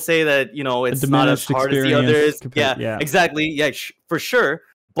people will say that it's not as hard as the others. Exactly. For sure.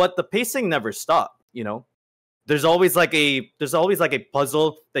 But the pacing never stopped. There's always like a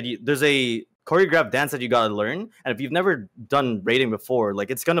puzzle that there's a choreographed dance that you gotta learn, and if you've never done raiding before, like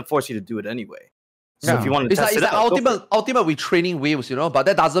it's gonna force you to do it anyway. So if you want to test it out, ultimate with training wheels, but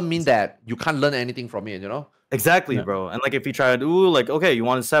that doesn't mean that you can't learn anything from it, Exactly, bro. And like if you try to do like, okay, you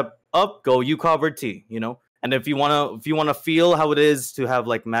want to step up, go U cover T, and if you wanna feel how it is to have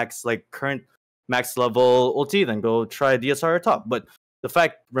like current max level ulti, then go try DSR top. But the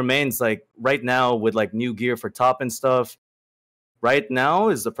fact remains, like right now with like new gear for top and stuff, right now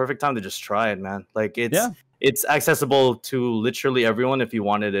is the perfect time to just try it, man. Like it's accessible to literally everyone if you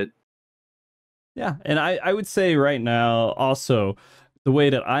wanted it. Yeah, and I would say right now also the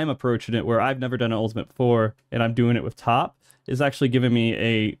way that I'm approaching it, where I've never done an ultimate before and I'm doing it with top, is actually giving me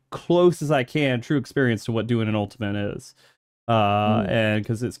a close as I can true experience to what doing an ultimate is. And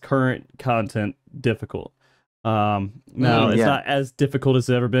because it's current content difficult. Now it's not as difficult as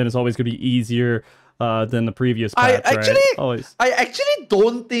it's ever been. It's always going to be easier than the previous patch, I actually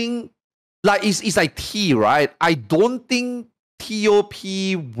don't think like it's like T, right? I don't think TOP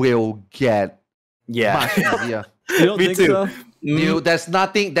will get much easier. You don't think so? There's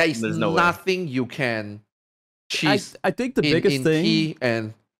nothing. There is nothing you can cheese. I think the biggest thing T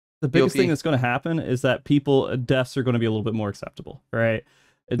and the biggest thing that's going to happen is that deaths are going to be a little bit more acceptable, right?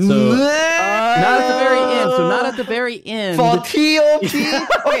 And so not at the very end. So not at the very end. For TOP,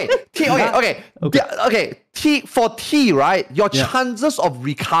 for T, right? Your chances of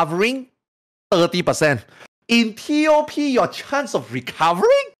recovering 30%. In TOP, your chance of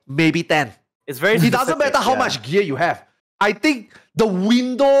recovering maybe 10. It's very. It doesn't matter how much gear you have. I think the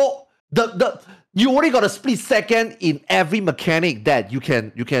window, you only got a split second in every mechanic that you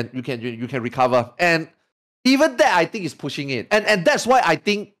can recover, and even that I think is pushing it, and that's why I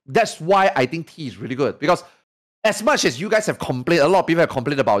think T is really good, because as much as you guys have complained, a lot of people have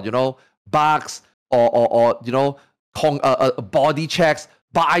complained about bugs or body checks,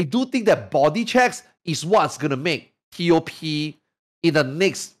 but I do think that body checks is what's gonna make TOP in the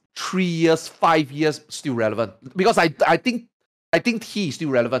next 3 years, 5 years still relevant, because I think T is still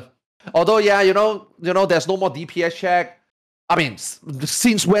relevant. Although there's no more DPS check. I mean,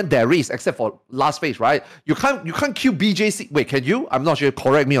 since when there is, except for last phase, right? You can't kill BJC. Wait, can you? I'm not sure.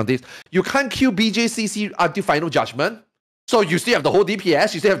 Correct me on this. You can't kill BJCC until final judgment. So you still have the whole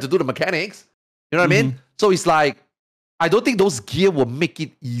DPS. You still have to do the mechanics. You know what I mean? So it's like, I don't think those gear will make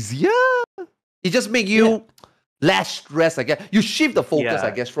it easier. It just make you less stress, I guess. You shift the focus, I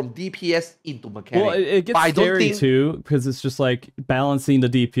guess, from DPS into mechanics. Well, it gets scary too, because it's just like balancing the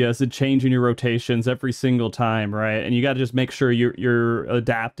DPS and changing your rotations every single time, right? And you got to just make sure you're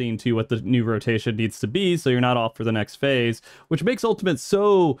adapting to what the new rotation needs to be, so you're not off for the next phase, which makes Ultimate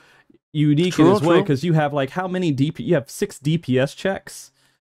so unique in its way, because you have like how many you have 6 DPS checks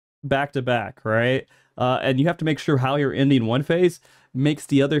back to back, right? And you have to make sure how you're ending one phase makes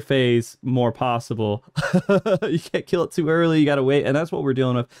the other phase more possible. You can't kill it too early. You got to wait, and that's what we're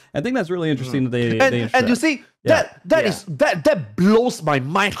dealing with. I think that's really interesting that they and you see that blows my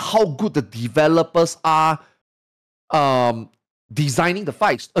mind how good the developers are designing the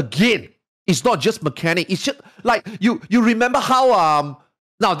fights. Again, it's not just mechanic. It's just like you remember how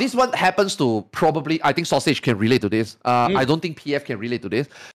now this one happens to probably, I think Sausage can relate to this. I don't think PF can relate to this.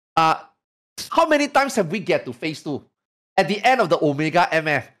 How many times have we get to phase 2? At the end of the Omega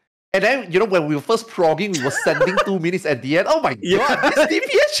MF. And then, when we were first progging, we were sending 2 minutes at the end. Oh my god, this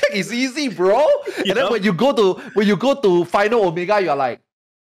DPS check is easy, bro. And then when you go to final Omega, you're like,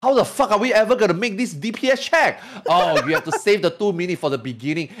 how the fuck are we ever gonna make this DPS check? Oh, you have to save the 2 minutes for the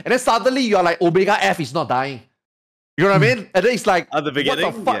beginning. And then suddenly you're like, Omega F is not dying. You know what I mean? And then it's like, at the beginning,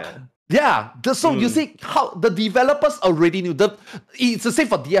 what the fuck? Yeah. So you see how the developers already knew. It's the same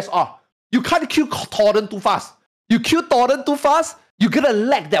for DSR. You can't kill Torrent too fast. You kill Torrent too fast, you're gonna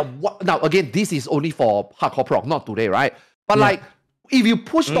lag that. Now again, this is only for hardcore proc, not today, right? But like, if you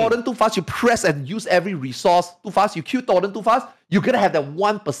push Torrent too fast, you press and use every resource too fast, you kill Torrent too fast, you're gonna have that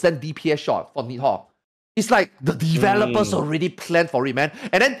 1% DPS shot for Nidhogg. It's like the developers already planned for it, man.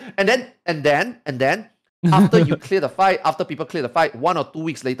 And then after you clear the fight, after people clear the fight, 1 or 2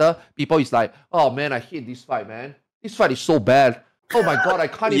 weeks later, people is like, oh man, I hate this fight, man. This fight is so bad. Oh my god, I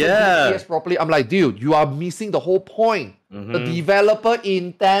can't even do PS properly. I'm like, dude, you are missing the whole point. The developer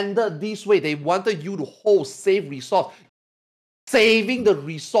intended this way. They wanted you to hold, save resource. Saving the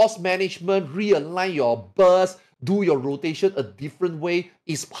resource management, realign your burst, do your rotation a different way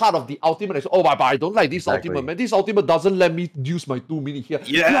is part of the ultimate. Oh, but I don't like this ultimate, man. This ultimate doesn't let me use my 2 minutes here.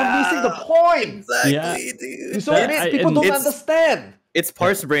 Yeah. You're missing the point. Exactly, dude. You see what I mean? People don't understand. It's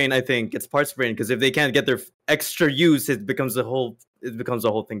parse brain, I think. It's parse brain because if they can't get their extra use, it becomes a whole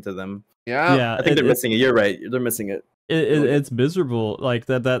thing to them. Yeah. I think they're missing it. You're right. They're missing it. It's miserable. Like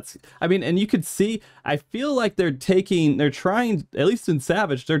that's. I mean, and you could see. I feel like they're trying. At least in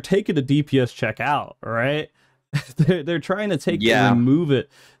Savage, they're taking a DPS check out. Right. they're trying to remove it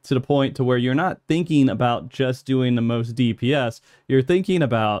to the point to where you're not thinking about just doing the most DPS. You're thinking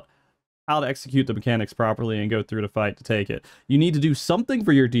about how to execute the mechanics properly and go through the fight to take it. You need to do something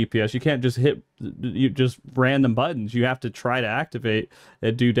for your DPS. You can't just hit just random buttons. You have to try to activate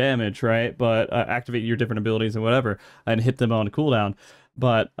and do damage, right? But activate your different abilities and whatever, and hit them on a cooldown.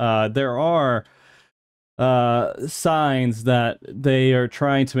 But there are signs that they are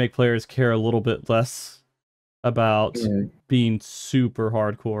trying to make players care a little bit less about being super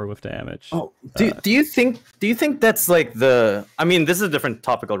hardcore with damage. Oh, do you think that's like I mean, this is a different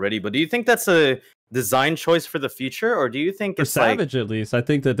topic already, but do you think that's a design choice for the future, or do you think for it's Savage at least? I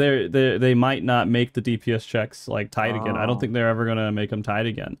think that they might not make the DPS checks like tight again. I don't think they're ever gonna make them tight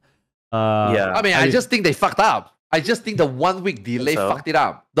again. I mean, I just think they fucked up. I just think the 1 week delay fucked it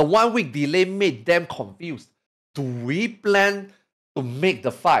up. The 1 week delay made them confused. Do we plan to make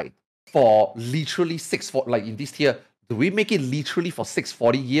the fight for literally 640, like in this tier, do we make it literally for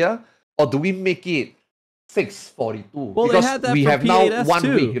 640 year, or do we make it 642? Well, because they had that we for have P8S now 1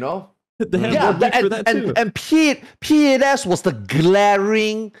 too. week, you know? They had 1 week for that too. And P8S was the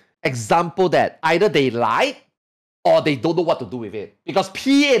glaring example that either they lied or they don't know what to do with it. Because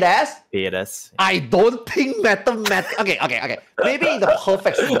P8S, I don't think okay. Maybe in the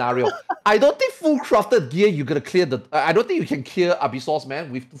perfect scenario, I don't think full crafted gear you're gonna clear I don't think you can clear Abyssals,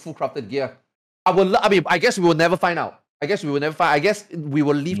 man, with full crafted gear. I guess we will never find out. I guess we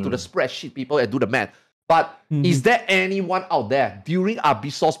will leave to the spreadsheet people and do the math. But is there anyone out there during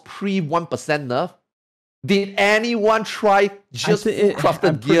Abyssals pre 1% nerf? Did anyone try just full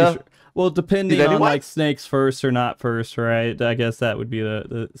crafted gear? Sure. Well, depending on like snakes first or not first, right? I guess that would be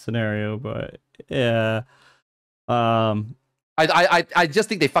the scenario, but yeah. I just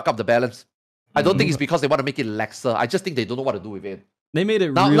think they fuck up the balance. I don't think it's because they want to make it laxer. I just think they don't know what to do with it. They made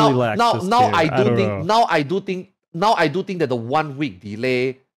it really lax. Now I do think that the 1 week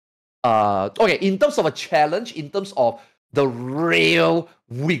delay. Okay, in terms of a challenge, in terms of the real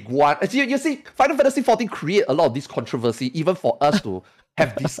week one, you see, Final Fantasy 14 create a lot of this controversy, even for us to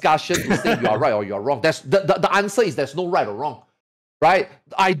have discussion to say you are right or you are wrong. The answer is there's no right or wrong, right?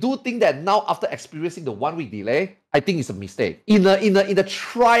 I do think that now after experiencing the 1 week delay, I think it's a mistake. In the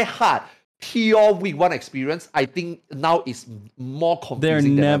try hard pure week one experience, I think now is more confusing. They're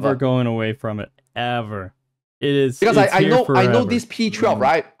never than ever. Going away from it ever. It is because I know forever. this P12,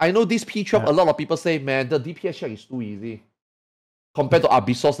 right? I know this P12. A lot of people say, man, the DPS check is too easy compared to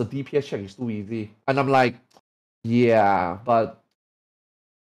Abyssals. The DPS check is too easy, and I'm like, yeah, but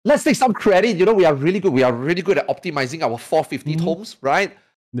let's take some credit. You know, we are really good. We are really good at optimizing our 450 tomes, right?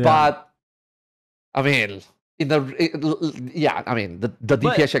 Yeah. But I mean, the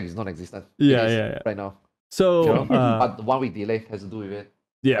DPS check is non-existent. Yeah. Right now. So, you know? But the 1 week delay has to do with it.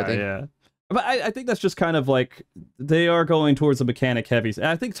 Yeah. But I think that's just kind of like they are going towards a mechanic heavy. And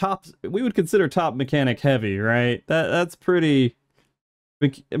I think we would consider top mechanic heavy, right? That's pretty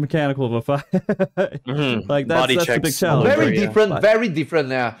mechanical of a fight. Like that's a big challenge. Very different.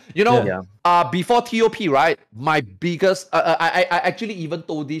 Yeah. You know, before TOP, right? My biggest, I actually even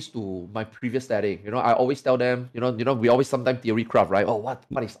told this to my previous static. You know, I always tell them, you know, we always sometimes theory craft, right? Oh, what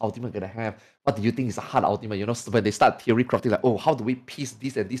is ultimate gonna have? What do you think is a hard ultimate? You know, when they start theory crafting, like, oh, how do we piece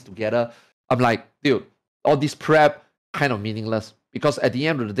this and this together? I'm like, dude, all this prep kind of meaningless because at the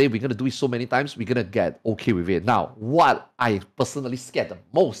end of the day, we're gonna do it so many times, we're gonna get okay with it. Now, what I personally scared the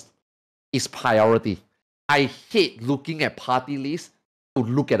most is priority. I hate looking at party lists to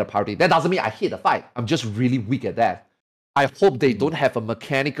look at a party. That doesn't mean I hate the fight. I'm just really weak at that. I hope they don't have a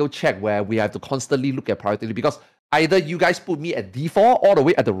mechanical check where we have to constantly look at priority list, because either you guys put me at D4 all the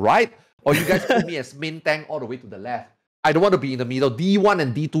way at the right, or you guys put me as main tank all the way to the left. I don't want to be in the middle. D1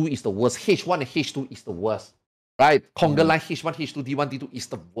 and D2 is the worst. H1 and H2 is the worst. Right? Conga line H1, H2, D1, D2 is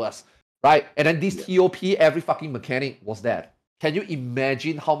the worst. Right? And then this TOP, every fucking mechanic was that. Can you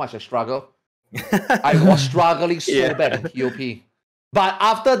imagine how much I struggled? I was struggling so bad in TOP. But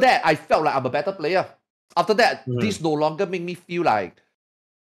after that, I felt like I'm a better player. After that, this no longer make me feel like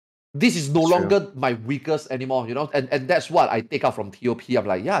this is no longer my weakest anymore, you know? And that's what I take out from TOP. I'm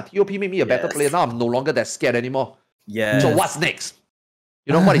like, yeah, TOP made me a better player. Now I'm no longer that scared anymore. Yeah. So what's next?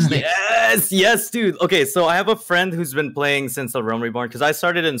 You know what is next? Yes, dude. Okay, so I have a friend who's been playing since the Realm Reborn, because I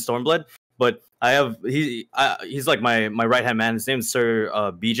started in Stormblood, but he's like my right hand man. His name's Sir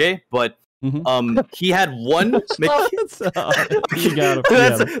BJ, but he had one.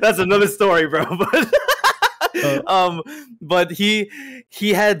 That's another story, bro. But he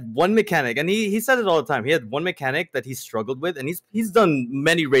had one mechanic, and he said it all the time. He had one mechanic that he struggled with, and he's done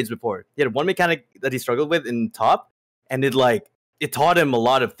many raids before. He had one mechanic that he struggled with in top, and it taught him a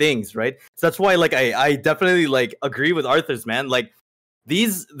lot of things, right? So that's why I definitely agree with Arthur's, man. Like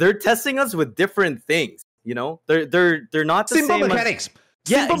they're testing us with different things, you know? They're not the simple same mechanics.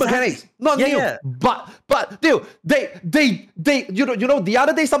 Simple mechanics, not new. Yeah. But dude, they you know the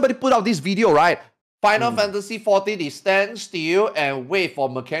other day somebody put out this video, right? Final Fantasy 14 is stand still and wait for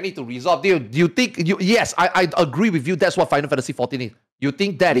mechanic to resolve. Dude, you think yes, I agree with you. That's what Final Fantasy 14 is. You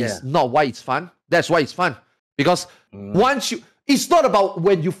think that is not why it's fun? That's why it's fun. Because once it's not about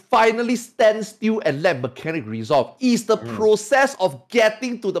when you finally stand still and let mechanic resolve. It's the process of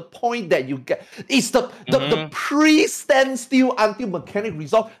getting to the point that you get. It's the pre-stand still until mechanic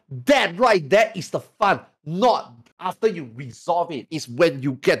resolve. That right there is the fun. Not after you resolve it. It's when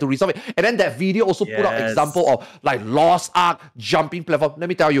you get to resolve it. And then that video also put out example of Lost Ark, jumping platform. Let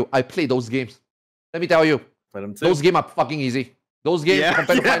me tell you, I played those games. Let me tell you, those games are fucking easy. Those games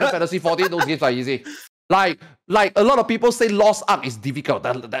compared to Final Fantasy 14, those games are easy. Like a lot of people say Lost Ark is difficult.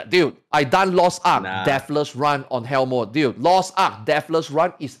 Dude, I done Lost Ark Deathless Run on Hell mode. Dude, Lost Ark Deathless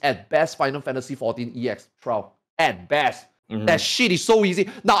Run is at best Final Fantasy 14 EX trial. At best. That shit is so easy.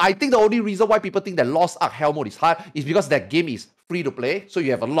 Now, I think the only reason why people think that Lost Ark Hell mode is hard is because that game is free to play. So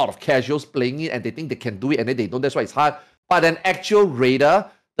you have a lot of casuals playing it and they think they can do it and then they don't. That's why it's hard. But an actual raider,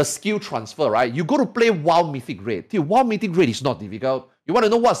 the skill transfer, right? You go to play WoW Mythic Raid. Dude, WoW Mythic Raid is not difficult. You want to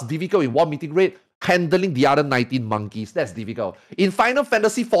know what's difficult in WoW Mythic Raid? Handling the other 19 monkeys. That's difficult. In Final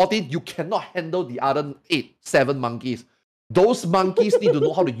Fantasy 14, you cannot handle the other 7 monkeys. Those monkeys need to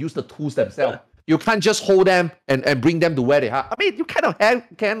know how to use the tools themselves. You can't just hold them and bring them to where they are. I mean, you kind of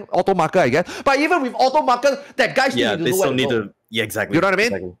can auto marker, I guess. But even with auto marker, that guy still need to know where to go. Yeah, exactly. You know what I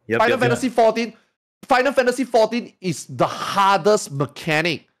mean? Exactly. Yep, Final Fantasy 14 is the hardest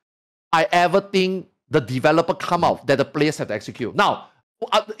mechanic I ever think the developer come out that the players have to execute. Now,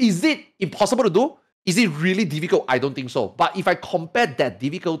 is it impossible to do? Is it really difficult? I don't think so. But if I compare that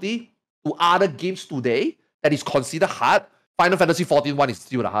difficulty to other games today that is considered hard, Final Fantasy 14 one is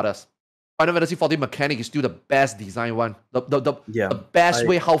still the hardest. Final Fantasy 14 mechanic is still the best design one. The best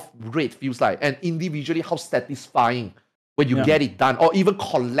way how raid feels like. And individually how satisfying when you get it done. Or even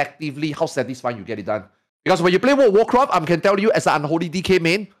collectively how satisfying you get it done. Because when you play World of Warcraft, I can tell you as an unholy DK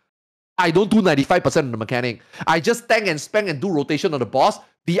main, I don't do 95% of the mechanic. I just tank and spam and do rotation on the boss.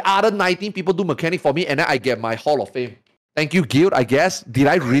 The other 19 people do mechanic for me and then I get my Hall of Fame. Thank you, Guild, I guess. Did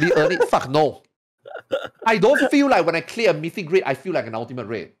I really earn it? Fuck no. I don't feel like when I clear a mythic raid, I feel like an ultimate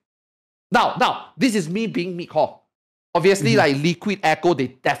raid. Now, this is me being mid-core. Obviously, like Liquid Echo, they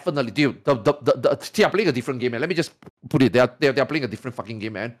definitely do. They are playing a different game, man. Let me just put it. They are playing a different fucking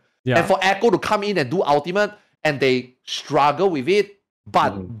game, man. Yeah. And for Echo to come in and do ultimate and they struggle with it,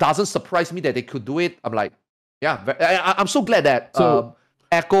 but doesn't surprise me that they could do it. I'm like, yeah, I'm so glad that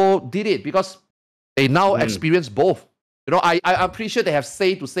Echo did it because they now experience both. You know, I'm pretty sure they have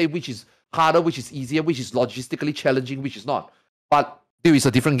say which is harder, which is easier, which is logistically challenging, which is not. But dude, it's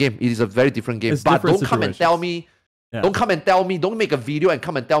a different game. It is a very different game. But don't come and tell me, don't make a video and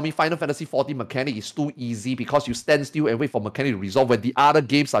come and tell me Final Fantasy 14 mechanic is too easy because you stand still and wait for mechanic to resolve when the other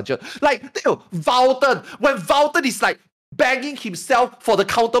games are just like, dude, Valton. When Valton is like banging himself for the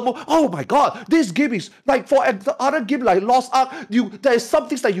counter move. Oh my god, this game is like for the other game like Lost Ark, there is some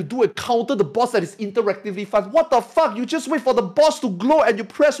things that you do and counter the boss that is interactively fun. What the fuck? You just wait for the boss to glow and you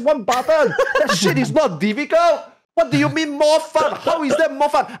press one button. That shit is not difficult. What do you mean more fun? How is that more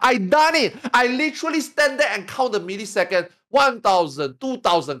fun? I done it. I literally stand there and count the millisecond. 1,000,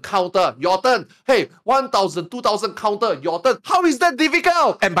 2,000 counter, your turn. Hey, 1,000, 2,000 counter, your turn. How is that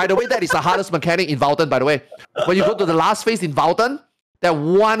difficult? And by the way, that is the hardest mechanic in Valton, by the way. When you go to the last phase in Valton, that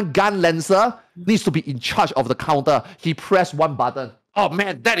one gun lancer needs to be in charge of the counter. He pressed one button. Oh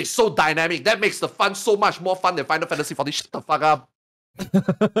man, that is so dynamic. That makes the fun so much more fun than Final Fantasy 14. Shut the fuck up.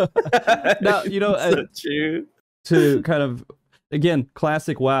 Now, so true. To kind of, again,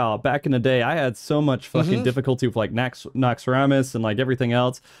 classic WoW. Back in the day, I had so much fucking difficulty with like Naxxramas and like everything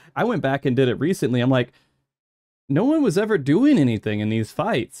else. I went back and did it recently. I'm like, no one was ever doing anything in these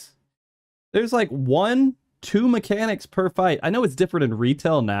fights. There's like 1-2 mechanics per fight. I know it's different in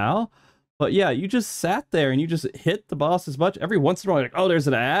retail now, but yeah, you just sat there and you just hit the boss as much. Every once in a while, like, oh, there's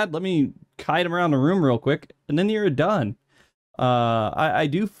an ad. Let me kite him around the room real quick, and then you're done. I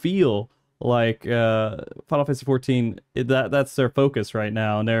do feel like Final Fantasy 14, that's their focus right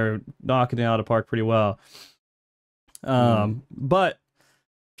now, and they're knocking it out of the park pretty well. But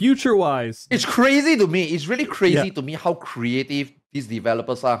future-wise, it's crazy to me. It's really crazy to me how creative these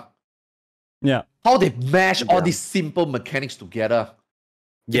developers are. Yeah, how they mash all these simple mechanics together.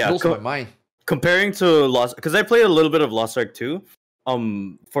 It blows my mind. Comparing to Lost, because I played a little bit of Lost Ark 2,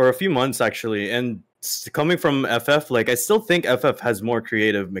 for a few months actually, and coming from FF, like I still think FF has more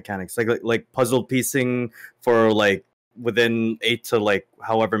creative mechanics, like puzzle piecing for like within 8 to like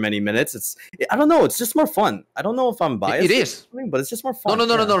however many minutes. I don't know, it's just more fun. I don't know if I'm biased. It is, but it's just more fun.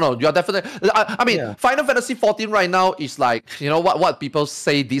 No. You are definitely. I mean, Final Fantasy 14 right now is like, you know what people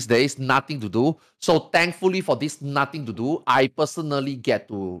say these days, nothing to do. So thankfully for this nothing to do, I personally get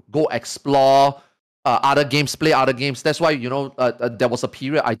to go explore other games, play other games. That's why, there was a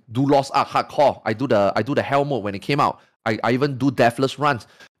period I do Lost Ark hardcore. I do the hell mode when it came out. I even do deathless runs.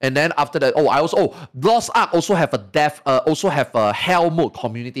 And then after that, Lost Ark also have a hell mode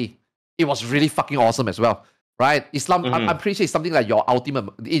community. It was really fucking awesome as well, right? I'm pretty sure it's something like your ultimate.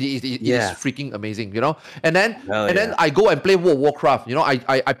 It is freaking amazing, And then then I go and play World of Warcraft.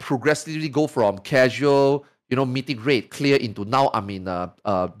 I progressively go from casual, mythic raid clear into now I'm in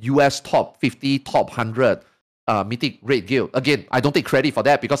US top 50, top 100 mythic raid guild. Again, I don't take credit for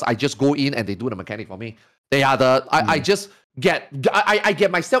that because I just go in and they do the mechanic for me. They are I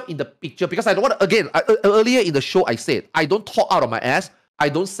get myself in the picture because I don't want to, again, earlier in the show I said, I don't talk out of my ass. I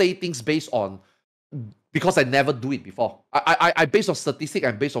don't say things based on, because I never do it before. I based on statistics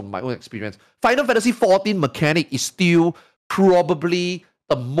and based on my own experience. Final Fantasy 14 mechanic is still probably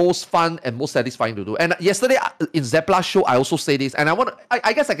the most fun and most satisfying to do. And yesterday in Zepla's show, I also say this, and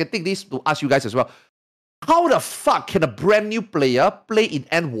I guess I can take this to ask you guys as well. How the fuck can a brand new player play in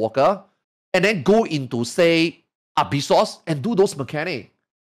Endwalker and then go into, say, Abyssos and do those mechanics?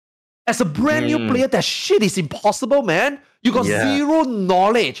 As a brand new player, that shit is impossible, man. You got zero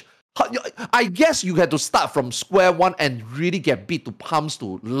knowledge. I guess you had to start from square one and really get beat to pumps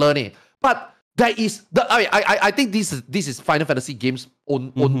to learn it. But that is I think this is Final Fantasy games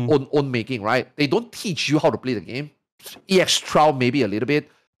own making, right? They don't teach you how to play the game. EX Trial maybe a little bit,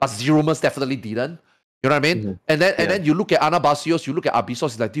 but Zeromus definitely didn't. You know what I mean? And then you look at Anabasios, you look at Abyssos,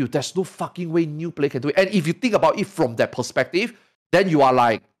 it's like, dude, there's no fucking way new player can do it. And if you think about it from that perspective, then you are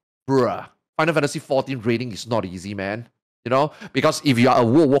like, bruh, Final Fantasy 14 raiding is not easy, man. Because if you are a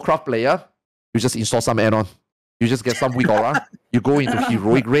World of Warcraft player, you just install some add-on. You just get some weak aura. You go into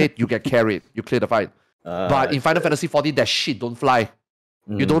heroic raid, you get carried, you clear the fight. But in Final Fantasy 14, that shit don't fly.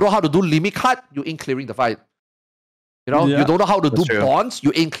 You don't know how to do limit cut, you ain't clearing the fight. You don't know how to do bonds,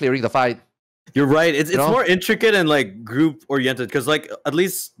 you ain't clearing the fight. You're right. It's more intricate and like group oriented, because like at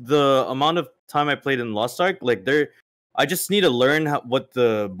least the amount of time I played in Lost Ark, like I just need to learn what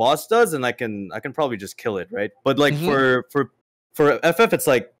the boss does, and I can probably just kill it, right? But like for FF, it's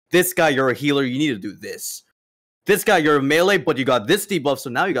like, this guy, you're a healer, you need to do this. This guy, you're a melee, but you got this debuff, so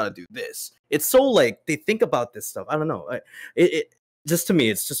now you got to do this. It's so like they think about this stuff. I don't know. It just, to me,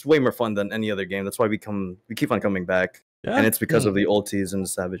 it's just way more fun than any other game. That's why we keep on coming back, and it's because of the ultis and the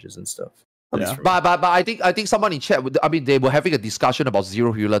savages and stuff. Yeah. But I think someone in chat, I mean, they were having a discussion about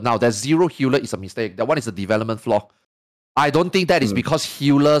Zero Healer. Now, that Zero Healer is a mistake. That one is a development flaw. I don't think that is because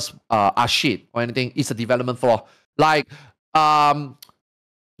healers are shit or anything. It's a development flaw. Like,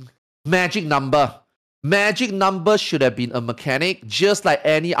 magic number. Magic number should have been a mechanic, just like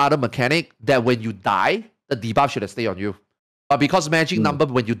any other mechanic, that when you die, the debuff should have stayed on you. But because magic number,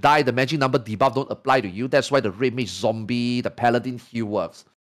 when you die, the magic number debuff don't apply to you. That's why the Red Mage Zombie, the Paladin heal works.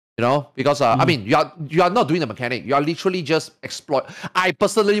 Because I mean, you are not doing the mechanic. You are literally just exploit. I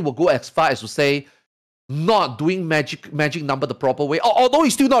personally will go as far as to say, not doing magic number the proper way. Although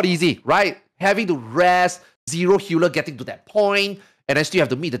it's still not easy, right? Having to rest, zero healer getting to that point, and then still have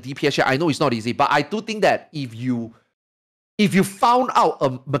to meet the DPS share. I know it's not easy, but I do think that if you found out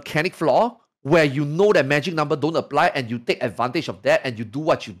a mechanic flaw where you know that magic number don't apply and you take advantage of that and you do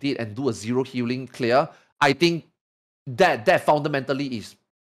what you did and do a zero healing clear, I think that fundamentally is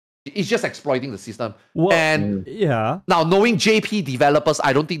it's just exploiting the system. Well, and now, knowing JP developers,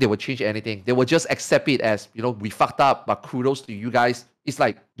 I don't think they will change anything. They will just accept it as, we fucked up, but kudos to you guys. It's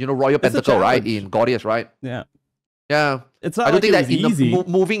like, Royal Pentacle, right? In Gordius, right? Yeah. Yeah. It's not I don't like think that easy.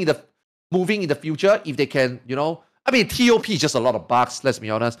 moving in the future, if they can, I mean, TOP is just a lot of bugs, let's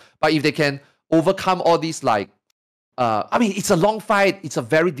be honest. But if they can overcome all these, I mean, it's a long fight. It's a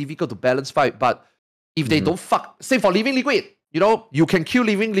very difficult to balance fight. But if they don't say for Living Liquid, you can kill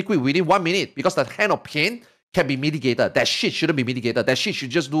Living Liquid within 1 minute because the Hand of Pain can be mitigated. That shit shouldn't be mitigated. That shit should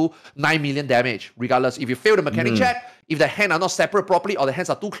just do 9 million damage, regardless. If you fail the mechanic check, if the hands are not separate properly or the hands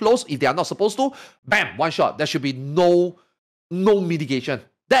are too close, if they are not supposed to, bam, one shot. There should be no mitigation.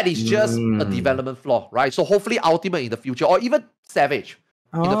 That is just a development flaw, right? So hopefully Ultimate in the future, or even Savage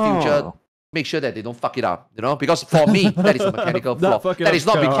in the future, make sure that they don't fuck it up, because for me, that is a mechanical flaw. That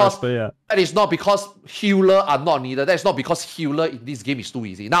is not because healer are not needed. That is not because healer in this game is too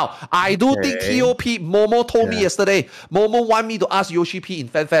easy. Now, I do think TOP, Momo told me yesterday, Momo want me to ask Yoshi P in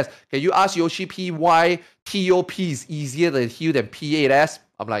FanFest, can you ask Yoshi P why TOP is easier to heal than P8S?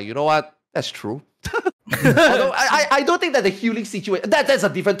 I'm like, you know what? That's true. Although I don't think that the healing situation, that's a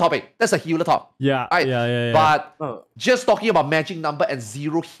different topic. That's a healer talk. Yeah. But just talking about magic number and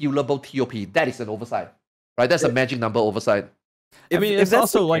zero healable TOP, that is an oversight. Right? That's a magic number oversight. I mean, it's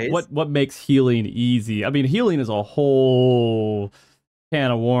also like what makes healing easy. I mean, healing is a whole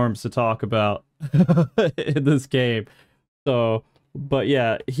can of worms to talk about in this game. So, but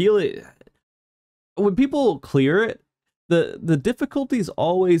yeah, healing, when people clear it, the difficulty is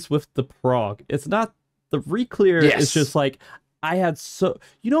always with the prog. It's not the re-clear. It's just like, I had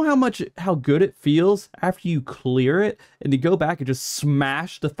how good it feels after you clear it and to go back and just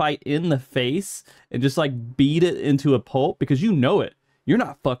smash the fight in the face and just like beat it into a pulp because you know it. You're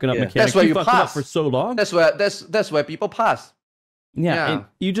not fucking up mechanics. That's where you fucked pass. Up for so long. That's where people pass. Yeah, and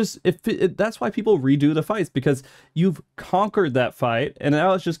you just that's why people redo the fights, because you've conquered that fight, and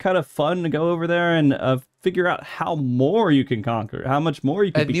now it's just kind of fun to go over there and figure out how more you can conquer, how much more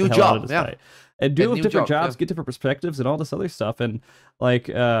you can beat the hell out of this fight, and do different jobs, get different perspectives, and all this other stuff. And like,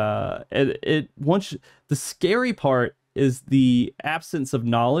 once the scary part is the absence of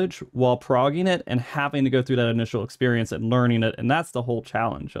knowledge while progging it and having to go through that initial experience and learning it, and that's the whole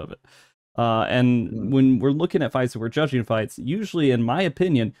challenge of it. And when we're looking at fights and we're judging fights, usually, in my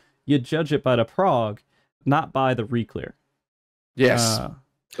opinion, you judge it by the prog, not by the re-clear. Yes.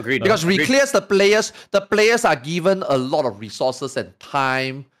 Agreed. Because re-clears, the players are given a lot of resources and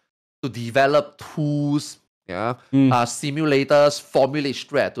time to develop tools, simulators, formulate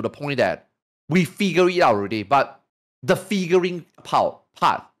strat to the point that we figure it out already. But the figuring part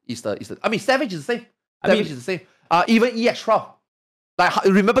is the I mean, Savage is the same. Savage is the same. Even EX like,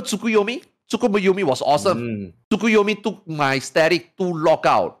 remember Tsukuyomi? Tsukuyomi was awesome. Tsukuyomi took my static to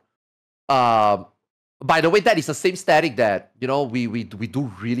lockout. By the way, that is the same static that, we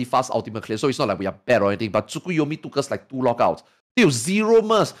do really fast ultimate clear. So it's not like we are bad or anything. But Tsukuyomi took us like 2 lockouts. Still, zero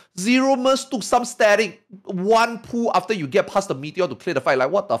mercs. Zero mercs took some static. 1 pull after you get past the meteor to clear the fight.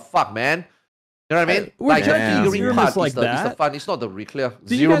 Like, what the fuck, man? You know what I mean? Like, figuring part like is the fun. It's not the reclear.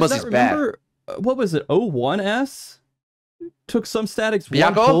 Zero mercs is bad. What was it? 01S? Took some statics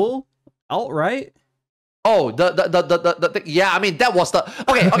Bianco? 1 pull outright. Oh, yeah. I mean, that was the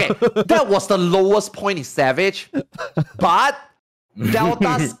that was the lowest point in Savage, but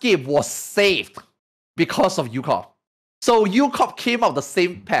Delta Skip was saved because of UCOP. So UCOP came out the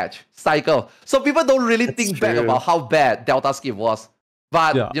same patch cycle. So people don't really think back about how bad Delta Skip was,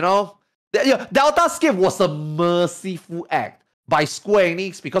 but Delta Skip was a merciful act by Square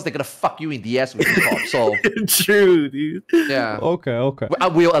Enix because they're gonna fuck you in the ass with UCOP. So true, dude. Yeah. Okay.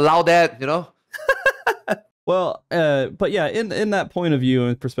 We'll allow that, Well, but yeah, in that point of view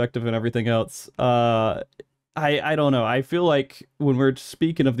and perspective and everything else, I don't know. I feel like when we're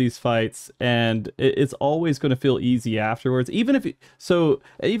speaking of these fights, and it's always going to feel easy afterwards. Even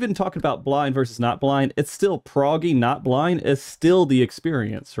talking about blind versus not blind, it's still proggy, not blind. It's still the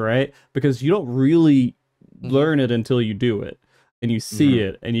experience, right? Because you don't really learn it until you do it. And you see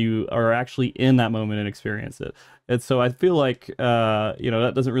it, and you are actually in that moment and experience it. And so I feel like,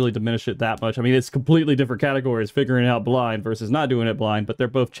 that doesn't really diminish it that much. I mean, it's completely different categories, figuring out blind versus not doing it blind, but they're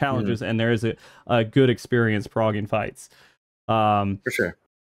both challenges, and there is a good experience progging fights. For sure.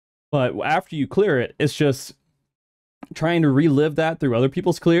 But after you clear it, it's just trying to relive that through other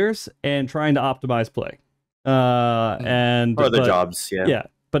people's clears and trying to optimize play. and or the jobs, yeah,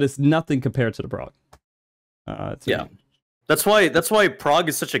 but it's nothing compared to the Prague. That's why Prague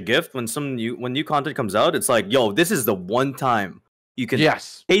is such a gift. When new content comes out, it's like, yo, this is the one time you can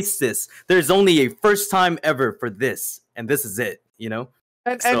taste this. There's only a first time ever for this, and this is it, you know.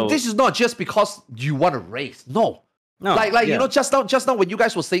 And this is not just because you want to race. No, like you know, just now when you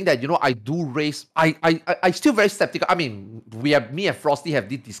guys were saying that, you know, I do race. I still very skeptical. I mean, me and Frosty have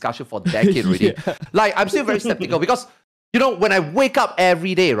this discussion for a decade already. Like, I'm still very skeptical because, you know, when I wake up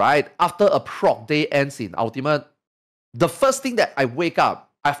every day, right, after a proc day ends in Ultimate, the first thing that I wake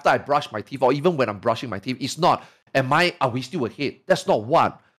up after I brush my teeth, or even when I'm brushing my teeth, is not, are we still ahead? That's not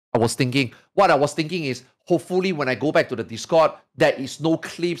what I was thinking. What I was thinking is, hopefully when I go back to the Discord, there is no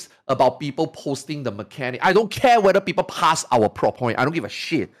clips about people posting the mechanic. I don't care whether people pass our prop point. I don't give a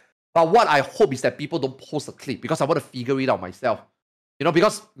shit. But what I hope is that people don't post a clip, because I want to figure it out myself. You know,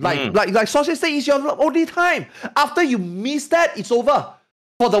 because like Sausage said, it's your only time. After you miss that, it's over.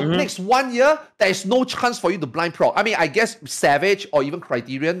 For the next 1 year, there is no chance for you to blind proc. I mean, I guess Savage or even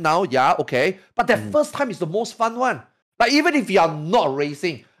Criterion now, yeah, okay. But that first time is the most fun one. Like, even if you are not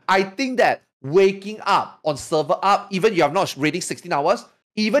racing, I think that waking up on server up, even you are not raiding 16 hours,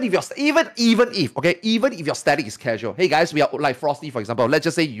 even if your static is casual. Hey guys, we are like Frosty, for example. Let's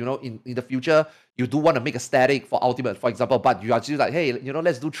just say, you know, in the future, you do want to make a static for Ultimate, for example, but you are just like, hey, you know,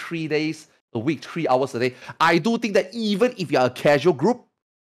 let's do 3 days a week, 3 hours a day. I do think that even if you're a casual group,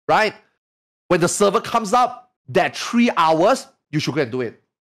 right, when the server comes up, that 3 hours, you should go and do it.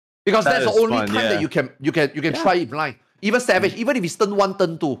 Because that's the only time that you can try it blind. Even Savage, even if it's turn 1,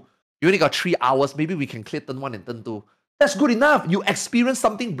 turn 2, you only got 3 hours, maybe we can clear turn 1 and turn 2. That's good enough. You experience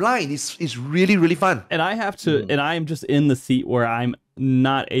something blind. It's really, really fun. And I have to, and I'm just in the seat where I'm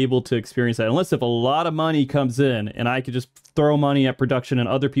not able to experience that. Unless if a lot of money comes in and I could just throw money at production and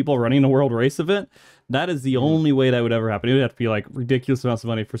other people running a world race event, that is the only way that would ever happen. It would have to be like ridiculous amounts of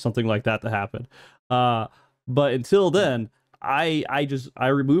money for something like that to happen. But until then, I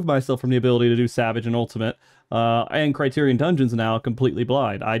remove myself from the ability to do Savage and Ultimate. And Criterion Dungeons now completely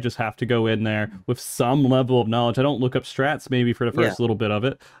blind. I just have to go in there with some level of knowledge. I don't look up strats maybe for the first little bit of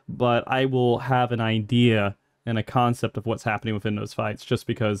it, but I will have an idea and a concept of what's happening within those fights just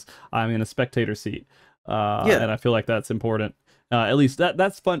because I'm in a spectator seat. And I feel like that's important. At least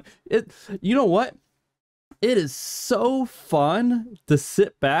that's fun. You know what? It is so fun to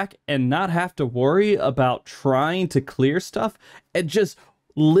sit back and not have to worry about trying to clear stuff and just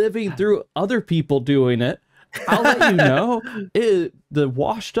living through other people doing it. I'll let you know, the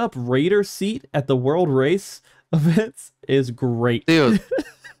washed up Raider seat at the World Race events is great. Dude,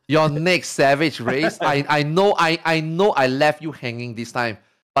 your next Savage race, I know I left you hanging this time,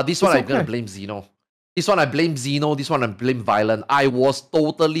 but this one I'm gonna blame Xeno. This one I blame Xeno, this one I blame Violent. I was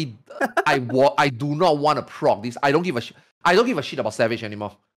totally I do not want to proc this. I don't give a shit about Savage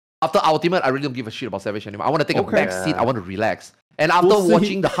anymore. After Ultimate, I really don't give a shit about Savage anymore. I want to take a back seat, I want to relax. And after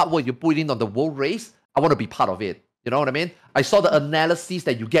watching the hard work you put in on the World Race, I want to be part of it. You know what I mean? I saw the analysis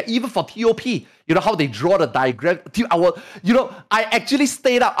that you get, even for TOP. You know how they draw the diagram? I actually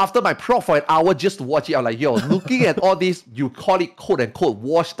stayed up after my proc for an hour just to watch it. I'm like, yo, looking at all this, you call it quote unquote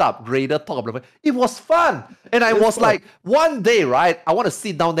washed up Raider talk about it. It was fun. And I was like, one day, right, I want to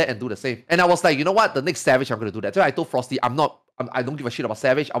sit down there and do the same. And I was like, you know what? The next Savage, I'm going to do that. So I told Frosty, I don't give a shit about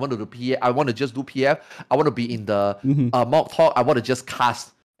Savage. I want to do PF. I want to just do PF. I want to be in the MogTalk. I want to just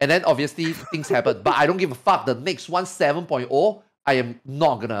cast. And then obviously things happen, but I don't give a fuck. The next one, 7.0, I am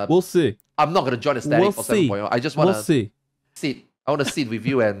not gonna. We'll see. I'm not gonna join the static for 7.0. I just wanna sit. I wanna sit with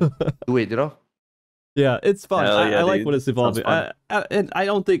you and do it. You know. Yeah, it's fun. I like when it's evolving. And I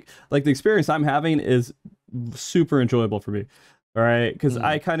don't think like the experience I'm having is super enjoyable for me. All right, because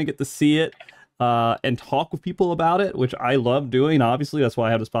I kind of get to see it and talk with people about it, which I love doing. Obviously, that's why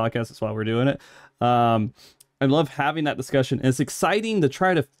I have this podcast. That's why we're doing it. I love having that discussion. And it's exciting to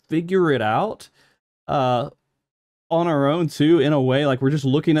try to figure it out on our own too, in a way. Like, we're just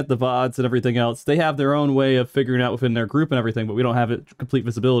looking at the VODs and everything else. They have their own way of figuring out within their group and everything, but we don't have complete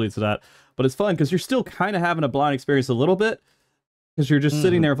visibility to that. But it's fun because you're still kind of having a blind experience a little bit because you're just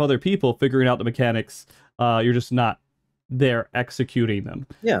sitting there with other people figuring out the mechanics. You're just not there executing them.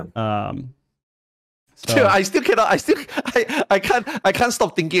 Yeah. So. I still cannot. I can't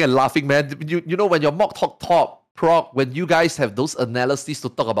stop thinking and laughing, man. You know when your MogTalk top proc, when you guys have those analyses to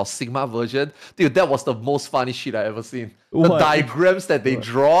talk about Sigma version, dude, that was the most funny shit I ever seen. The diagrams that they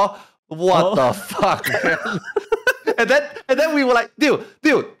draw, what the fuck, man? and then we were like, dude,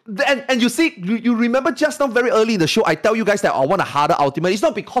 and you see, you remember just now very early in the show, I tell you guys that I want a harder Ultimate. It's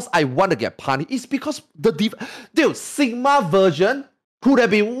not because I want to get punished. It's because dude, Sigma version could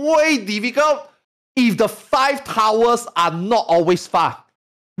have been way difficult. if the 5 towers are not always far?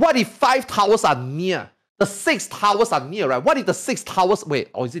 What if 5 towers are near? The 6 towers are near, right? What if the 6 towers... Wait,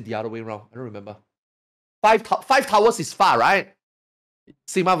 or is it the other way around? I don't remember. 5 towers is far, right?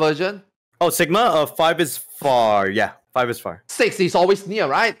 Sigma version? Oh, Sigma? 5 is far. Yeah, 5 is far. 6 is always near,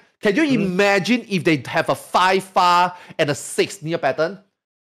 right? Can you imagine if they have a 5 far and a 6 near pattern?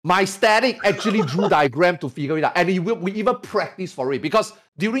 My static actually drew diagram to figure it out. And we even practiced for it. Because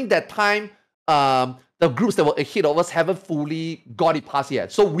during that time, the groups that were ahead of us haven't fully got it past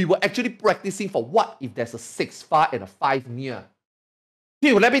yet. So we were actually practicing for what if there's a 6 far and a 5 near.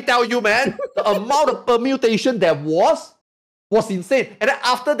 Dude, let me tell you, man, the amount of permutation there was insane. And then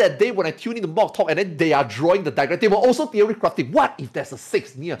after that day, when I tuned into MogTalk and then they are drawing the diagram, they were also theory crafting. What if there's a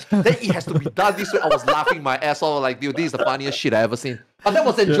 6 near? Then it has to be done this way. I was laughing my ass off, like, dude, this is the funniest shit I ever seen. But that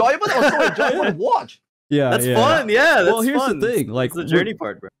was enjoyable. That was so enjoyable to watch. Yeah, that's fun. Yeah, that's here's fun. The thing, like the journey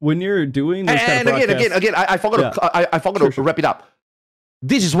part, bro. When you're doing this and again, I forgot to wrap it up.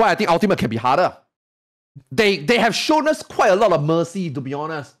 This is why I think Ultimate can be harder. They have shown us quite a lot of mercy, to be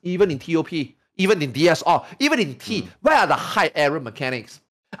honest, even in TOP, even in DSR, even in T. Where are the high error mechanics?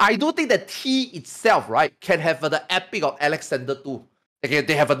 I do think that T itself, right, can have the epic of Alexander too. Okay,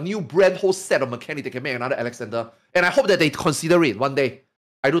 they have a new brand whole set of mechanics. They can make another Alexander, and I hope that they consider it one day.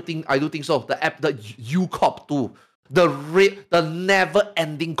 I do think so. The UCOP too, the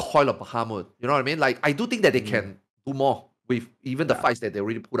never-ending coil of Bahamut. You know what I mean? Like, I do think that they can do more with even the fights that they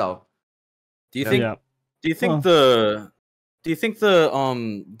already put out. Do you think? Do you think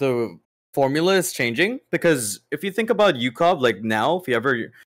the formula is changing? Because if you think about UCOB, like now, if you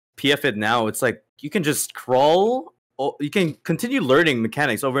ever PF it now, it's like you can just crawl. You can continue learning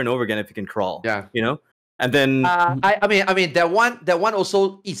mechanics over and over again if you can crawl. Yeah, you know. And then I mean that one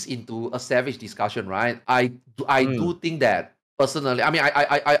also is into a savage discussion, right? I do think that personally. I mean,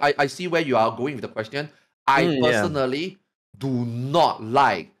 I see where you are going with the question. I personally do not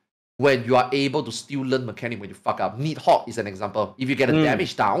like when you are able to still learn mechanic when you fuck up. Needhawk is an example. If you get a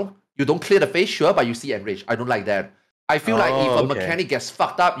damage down, you don't clear the face, sure, but you see enrage. I don't like that. I feel like if a mechanic gets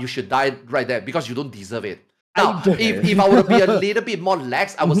fucked up, you should die right there because you don't deserve it. Now, if I were to be a little bit more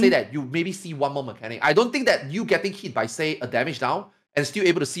lax, I would say that you maybe see one more mechanic. I don't think that you getting hit by, say, a damage down and still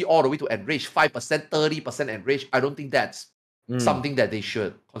able to see all the way to enrage 5%, 30% enrage, I don't think that's something that they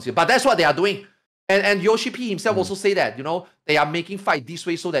should consider. But that's what they are doing. And Yoshi P himself also say that, you know, they are making fight this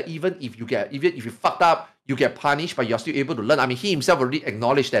way so that even if you fucked up, you get punished, but you're still able to learn. I mean, he himself already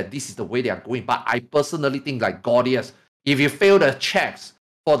acknowledged that this is the way they are going. But I personally think, like Gordius, if you fail the checks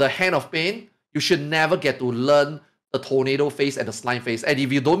for the Hand of Pain, you should never get to learn the tornado phase and the slime phase. And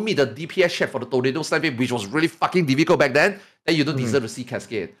if you don't meet the DPS check for the tornado slime phase, which was really fucking difficult back then you don't deserve to see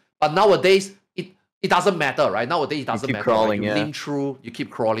Cascade. But nowadays, it doesn't matter, right? Nowadays, it doesn't matter. Crawling, right? You limp through, you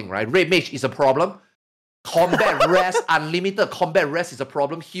keep crawling, right? Red Mage is a problem. Combat Rest, Unlimited Combat Rest is a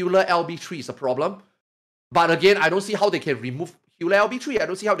problem. Healer LB3 is a problem. But again, I don't see how they can remove Healer LB3. I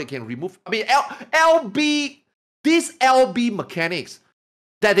don't see how they can remove... I mean, these LB mechanics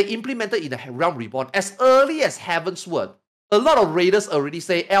that they implemented in the Realm Reborn as early as Heavensward. A lot of raiders already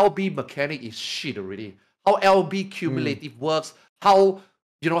say LB mechanic is shit already. How LB cumulative works, how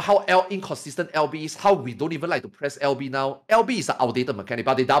inconsistent LB is, how we don't even like to press LB now. LB is an outdated mechanic,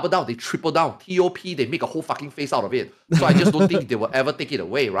 but they double down, they triple down. TOP, they make a whole fucking face out of it. So I just don't think they will ever take it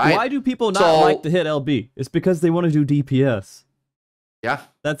away, right? Why do people not like to hit LB? It's because they want to do DPS. Yeah.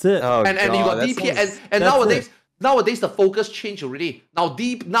 That's it. Oh, and you got DPS, and nowadays the focus changed already.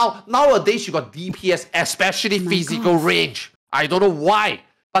 Nowadays you got DPS, especially physical range. I don't know why,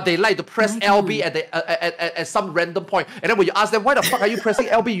 but they like to press LB at some random point. And then when you ask them, why the fuck are you pressing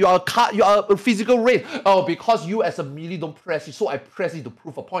LB? You are a physical range. Oh, because you as a melee don't press it, so I press it to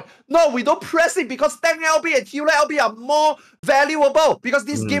prove a point. No, we don't press it because tank LB and healer LB are more valuable because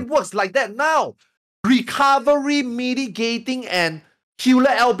this game works like that now. Recovery, mitigating, and healer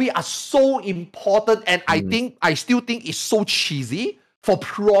LB are so important, and I still think it's so cheesy for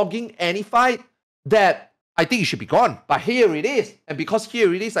progging any fight that I think it should be gone. But here it is, and because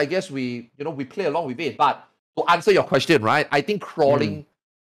here it is, I guess we play along with it. But to answer your question, right? I think crawling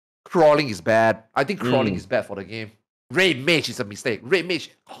is bad. I think crawling is bad for the game. Raid Mage is a mistake. Raid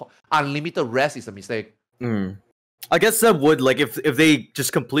Mage Unlimited Rest is a mistake. I guess that would, like, if they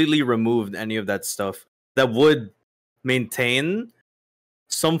just completely removed any of that stuff, that would maintain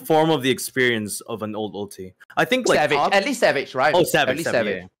some form of the experience of an old ulti. I think like Savage, top... at least Savage, right? Oh, Savage, at least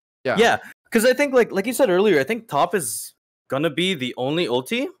Savage. Yeah. Because I think like you said earlier, I think top is gonna be the only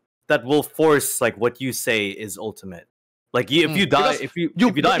ulti that will force like what you say is ultimate. Like if you die, if you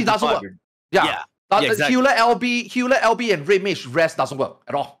die, it doesn't work. Yeah, exactly. Healer LB and Raid Mage rest doesn't work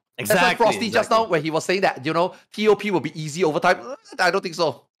at all. Exactly. That's why Frosty just now, where he was saying that, TOP will be easy over time. I don't think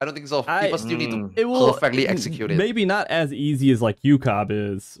so. People still need to perfectly execute it. Maybe not as easy as like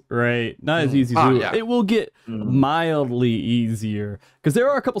UCOB is, right? Not as easy as it will get mildly easier. Because there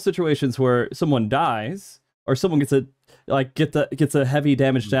are a couple situations where someone dies or someone gets a heavy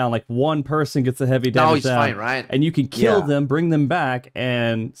damage down. Like one person gets a heavy damage down. Fine, right? And you can kill them, bring them back,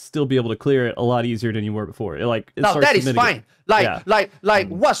 and still be able to clear it a lot easier than you were before. That is fine.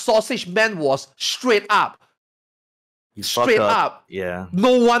 What Sausage Man was straight up. Straight up. Yeah.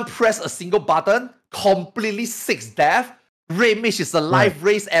 No one pressed a single button. Completely 6 death. Red Mage is a life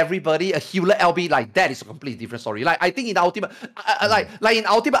raise everybody. A healer LB, that is a completely different story. I think in Ultimate, in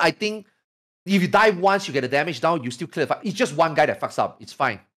Ultimate, I think if you die once, you get the damage down, you still clear the fight. It's just one guy that fucks up. It's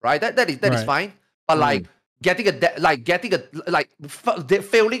fine, right? That is fine. But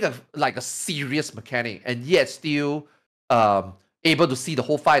failing a serious mechanic and yet still able to see the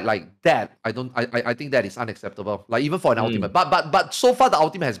whole fight like that, I think that is unacceptable. Even for an Ultimate. But so far the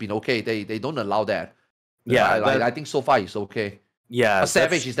Ultimate has been okay. They don't allow that. Yeah, I think so far it's okay. Yeah, but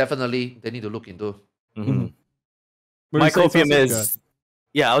Savage is definitely they need to look into. My copium is.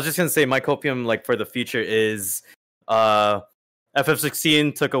 Yeah, I was just gonna say my copium for the future is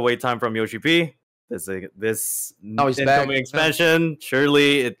FF16 took away time from Yoshi P. This incoming expansion,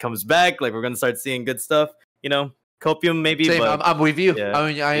 surely it comes back. We're gonna start seeing good stuff. Copium maybe. Same, but I'm with you. Yeah,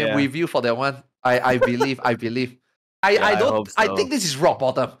 I am with you for that one. I believe. I think this is rock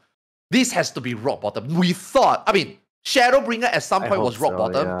bottom. This has to be rock bottom. We thought. Shadowbringer at some point was rock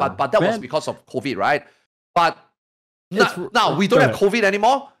bottom, but that was because of COVID, right? But now we don't have COVID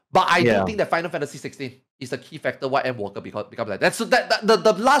anymore. But I do think that Final Fantasy 16 is a key factor why Endwalker becomes like that. So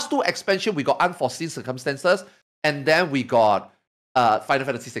the last two expansion we got unforeseen circumstances, and then we got Final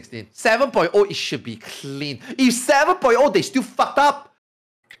Fantasy 16. 7.0 it should be clean. If 7.0 they still fucked up,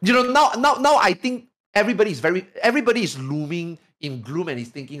 now I think everybody is looming in gloom and is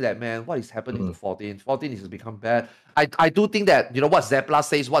thinking that, man, what is happening to 14? 14 has become bad. I do think that what Zepla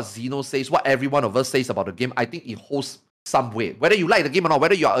says, what Zeno says, what every one of us says about the game, I think it holds some weight. Whether you like the game or not,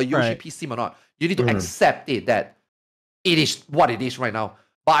 whether you are a Yoshi PC or not, you need to accept it that it is what it is right now.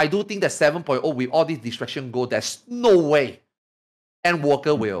 But I do think that 7.0 with all these distraction go, there's no way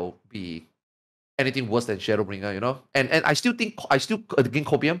Endwalker will be anything worse than Shadowbringer, And I still think again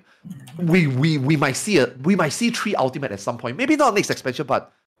Copium, we might see 3 Ultimate at some point. Maybe not next expansion,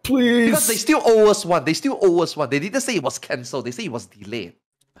 but please, because they still owe us one. They didn't say it was cancelled. They say it was delayed.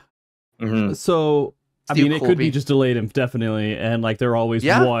 So it could be just delayed indefinitely, and they're always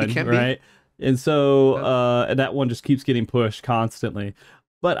one, right? And so and that one just keeps getting pushed constantly.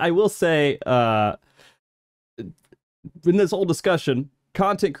 But I will say, in this whole discussion,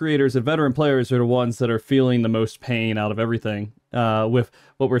 content creators and veteran players are the ones that are feeling the most pain out of everything. With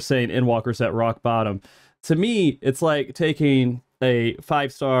what we're saying, Endwalker's at rock bottom. To me, it's like taking a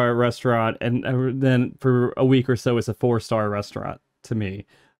 5-star restaurant and then for a week or so it's a 4-star restaurant to me.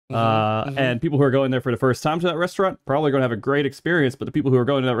 And people who are going there for the first time to that restaurant probably going to have a great experience, but the people who are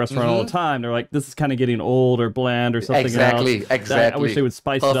going to that restaurant all the time, they're like, this is kind of getting old or bland or something else. Exactly. I wish they would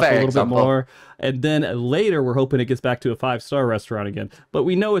spice it up a little bit more. And then later we're hoping it gets back to a 5-star restaurant again, but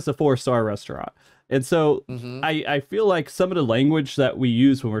we know it's a 4-star restaurant. And so I feel like some of the language that we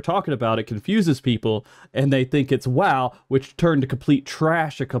use when we're talking about it confuses people, and they think it's WoW, which turned to complete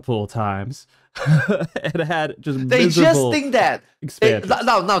trash a couple of times. And had just they just think that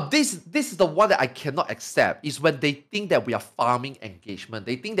now this is the one that I cannot accept, is when they think that we are farming engagement.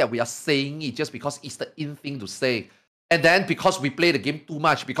 They think that we are saying it just because it's the in thing to say, and then because we play the game too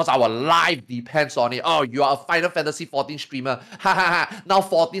much, because our life depends on it. Oh, you are a Final Fantasy 14 streamer, ha ha ha. Now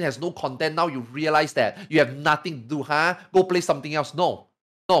 14 has no content. Now you realize that you have nothing to do, go play something else. No,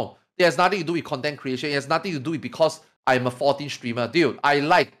 it has nothing to do with content creation. It has nothing to do with because I'm a 14 streamer. Dude, I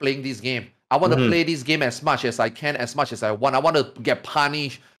like playing this game. I want to play this game as much as I can, as much as I want. I want to get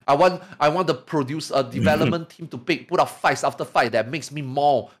punished. I want to produce a development team to put up fights after fight that makes me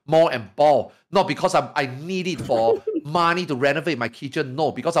more and ball. Not because I need it for money to renovate my kitchen.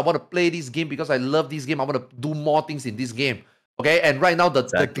 No, because I want to play this game, because I love this game. I want to do more things in this game. Okay, and right now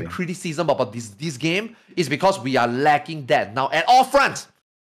the criticism about this game is because we are lacking that now at all fronts.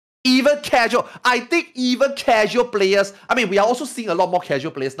 Even casual, I think even casual players, we are also seeing a lot more casual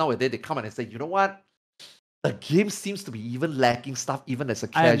players nowadays. They come and say, you know what? The game seems to be even lacking stuff, even as a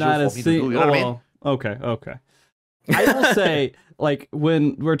casual for me to do. You know what I mean? Okay. I will say,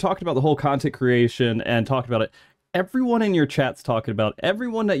 when we're talking about the whole content creation and talking about it, everyone in your chat's talking about it.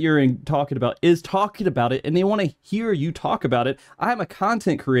 Everyone that you're talking about is talking about it, and they want to hear you talk about it. I'm a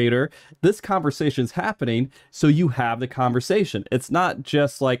content creator. This conversation's happening, so you have the conversation. It's not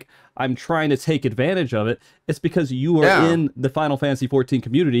just like I'm trying to take advantage of it. It's because you are in the Final Fantasy 14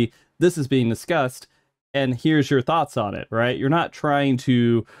 community. This is being discussed, and here's your thoughts on it, right? You're not trying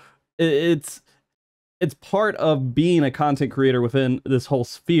to... It's part of being a content creator within this whole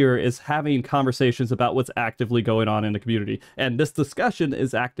sphere is having conversations about what's actively going on in the community. And this discussion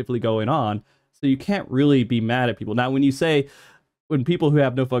is actively going on. So you can't really be mad at people. Now, when people who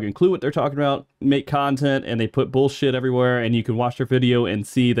have no fucking clue what they're talking about make content and they put bullshit everywhere and you can watch their video and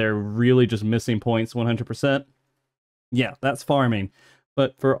see they're really just missing points 100%. Yeah, that's farming.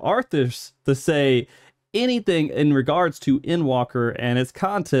 But for Arthas to say anything in regards to Endwalker and its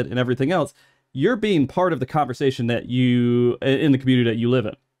content and everything else, you're being part of the conversation that you in the community that you live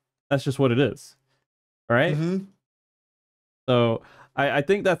in. That's just what it is. All right. Mm-hmm. So I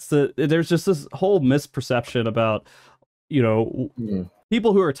think there's just this whole misperception about,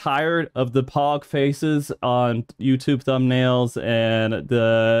 people who are tired of the pog faces on YouTube thumbnails and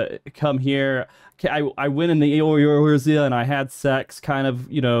the come here. I went in the Eorzea and I had sex kind of,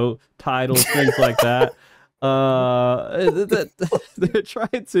 titles, things like that. They're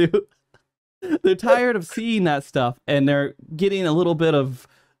trying to. They're tired of seeing that stuff, and they're getting a little bit of,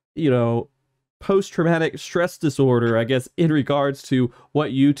 post-traumatic stress disorder, I guess, in regards to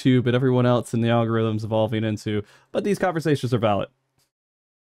what YouTube and everyone else in the algorithm's evolving into. But these conversations are valid.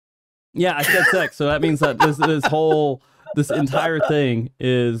 Yeah, I said sex, so that means that this entire thing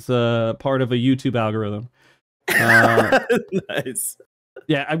is part of a YouTube algorithm. Nice.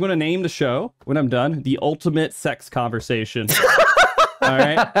 Yeah, I'm going to name the show, when I'm done, The Ultimate Sex Conversation. All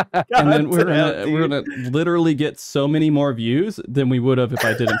right, and then we're gonna literally get so many more views than we would have if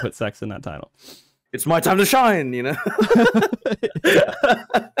I didn't put sex in that title. It's my time to shine,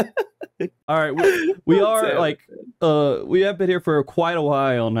 All right, we have been here for quite a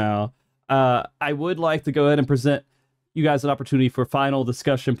while now. I would like to go ahead and present you guys an opportunity for final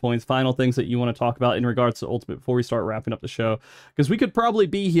discussion points, final things that you want to talk about in regards to Ultimate before we start wrapping up the show, because we could probably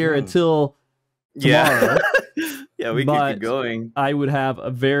be here until tomorrow. Yeah, we can keep going. I would have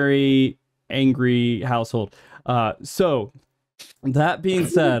a very angry household. So that being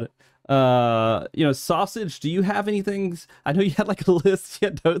said, Sausage, do you have anything? I know you had like a list, you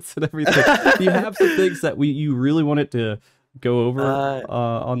had notes and everything. Do you have some things that you really wanted to go over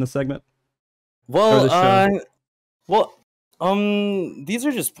on the segment? These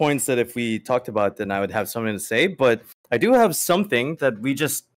are just points that if we talked about, then I would have something to say. But I do have something that we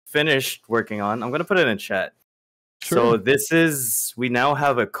just finished working on. I'm gonna put it in chat. Sure. So we now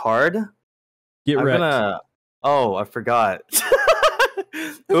have a card. Get ready. Oh, I forgot.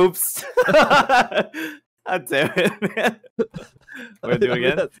 Oops. God damn it, man. Want to do it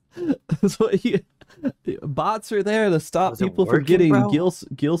again? That's what bots are there to stop people from getting gill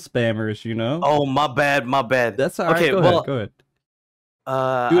spammers, Oh, my bad. That's all right. Go ahead.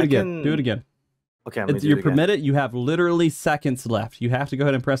 Do it again. Do it again. Okay, you're permitted. You have literally seconds left. You have to go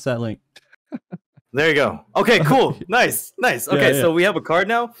ahead and press that link. There you go. Okay, cool. Nice. Okay, so we have a card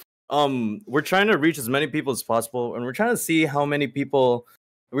now. We're trying to reach as many people as possible, and we're trying to see how many people.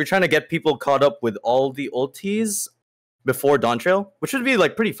 We're trying to get people caught up with all the ultis before Dawn Trail, which would be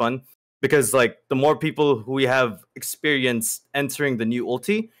like pretty fun because like the more people who we have experience entering the new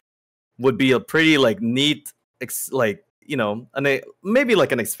ulti would be a pretty like neat maybe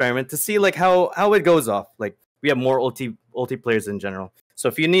like an experiment to see like how it goes off. Like we have more ulti players in general. So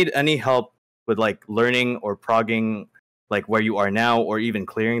if you need any help with like learning or progging like where you are now or even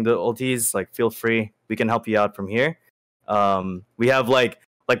clearing the ultis, like feel free. We can help you out from here. We have like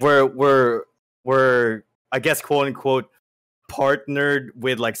we're I guess quote unquote partnered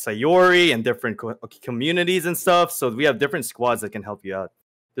with like Sayori and different communities and stuff. So we have different squads that can help you out.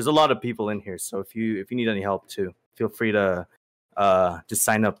 There's a lot of people in here. So if you need any help too, feel free to just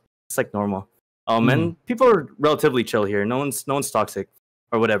sign up. It's like normal. And people are relatively chill here. No one's toxic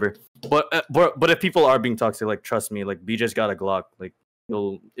or whatever. But if people are being toxic, like trust me, like BJ's got a Glock. Like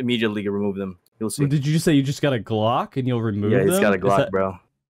you'll immediately remove them. You'll see. Did you say you just got a Glock and you'll remove them? Yeah, he's got a Glock, bro.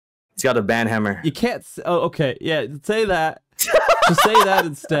 He's got a ban hammer. You can't. Oh, okay. Yeah, say that. Just say that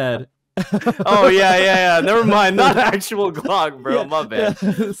instead. Oh yeah. Never mind. Not actual Glock, bro. My bad.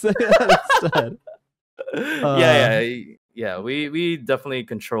 Yeah. Say that instead. Yeah. We definitely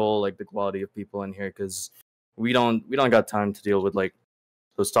control like the quality of people in here because we don't got time to deal with like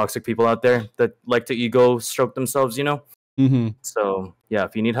those toxic people out there that like to ego stroke themselves, Mm-hmm. So yeah,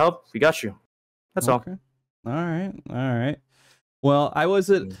 if you need help, we got you. That's all. All right. Well, I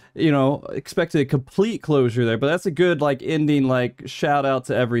wasn't, expecting a complete closure there, but that's a good like ending, like shout out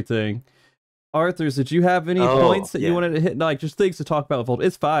to everything. Arthur's, did you have any points that you wanted to hit? Like just things to talk about with Volt?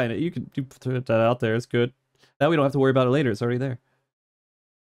 It's fine. You can put that out there. It's good. Now we don't have to worry about it later. It's already there.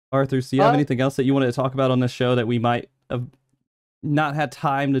 Arthur's, do you have anything else that you wanted to talk about on this show that we might have not had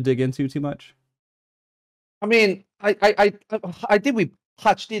time to dig into too much? I mean, I think we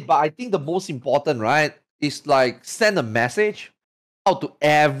touched it, but I think the most important, right, is like send a message out to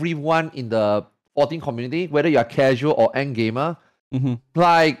everyone in the 14 community, whether you're casual or end gamer.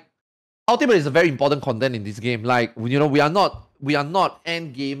 Like, Ultimate is a very important content in this game. Like, we are not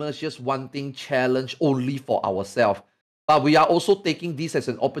end gamers just wanting challenge only for ourselves, but we are also taking this as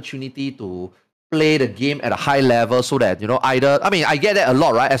an opportunity to play the game at a high level so that, either, I mean, I get that a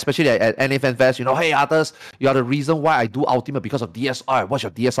lot, right? Especially at NFN Fest, hey, Arthurs, you are the reason why I do Ultimate because of DSR. I watch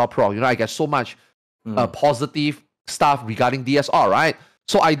your DSR Pro. I get so much positive stuff regarding DSR, right?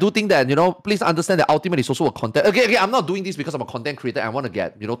 So I do think that, please understand that Ultimate is also a content. Okay, I'm not doing this because I'm a content creator. I want to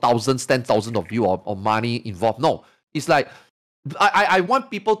get, thousands, 10,000 of views or money involved. No, it's like, I want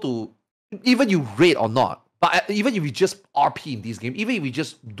people to, even you rate or not, but even if you just RP in this game, even if you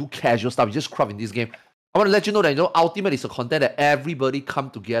just do casual stuff, you just craft in this game, I want to let you know that, Ultimate is a content that everybody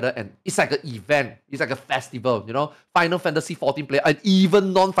come together and it's like an event. It's like a festival, Final Fantasy 14 player, and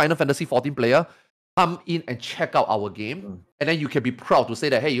even non-Final Fantasy 14 player, come in and check out our game. And then you can be proud to say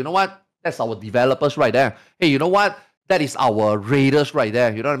that, hey, you know what? That's our developers right there. Hey, you know what? That is our raiders right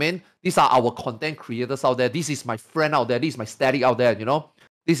there. You know what I mean? These are our content creators out there. This is my friend out there. This is my static out there,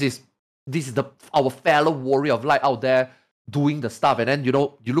 This is our fellow warrior of light out there doing the stuff. And then, you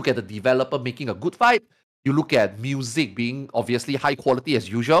look at the developer making a good fight. You look at music being obviously high quality as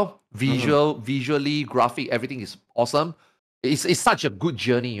usual. Visually, graphic, everything is awesome. It's such a good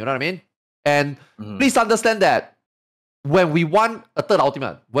journey, you know what I mean? And please understand that when we want a third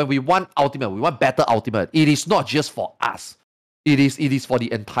Ultimate, when we want Ultimate, we want better Ultimate, it is not just for us. It is for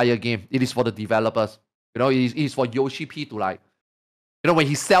the entire game. It is for the developers. It is for Yoshi P to like, when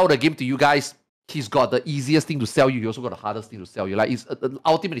he sell the game to you guys, he's got the easiest thing to sell you. You also got the hardest thing to sell you. Like,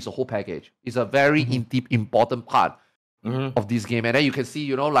 Ultimate is a whole package. It's a very important part of this game. And then you can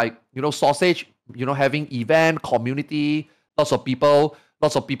see, Sausage, having event, community, lots of people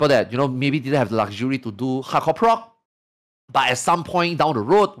that, maybe didn't have the luxury to do hardcore proc, but at some point down the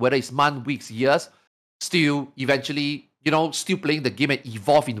road, whether it's months, weeks, years, still eventually, still playing the game and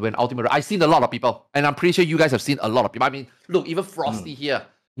evolve into an Ultimate. I've seen a lot of people, and I'm pretty sure you guys have seen a lot of people. I mean, look, even Frosty here,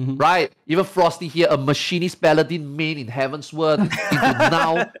 right? Even Frosty here, a machinist paladin main in Heaven's Word, into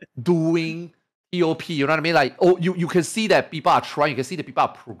now doing POP, you know what I mean? Like, you can see that people are trying, you can see that people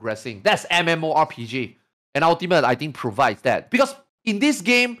are progressing. That's MMORPG. And Ultimate, I think, provides that. Because in this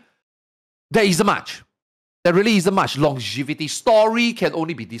game, there isn't much. There really isn't much longevity. Story can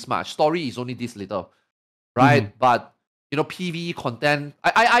only be this much. Story is only this little, right? But, PvE content,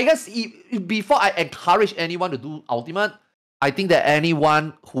 I guess before I encourage anyone to do Ultimate, I think that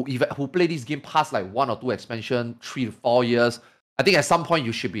anyone who play this game past like 1 or 2 expansion, 3 to 4 years, I think at some point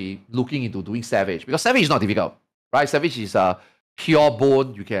you should be looking into doing Savage. Because Savage is not difficult, right? Savage is a pure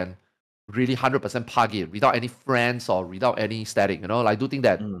bone. You can really 100% pug it without any friends or without any static, I do think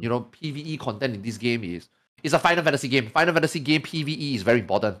that, PvE content in this game is a Final Fantasy game. Final Fantasy game PvE is very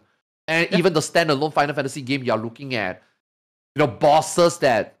important. And even the standalone Final Fantasy game, you're looking at, bosses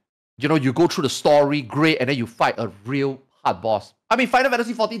that, you go through the story, great, and then you fight a real hard boss. I mean, Final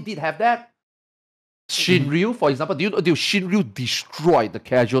Fantasy 14 did have that. Shinryu, for example, Shinryu destroyed the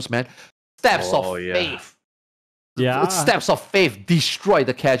casuals, man. Steps of Faith. Yeah. Steps of Faith destroy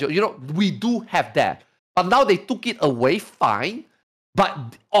the casual. We do have that. But now they took it away, fine.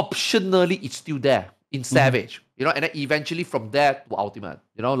 But optionally, it's still there in Savage. And then eventually from there to Ultimate.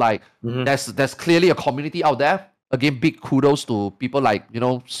 There's clearly a community out there. Again, big kudos to people like,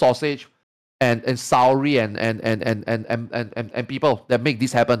 Sausage and Sauri and people that make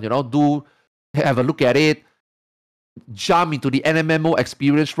this happen. Do have a look at it. Jump into the NMMO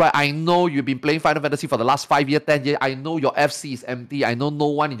experience, right? I know you've been playing Final Fantasy for the last 5 years, 10 years. I know your FC is empty. I know no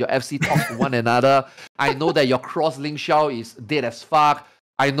one in your FC talks to one another. I know that your cross-link shell is dead as fuck.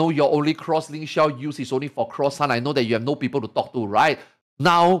 I know your only cross-link shell use is only for cross-hunt. I know that you have no people to talk to, right?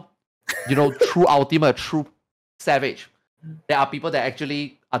 Now, through Ultimate, through Savage, there are people that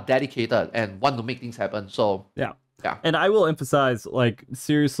actually are dedicated and want to make things happen. So, yeah. And I will emphasize, like,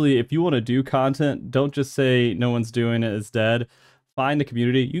 seriously, if you want to do content, don't just say no one's doing it, it's dead. Find a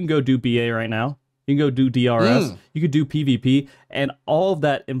community. You can go do BA right now. You can go do DRS. You could do PvP. And all of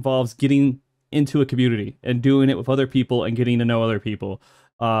that involves getting into a community and doing it with other people and getting to know other people.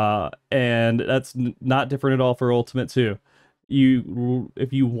 And that's not different at all for Ultimate too.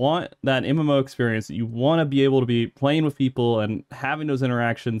 if you want that MMO experience, you want to be able to be playing with people and having those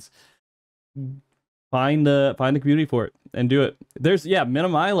interactions, find the community for it and do it. There's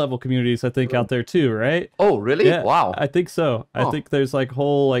minimum eye level communities I think out there too, right? Oh, really? Yeah, Wow. I think so. I think there's like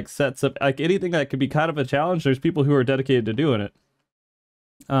whole like sets of like anything that could be kind of a challenge. There's people who are dedicated to doing it.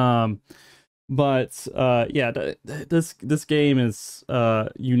 But this game is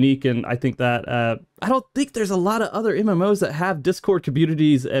unique, and I think that I don't think there's a lot of other MMOs that have Discord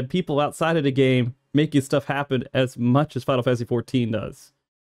communities and people outside of the game making stuff happen as much as Final Fantasy 14 does.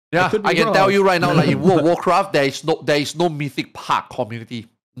 Yeah, I can tell you right now, like in World of Warcraft, there is no Mythic Park community.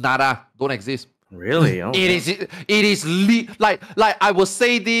 Nada, don't exist. Really? Oh, It is like I will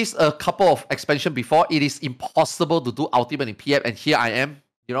say this a couple of expansion before. It is impossible to do Ultimate in PM, and here I am.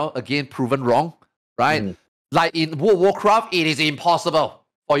 Again, proven wrong, right? Like in World of Warcraft, it is impossible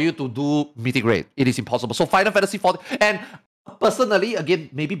for you to do Mythic Raid. It is impossible. So Final Fantasy 14, and personally, again,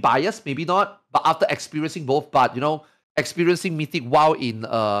 maybe biased, maybe not, but after experiencing both, experiencing Mythic WoW in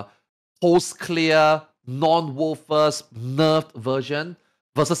post-clear, non-WoW first, nerfed version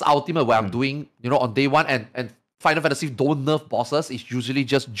versus Ultimate, where I'm doing, on day one, and Final Fantasy don't nerf bosses. It's usually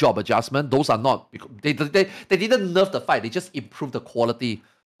just job adjustment. Those are not, they didn't nerf the fight. They just improved the quality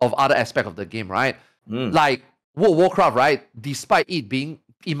of other aspect of the game, right? Like World of Warcraft, right? Despite it being,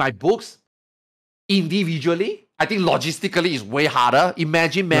 in my books, individually, I think logistically is way harder.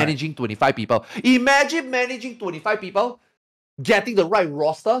 Imagine managing 25 people. Imagine managing 25 people, getting the right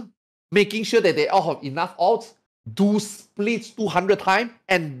roster, making sure that they all have enough alts, do splits 200 times,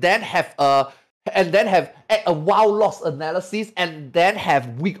 and then have a WoW loss analysis, and then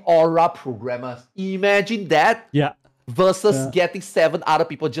have weak aura programmers. Imagine that. Yeah. Versus getting 7 other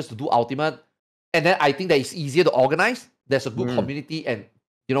people just to do Ultimate. And then I think that it's easier to organize. There's a good community and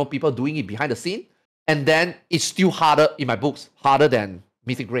people doing it behind the scene. And then it's still harder, in my books, harder than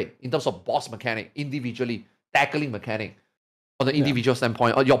Mythic Raid in terms of boss mechanic, individually tackling mechanic on the individual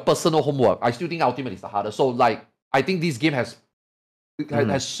standpoint, or your personal homework. I still think Ultimate is the hardest. So like I think this game has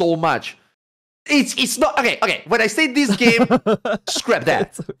so much. It's not okay. When I say this game, scrap that.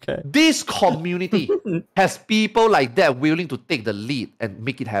 It's okay. This community has people like that willing to take the lead and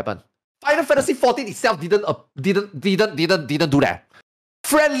make it happen. Final Fantasy 14 itself didn't do that.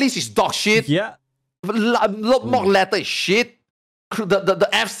 Friend list is dog shit. Yeah. Mock letter is shit. The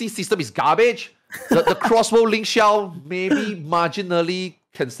FC system is garbage. The crossbow link shell maybe marginally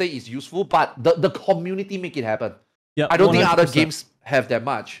can say is useful, but the community make it happen. Yeah, I don't think 100%. other games have that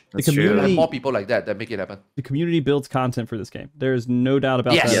much. The community, have more people like that make it happen. The community builds content for this game. There is no doubt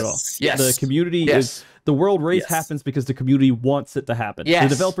about that at all. Yes. The community is the world race happens because the community wants it to happen. Yes. The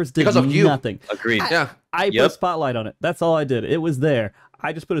developers did because of you. nothing. Agreed. I put a spotlight on it. That's all I did. It was there.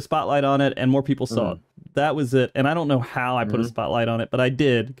 I just put a spotlight on it, and more people saw it. That was it. And I don't know how I put a spotlight on it, but I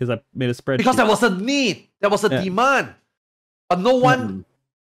did because I made a spreadsheet. Because there was a need. There was a demand. But no one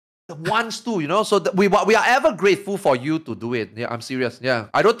wants to, So we are ever grateful for you to do it. Yeah, I'm serious. Yeah,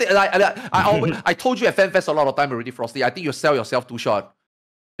 I don't think I told you at FanFest a lot of time already, Frosty. I think you sell yourself too short.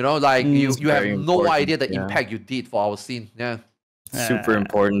 You have no idea the impact you did for our scene. Yeah, super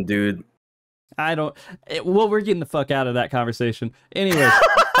important, dude. Well, we're getting the fuck out of that conversation. Anyway,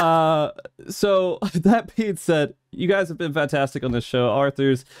 so that being said, you guys have been fantastic on this show.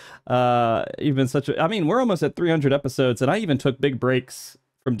 Arthur's, you've been we're almost at 300 episodes, and I even took big breaks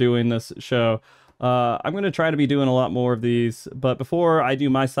from doing this show. I'm going to try to be doing a lot more of these, but before I do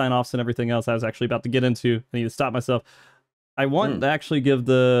my sign-offs and everything else I was actually about to get into, I need to stop myself. I want to actually give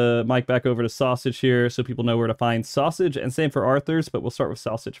the mic back over to Sausage here so people know where to find Sausage, and same for Arthur's, but we'll start with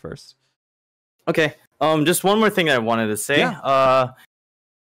Sausage first. Okay. Just one more thing I wanted to say.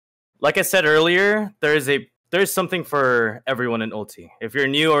 Like I said earlier, there's something for everyone in ulti. If you're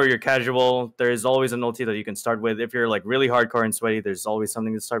new or you're casual, there's always an ulti that you can start with. If you're like really hardcore and sweaty, there's always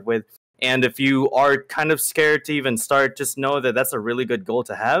something to start with. And if you are kind of scared to even start, just know that that's a really good goal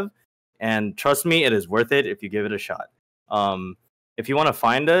to have. And trust me, it is worth it if you give it a shot. If you want to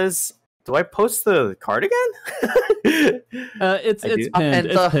find us, do I post the card again? It's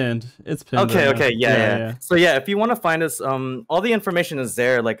pinned. It's pinned. Okay, yeah. So yeah, if you want to find us, all the information is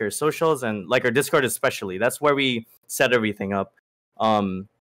there, like our socials and like our Discord especially. That's where we set everything up.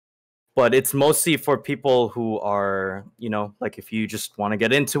 But it's mostly for people who are, like if you just want to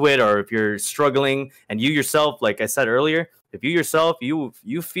get into it, or if you're struggling, and you yourself, like I said earlier, if you yourself you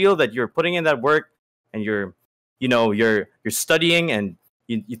feel that you're putting in that work and you're studying and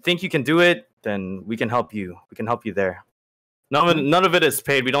you think you can do it, then we can help you. We can help you there. None of it is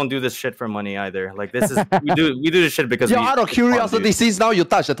paid. We don't do this shit for money either. Like this is we do this shit because out of curiosity. Since now you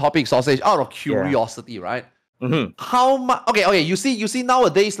touch the topic, Sausage, out of curiosity, right? How much? Okay. You see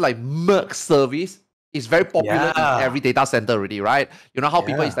nowadays like Merc service is very popular in every data center already, right? You know how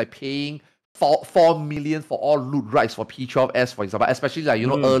people is like paying 4 million for all loot rights for P12S, for example, especially like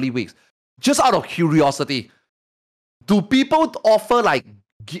early weeks. Just out of curiosity, do people offer like?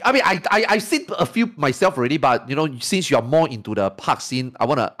 I mean, I've seen a few myself already, but since you're more into the park scene, I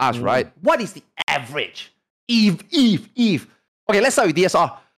want to ask, right? What is the average? If okay, let's start with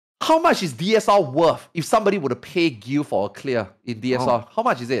DSR. How much is DSR worth if somebody were to pay Gil for a clear in DSR? How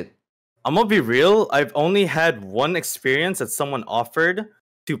much is it? I'm gonna be real. I've only had one experience that someone offered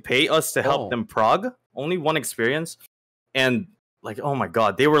to pay us to help them prog. Only one experience, and like, oh my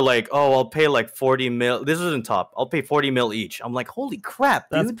god, they were like, oh, I'll pay like 40 mil. This isn't top. I'll pay 40 mil each. I'm like, holy crap,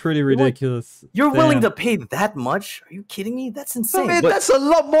 dude. That's pretty ridiculous. You're willing to pay that much? Are you kidding me? That's insane. I mean, that's a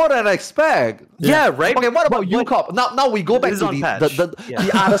lot more than I expect. Yeah, right? Okay, what about UCOP? Now we go back to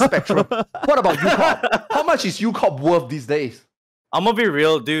the other spectrum. What about UCOP? How much is UCOP worth these days? I'm gonna be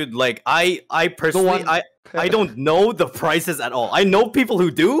real, dude. Like, I personally, I don't know the prices at all. I know people who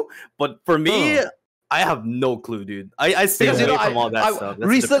do, but for me, I have no clue, dude. I stay away from all that stuff.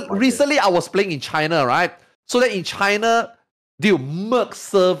 Recently, I was playing in China, right? So that in China, dude, Merc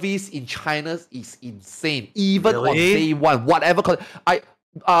service in China is insane. Even on day one, whatever.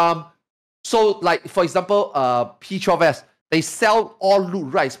 So like for example, P12S, they sell all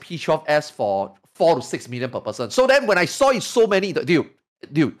loot rights P12S for 4 to 6 million per person. So then when I saw it, so many, dude,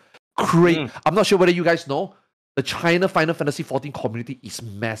 crazy. I'm not sure whether you guys know. The China Final Fantasy 14 community is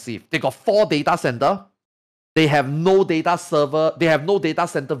massive. They got 4 data center. They have no data server. They have no data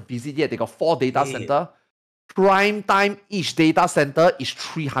center visit yet. They got 4 data center. Prime time each data center is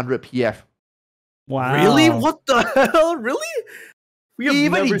 300 PF. Wow. Really? What the hell? Really?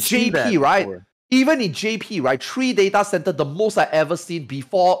 Even in JP, right? Even in JP, right? 3 data center, the most I ever seen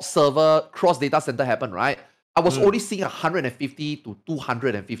before server cross data center happened, right? I was only seeing 150 to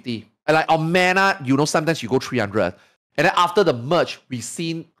 250. And like on Mana, sometimes you go 300. And then after the merge, we've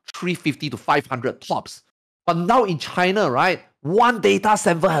seen 350 to 500 tops. But now in China, right, one data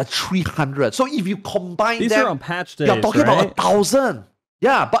center has 300. So if you combine these them, are on patch days, you're talking about 1,000.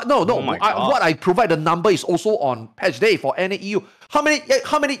 Yeah, but no. What I provide the number is also on patch day for any EU. How many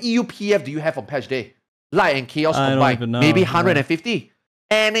EU PF do you have on patch day? Light and Chaos combined, maybe 150.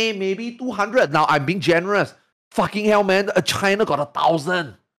 NA maybe 200. Now I'm being generous. Fucking hell, man! China got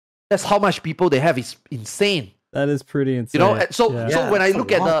 1,000. That's how much people they have. It's insane. That is pretty insane. So when I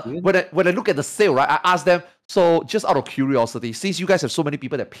look at when I look at the sale, right, I ask them. So just out of curiosity, since you guys have so many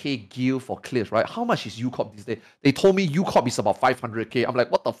people that pay Gil for clears, right? How much is UCOP these days? They told me UCOP is about 500k. I'm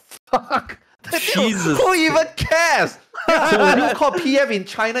like, what the fuck? Jesus. Who even cares? So UCOP PF in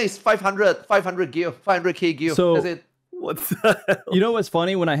China is 500 Gil, 500k Gil. So, that's it. What the hell? You know what's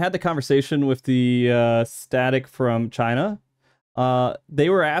funny? When I had the conversation with the static from China, they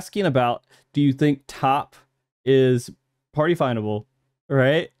were asking about, do you think top is party findable,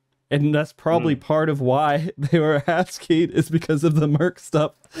 right? And that's probably part of why they were asking, is because of the Merc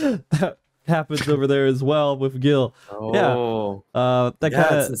stuff that happens over there as well with Gil. Oh. Yeah, that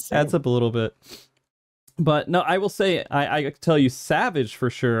kind of adds up a little bit. But no, I will say, I can tell you, Savage for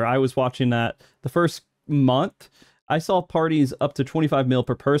sure. I was watching that the first month. I saw parties up to 25 mil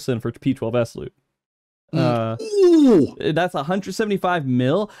per person for P12S loot. That's 175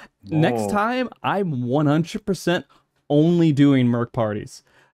 mil. Whoa. Next time, I'm 100% only doing Merc parties.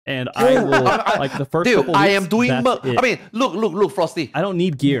 And I will, like the first couple weeks, I am doing Merc. I mean, look, Frosty. I don't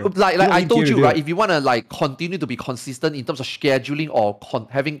need gear. Like I told you, right? If you want to like continue to be consistent in terms of scheduling or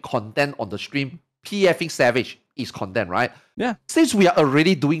having content on the stream, PFing Savage is content, right? Yeah. Since we are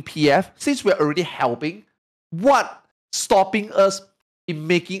already doing PF, since we are already helping, what stopping us in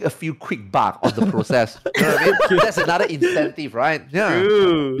making a few quick bucks on the process? You know what I mean? That's another incentive, right? Yeah.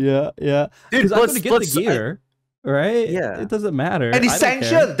 Dude. Yeah. Because I'm going to get the gear, right? Yeah. It doesn't matter. And it's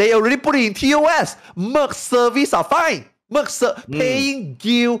sanctioned. They already put it in TOS. Merc service are fine. Paying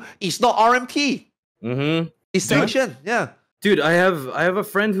Gil is not RMT. It's sanctioned. Yeah. Dude, I have a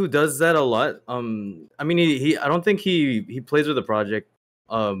friend who does that a lot. I mean, he I don't think he plays with the project.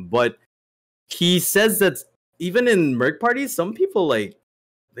 But he says that even in Merc parties, some people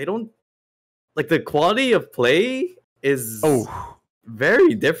they don't like the quality of play is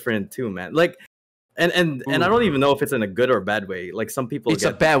very different too, man. Like, and I don't even know if it's in a good or bad way. Like some people, it's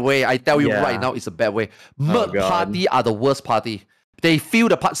a bad way. I tell you right now, it's a bad way. Merc party are the worst party. They feel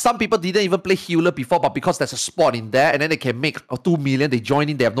the part. Some people didn't even play healer before, but because there's a spot in there, and then they can make 2 million. They join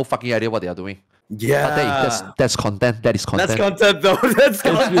in. They have no fucking idea what they are doing. Yeah, that's content. That is content. That's content, though. That's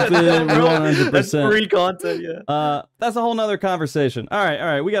content. 100%. That's free content. Yeah. That's a whole nother conversation. All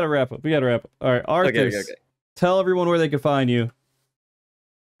right. We gotta wrap up. All right, Arthur. Okay. tell everyone where they can find you.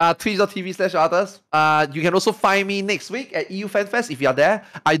 Twitch.tv/others. You can also find me next week at EU FanFest if you are there.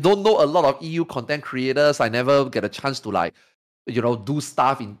 I don't know a lot of EU content creators. I never get a chance to like, do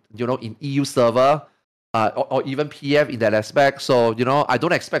stuff in in EU server, or even PF in that aspect. So I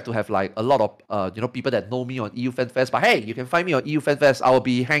don't expect to have like a lot of people that know me on EU FanFest. But hey, you can find me on EU FanFest. I will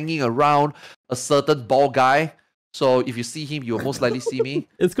be hanging around a certain ball guy. So if you see him, you will most likely see me.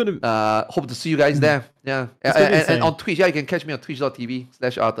 It's gonna. Hope to see you guys there. Yeah, and on Twitch, you can catch me on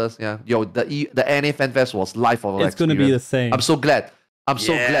twitch.tv/arthurs. Yeah, the NA FanFest was live for It's gonna be the same. I'm so glad.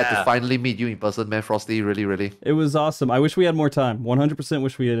 So glad to finally meet you in person, man, Frosty. Really, really. It was awesome. I wish we had more time. 100%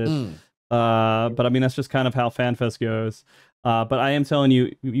 wish we did. But I mean, that's just kind of how FanFest goes. But I am telling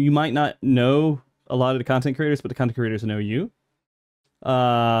you, you might not know a lot of the content creators, but the content creators know you.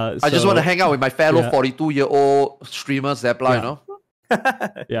 I just want to hang out with my fellow 42-year-old streamers, Zepla,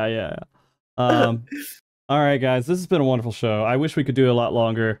 Yeah. All right, guys, this has been a wonderful show. I wish we could do a lot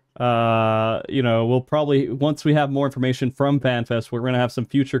longer. We'll probably, once we have more information from FanFest, we're going to have some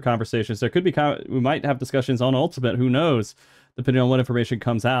future conversations. There could be, we might have discussions on Ultimate, who knows, depending on what information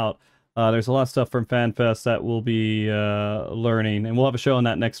comes out. There's a lot of stuff from FanFest that we'll be learning, and we'll have a show on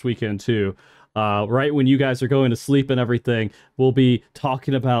that next weekend, too. Right when you guys are going to sleep and everything, we'll be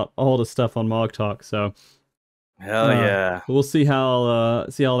talking about all the stuff on MogTalk. So, hell yeah, we'll see how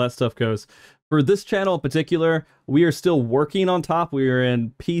that stuff goes. For this channel in particular, we are still working on top. We are in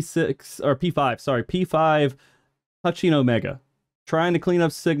P5, touching Omega, trying to clean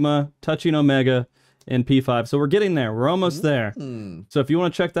up Sigma, touching Omega in P5. So we're getting there. We're almost there. So if you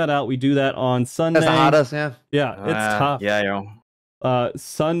want to check that out, we do that on Sunday. That's the hardest, yeah. Yeah, it's tough. Yeah, yo.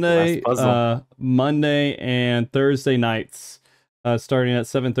 Sunday, Monday, and Thursday nights, starting at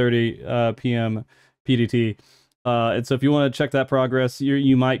 7:30 p.m. PDT. And so if you want to check that progress,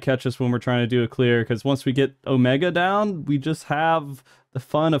 you might catch us when we're trying to do a clear, because once we get Omega down, we just have the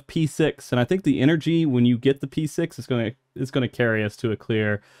fun of P6, and I think the energy when you get the P6 is going to carry us to a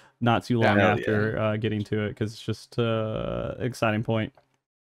clear not too long after getting to it, because it's just an exciting point.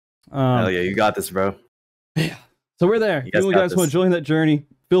 Hell yeah, you got this, bro. Yeah. So we're there. If you guys want to join that journey,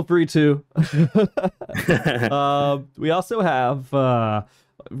 feel free to. We also have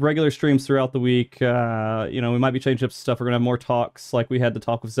regular streams throughout the week. We might be changing up stuff. We're going to have more talks, like we had the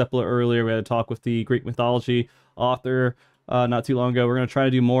talk with Zepla earlier. We had a talk with the Greek mythology author not too long ago. We're going to try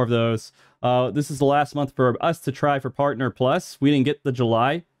to do more of those. This is the last month for us to try for Partner Plus. We didn't get the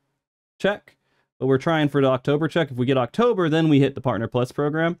July check, but we're trying for the October check. If we get October, then we hit the Partner Plus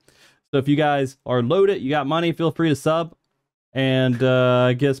program. So if you guys are loaded, you got money, feel free to sub and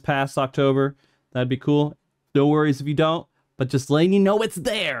get us past October. That'd be cool. No worries if you don't, but just letting you know it's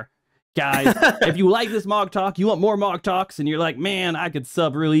there. Guys, if you like this MogTalk, you want more MogTalks, and you're like, man, I could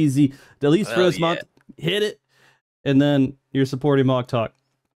sub real easy, at least for this month, hit it. And then you're supporting MogTalk.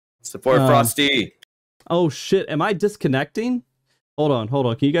 Support Frosty. Oh, shit. Am I disconnecting? Hold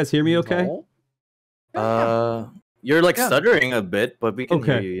on. Can you guys hear me okay? No. You're like stuttering a bit, but we can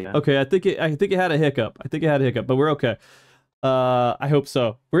hear you. Yeah. Okay, I think it had a hiccup. But we're okay. I hope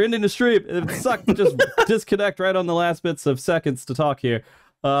so. We're ending the stream. It sucked to just disconnect right on the last bits of seconds to talk here.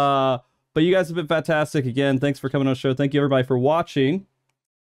 But you guys have been fantastic again. Thanks for coming on the show. Thank you everybody for watching.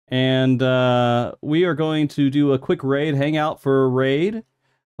 And we are going to do a quick raid, hang out for a raid.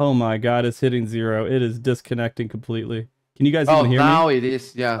 Oh my god, it's hitting 0. It is disconnecting completely. Can you guys even hear me? Oh, now it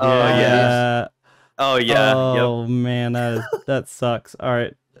is. Yeah. Oh yeah. Oh man, that sucks. All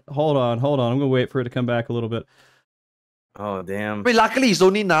right, hold on. I'm gonna wait for it to come back a little bit. Oh damn. Wait, luckily it's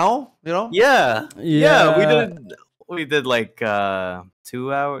only now. Yeah. We did like 2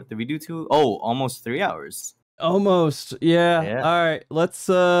 hours. Did we do 2? Oh, almost 3 hours. Almost. Yeah. All right. Let's.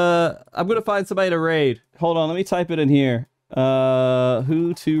 I'm gonna find somebody to raid. Hold on. Let me type it in here.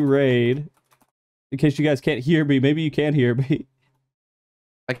 Who to raid? In case you guys can't hear me, maybe you can hear me.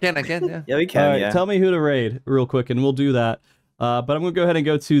 I can, yeah. Yeah, we can. All right, tell me who to raid real quick, and we'll do that. But I'm gonna go ahead and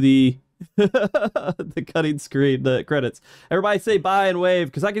go to the the cutting screen, the credits. Everybody say bye and wave,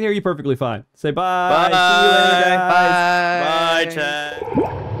 because I can hear you perfectly fine. Say bye. Bye. See you later, guys. Bye,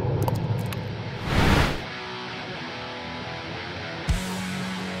 chat.